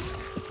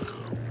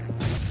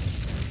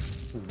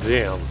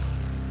 Damn.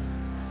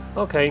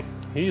 Okay,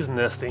 he's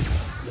nasty.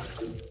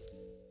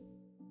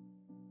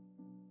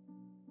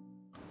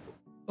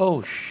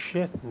 Oh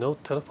shit, no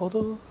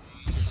teleporter?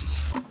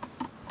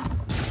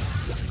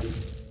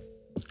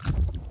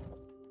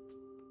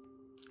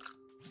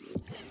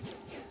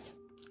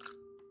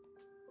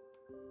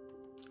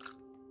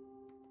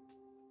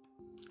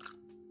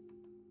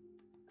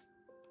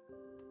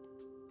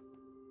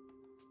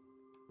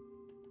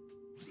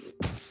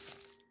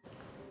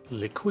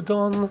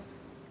 Liquidon?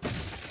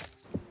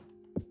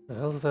 The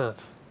hell's that?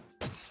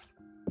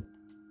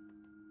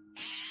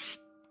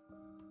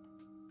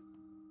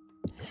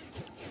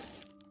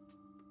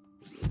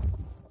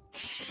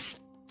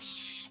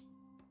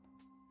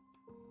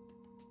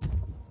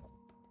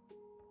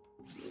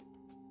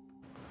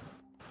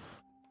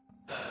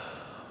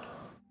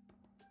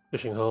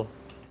 Fishing hole.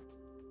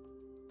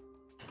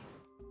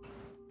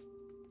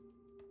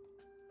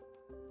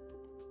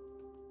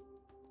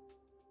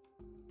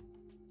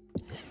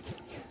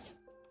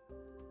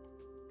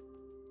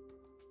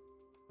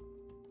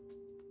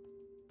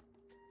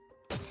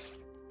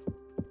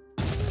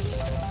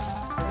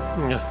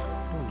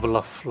 Yeah,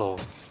 bluff floor.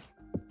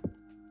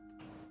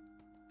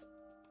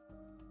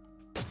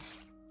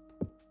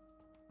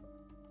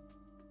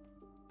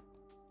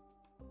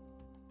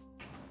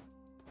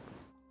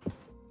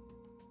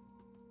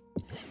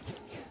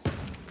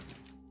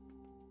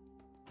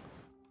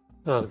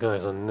 That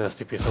guy's a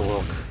nasty piece of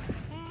work.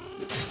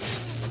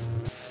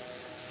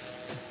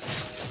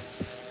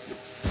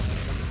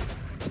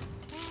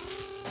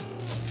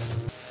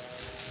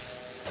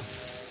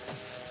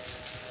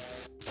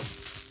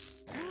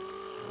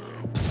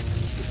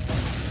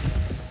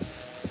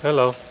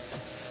 Hello.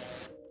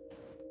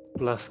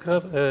 Blast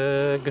crab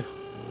egg.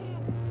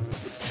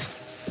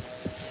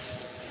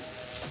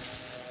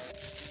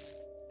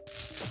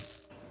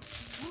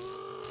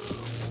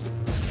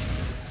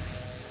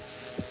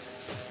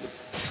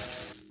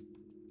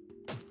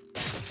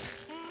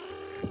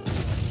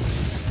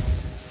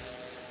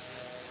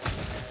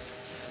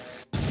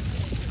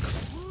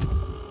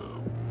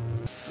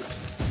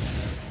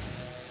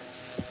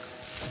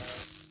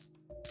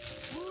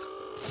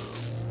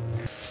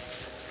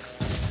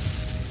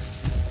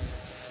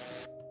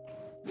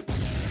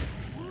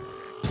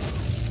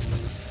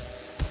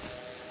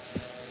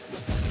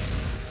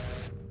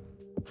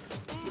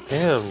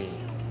 Damn me.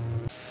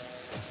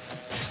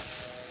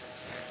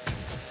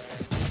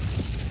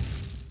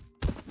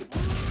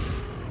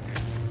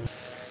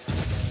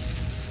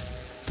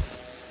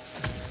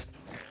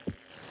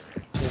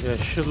 Maybe I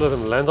should let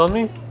him land on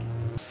me?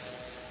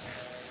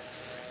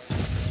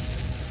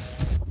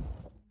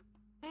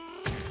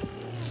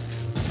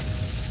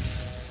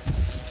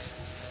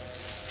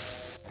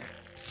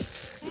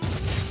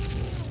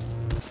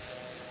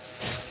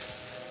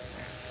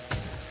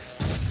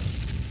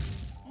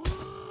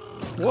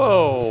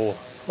 Whoa,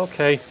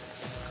 okay.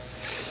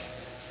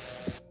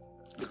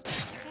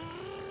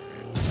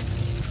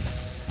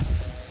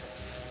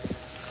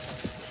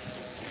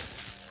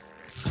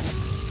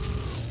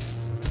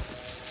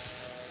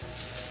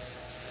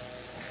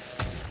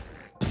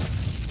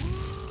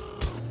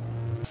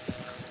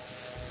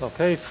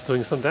 Okay, it's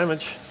doing some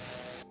damage.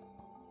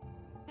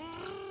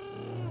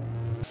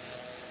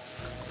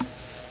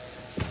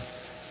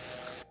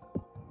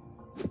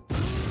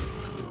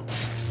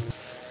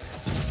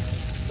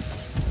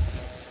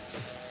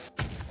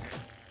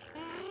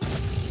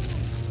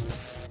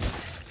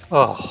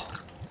 Oh.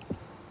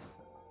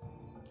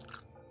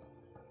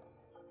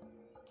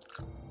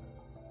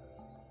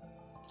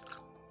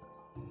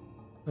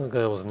 That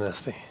guy was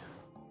nasty.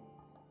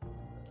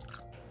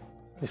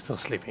 He's still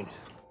sleeping.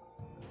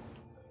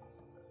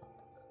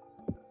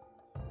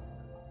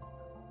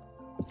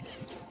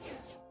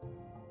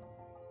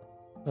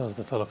 That's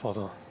the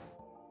teleporter.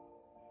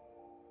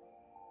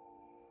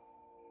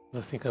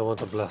 I think I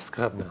want a blast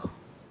crab now.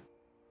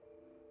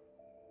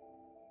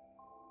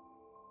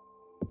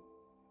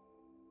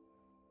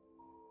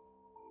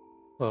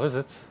 Where is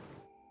it?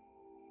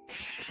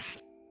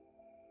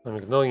 I'm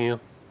ignoring you.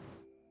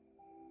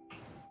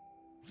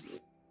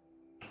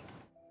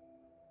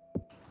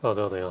 Oh,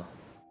 there they are.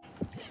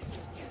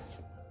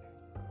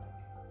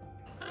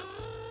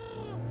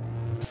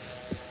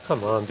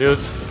 Come on, dude.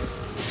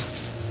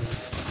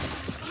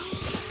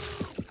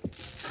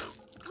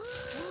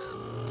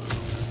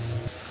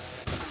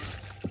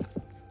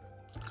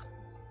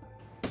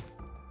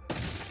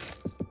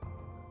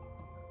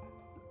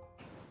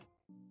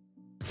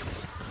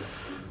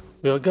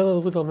 We are gathered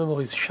with our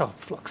memories sharp,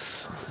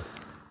 Flux.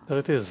 There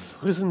it is,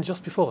 risen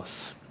just before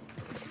us.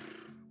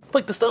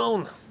 Break the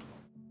stone!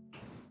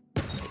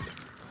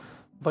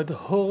 By the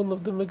horn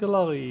of the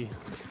Megalari.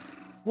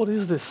 What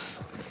is this?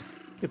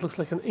 It looks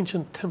like an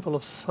ancient temple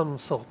of some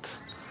sort.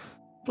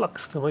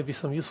 Flux, there might be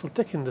some useful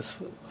tech in this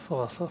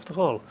for us after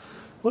all.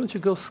 Why don't you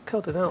go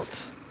scout it out?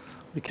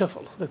 Be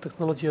careful, the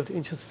technology of the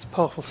ancients is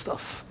powerful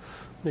stuff.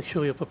 Make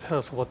sure you're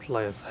prepared for what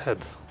lies ahead.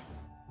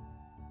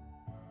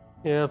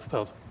 Yeah, I'm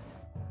prepared.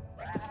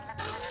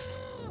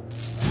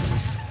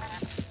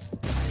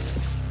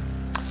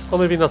 Or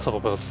maybe not so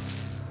prepared.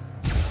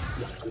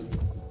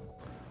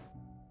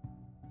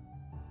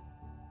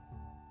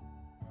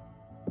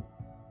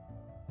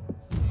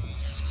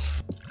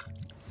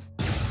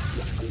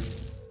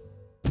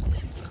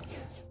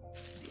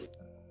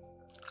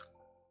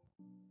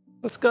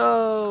 Let's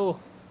go!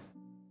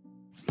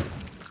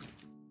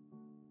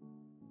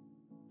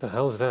 The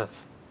hell is that?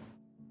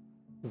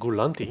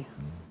 Gulanti?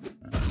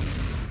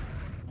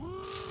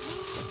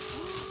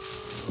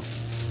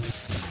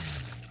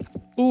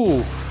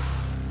 Ooh,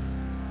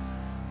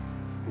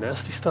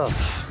 nasty stuff.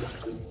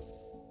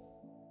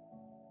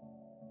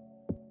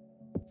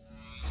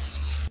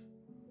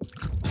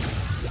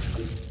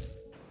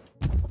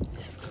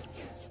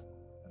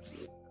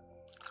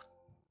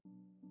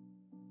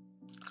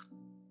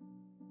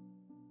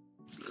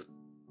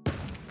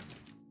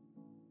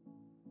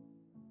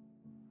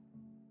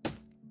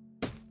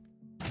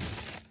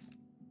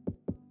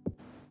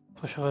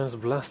 Crashlands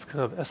Blast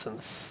Crab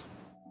Essence.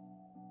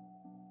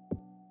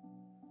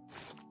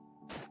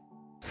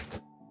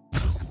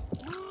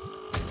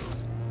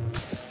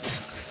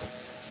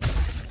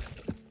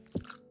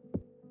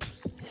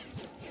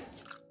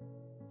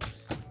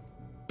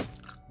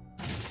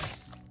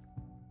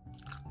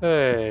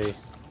 Hey!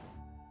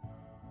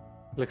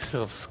 Elixir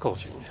of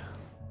Scorching.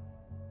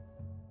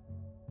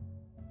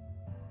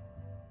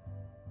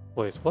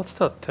 Wait, what's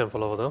that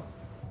temple over there?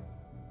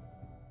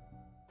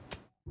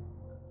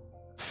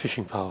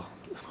 Fishing power.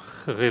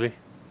 Really?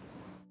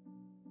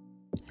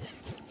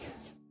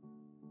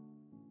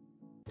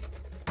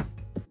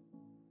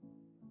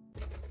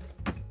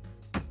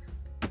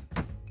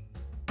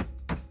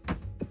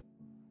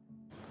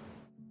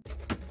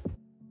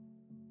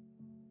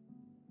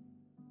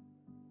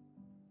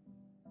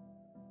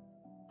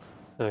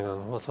 Hang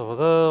on, what's over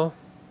there?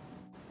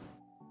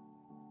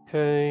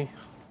 Okay.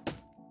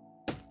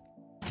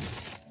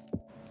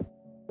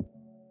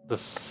 The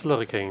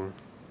slurricane.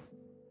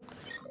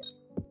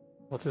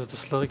 What is the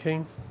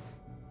slurricane?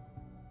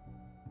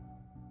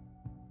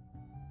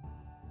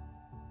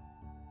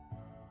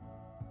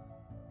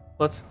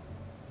 What?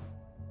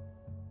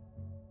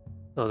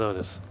 Oh, there it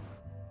is.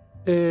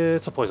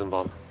 It's a poison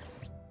bomb.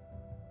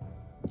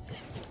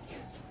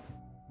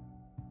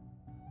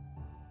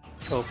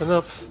 Open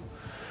up.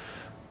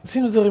 It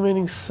seems the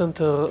remaining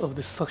center of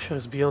this structure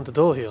is beyond the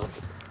door here.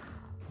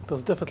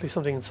 There's definitely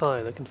something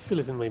inside. I can feel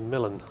it in my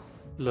melon.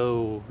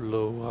 Low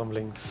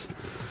rumblings.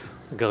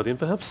 A guardian,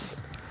 perhaps?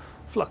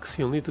 Flux,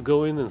 you'll need to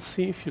go in and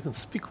see if you can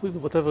speak with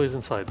whatever is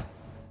inside.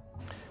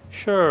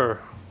 Sure.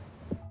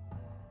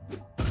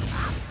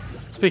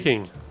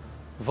 Speaking.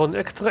 Von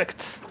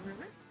Echtrecht.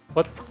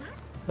 What?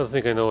 I don't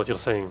think I know what you're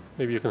saying.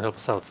 Maybe you can help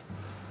us out.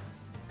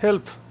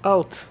 Help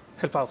out.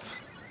 Help out.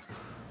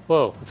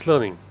 Whoa, it's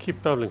learning.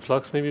 Keep babbling,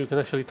 Flux. Maybe you can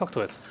actually talk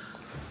to it.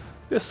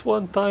 This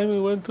one time we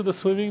went to the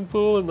swimming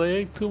pool and I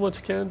ate too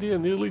much candy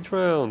and nearly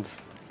drowned.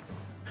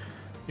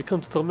 You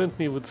come to torment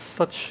me with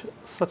such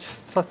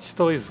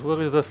stories.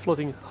 Where is that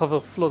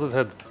floated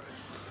head?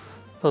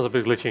 Sounds a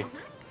bit glitchy.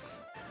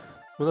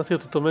 We're not here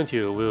to torment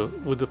you. We're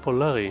with the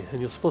Polari,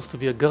 and you're supposed to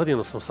be a guardian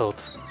of some sort.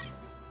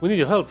 We need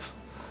your help.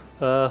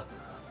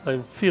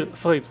 I'm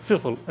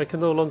fearful. I can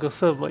no longer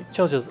serve my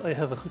charges. I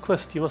have a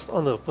request you must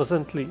honor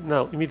presently,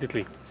 now,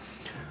 immediately.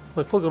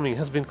 My programming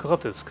has been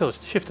corrupted,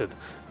 scourged, shifted.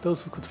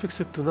 Those who could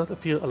fix it do not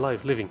appear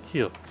alive, living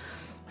here.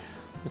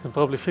 You can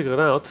probably figure it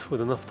out with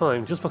enough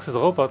time. Juicebox is a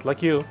robot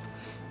like you.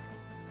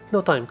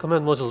 No time.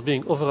 Command modules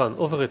being overrun,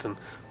 overwritten.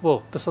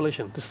 War,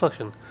 desolation,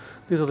 destruction.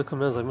 These are the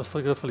commands I must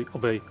regretfully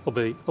obey,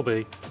 obey,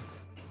 obey.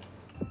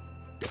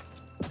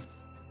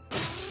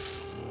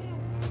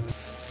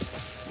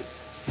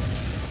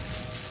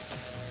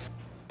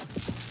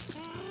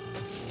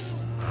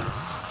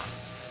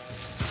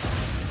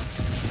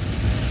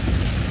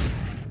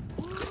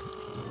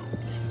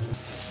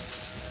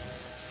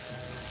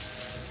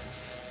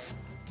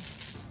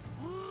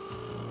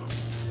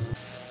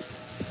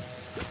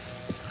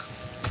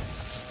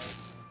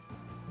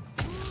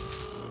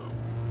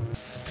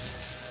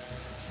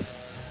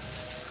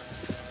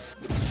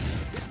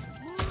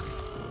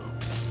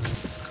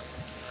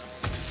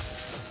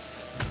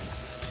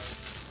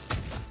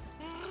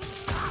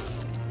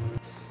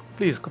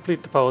 Please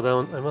complete the power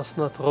down. I must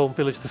not roam,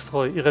 pillage,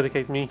 destroy,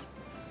 eradicate me.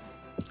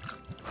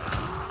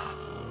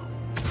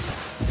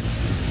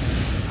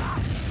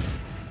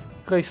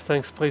 Grace,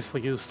 thanks, praise for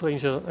you,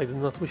 stranger. I do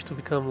not wish to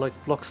become like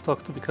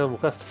Blockstock, to become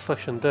wrath,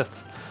 destruction,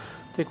 death.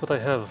 Take what I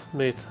have,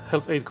 mate.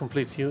 Help aid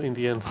complete you in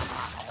the end.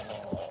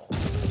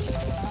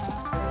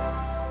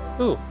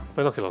 Ooh,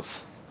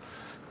 binoculars.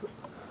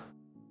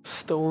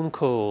 Stone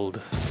cold.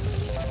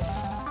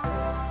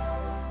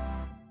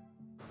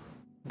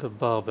 The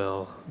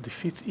barbell.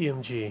 Defeat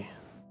EMG.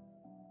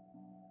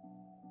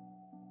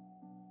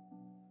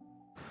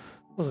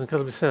 That was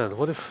incredibly sad.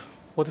 What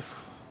if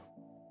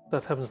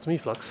that happens to me,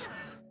 Flux?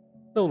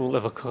 No one will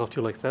ever corrupt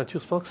you like that,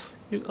 Juicebox.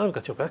 I've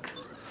got your back.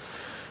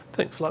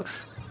 Thanks,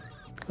 Flux.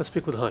 Let's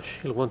speak with Hush.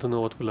 He'll want to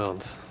know what we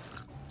learned.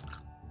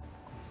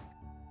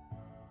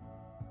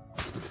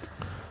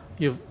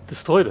 You've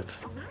destroyed it.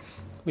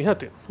 We had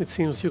to. It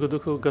seems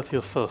Yugoduko got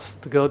here first.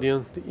 The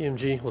Guardian, the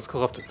EMG, was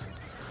corrupted.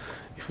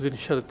 If we didn't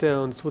shut it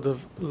down, it would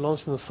have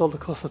launched an assault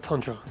across the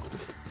tundra.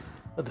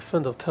 A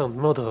defender turned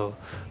murderer.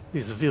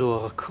 These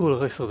Viru are a cooler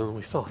racer than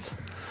we thought.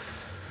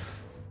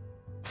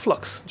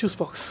 Flux,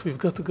 Juicebox, we've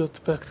got to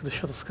get back to the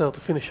Shuttlescar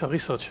to finish our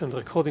research and the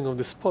recording of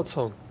this pod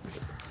song.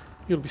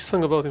 You'll be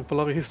sung about in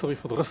Polari history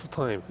for the rest of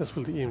time, as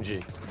will the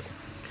EMG.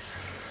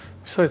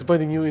 Besides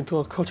binding you into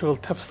our cultural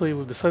tapestry,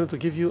 we've decided to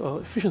give you our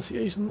efficiency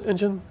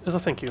engine as a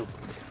thank you.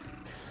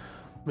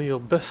 May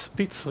your best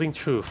beats ring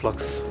true,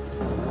 Flux.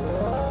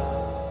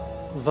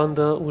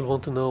 Vanda will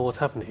want to know what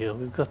happened here.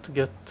 We've got to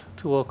get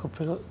to our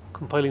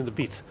compiling the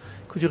beat.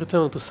 Could you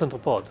return to Central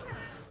Pod?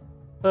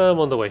 I'm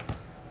on the way.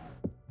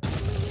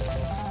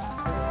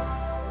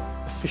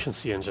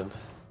 Efficiency engine.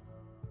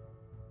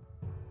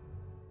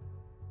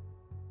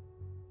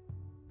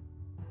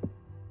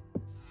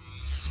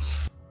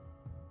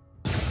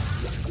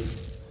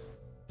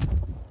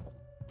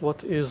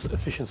 What is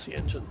efficiency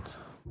engine?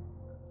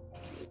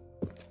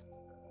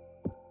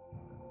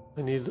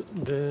 I need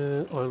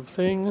the oil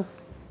thing.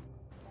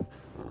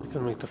 I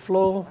can make the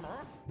floor,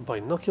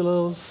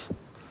 binoculars.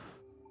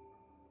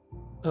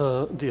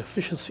 The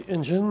efficiency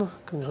engine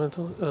can grant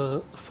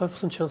a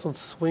 5% chance on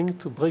swing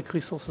to break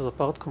resources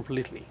apart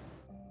completely.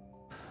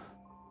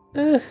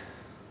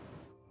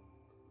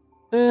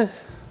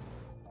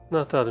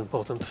 Not that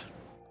important.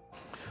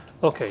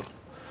 Okay,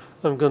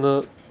 I'm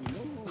gonna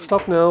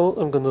stop now.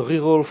 I'm gonna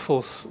reroll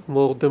for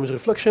more damage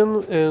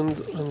reflection, and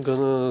I'm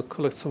gonna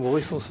collect some more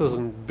resources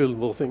and build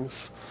more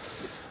things.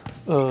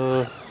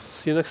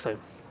 See you next time.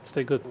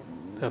 Stay good.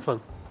 Have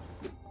fun.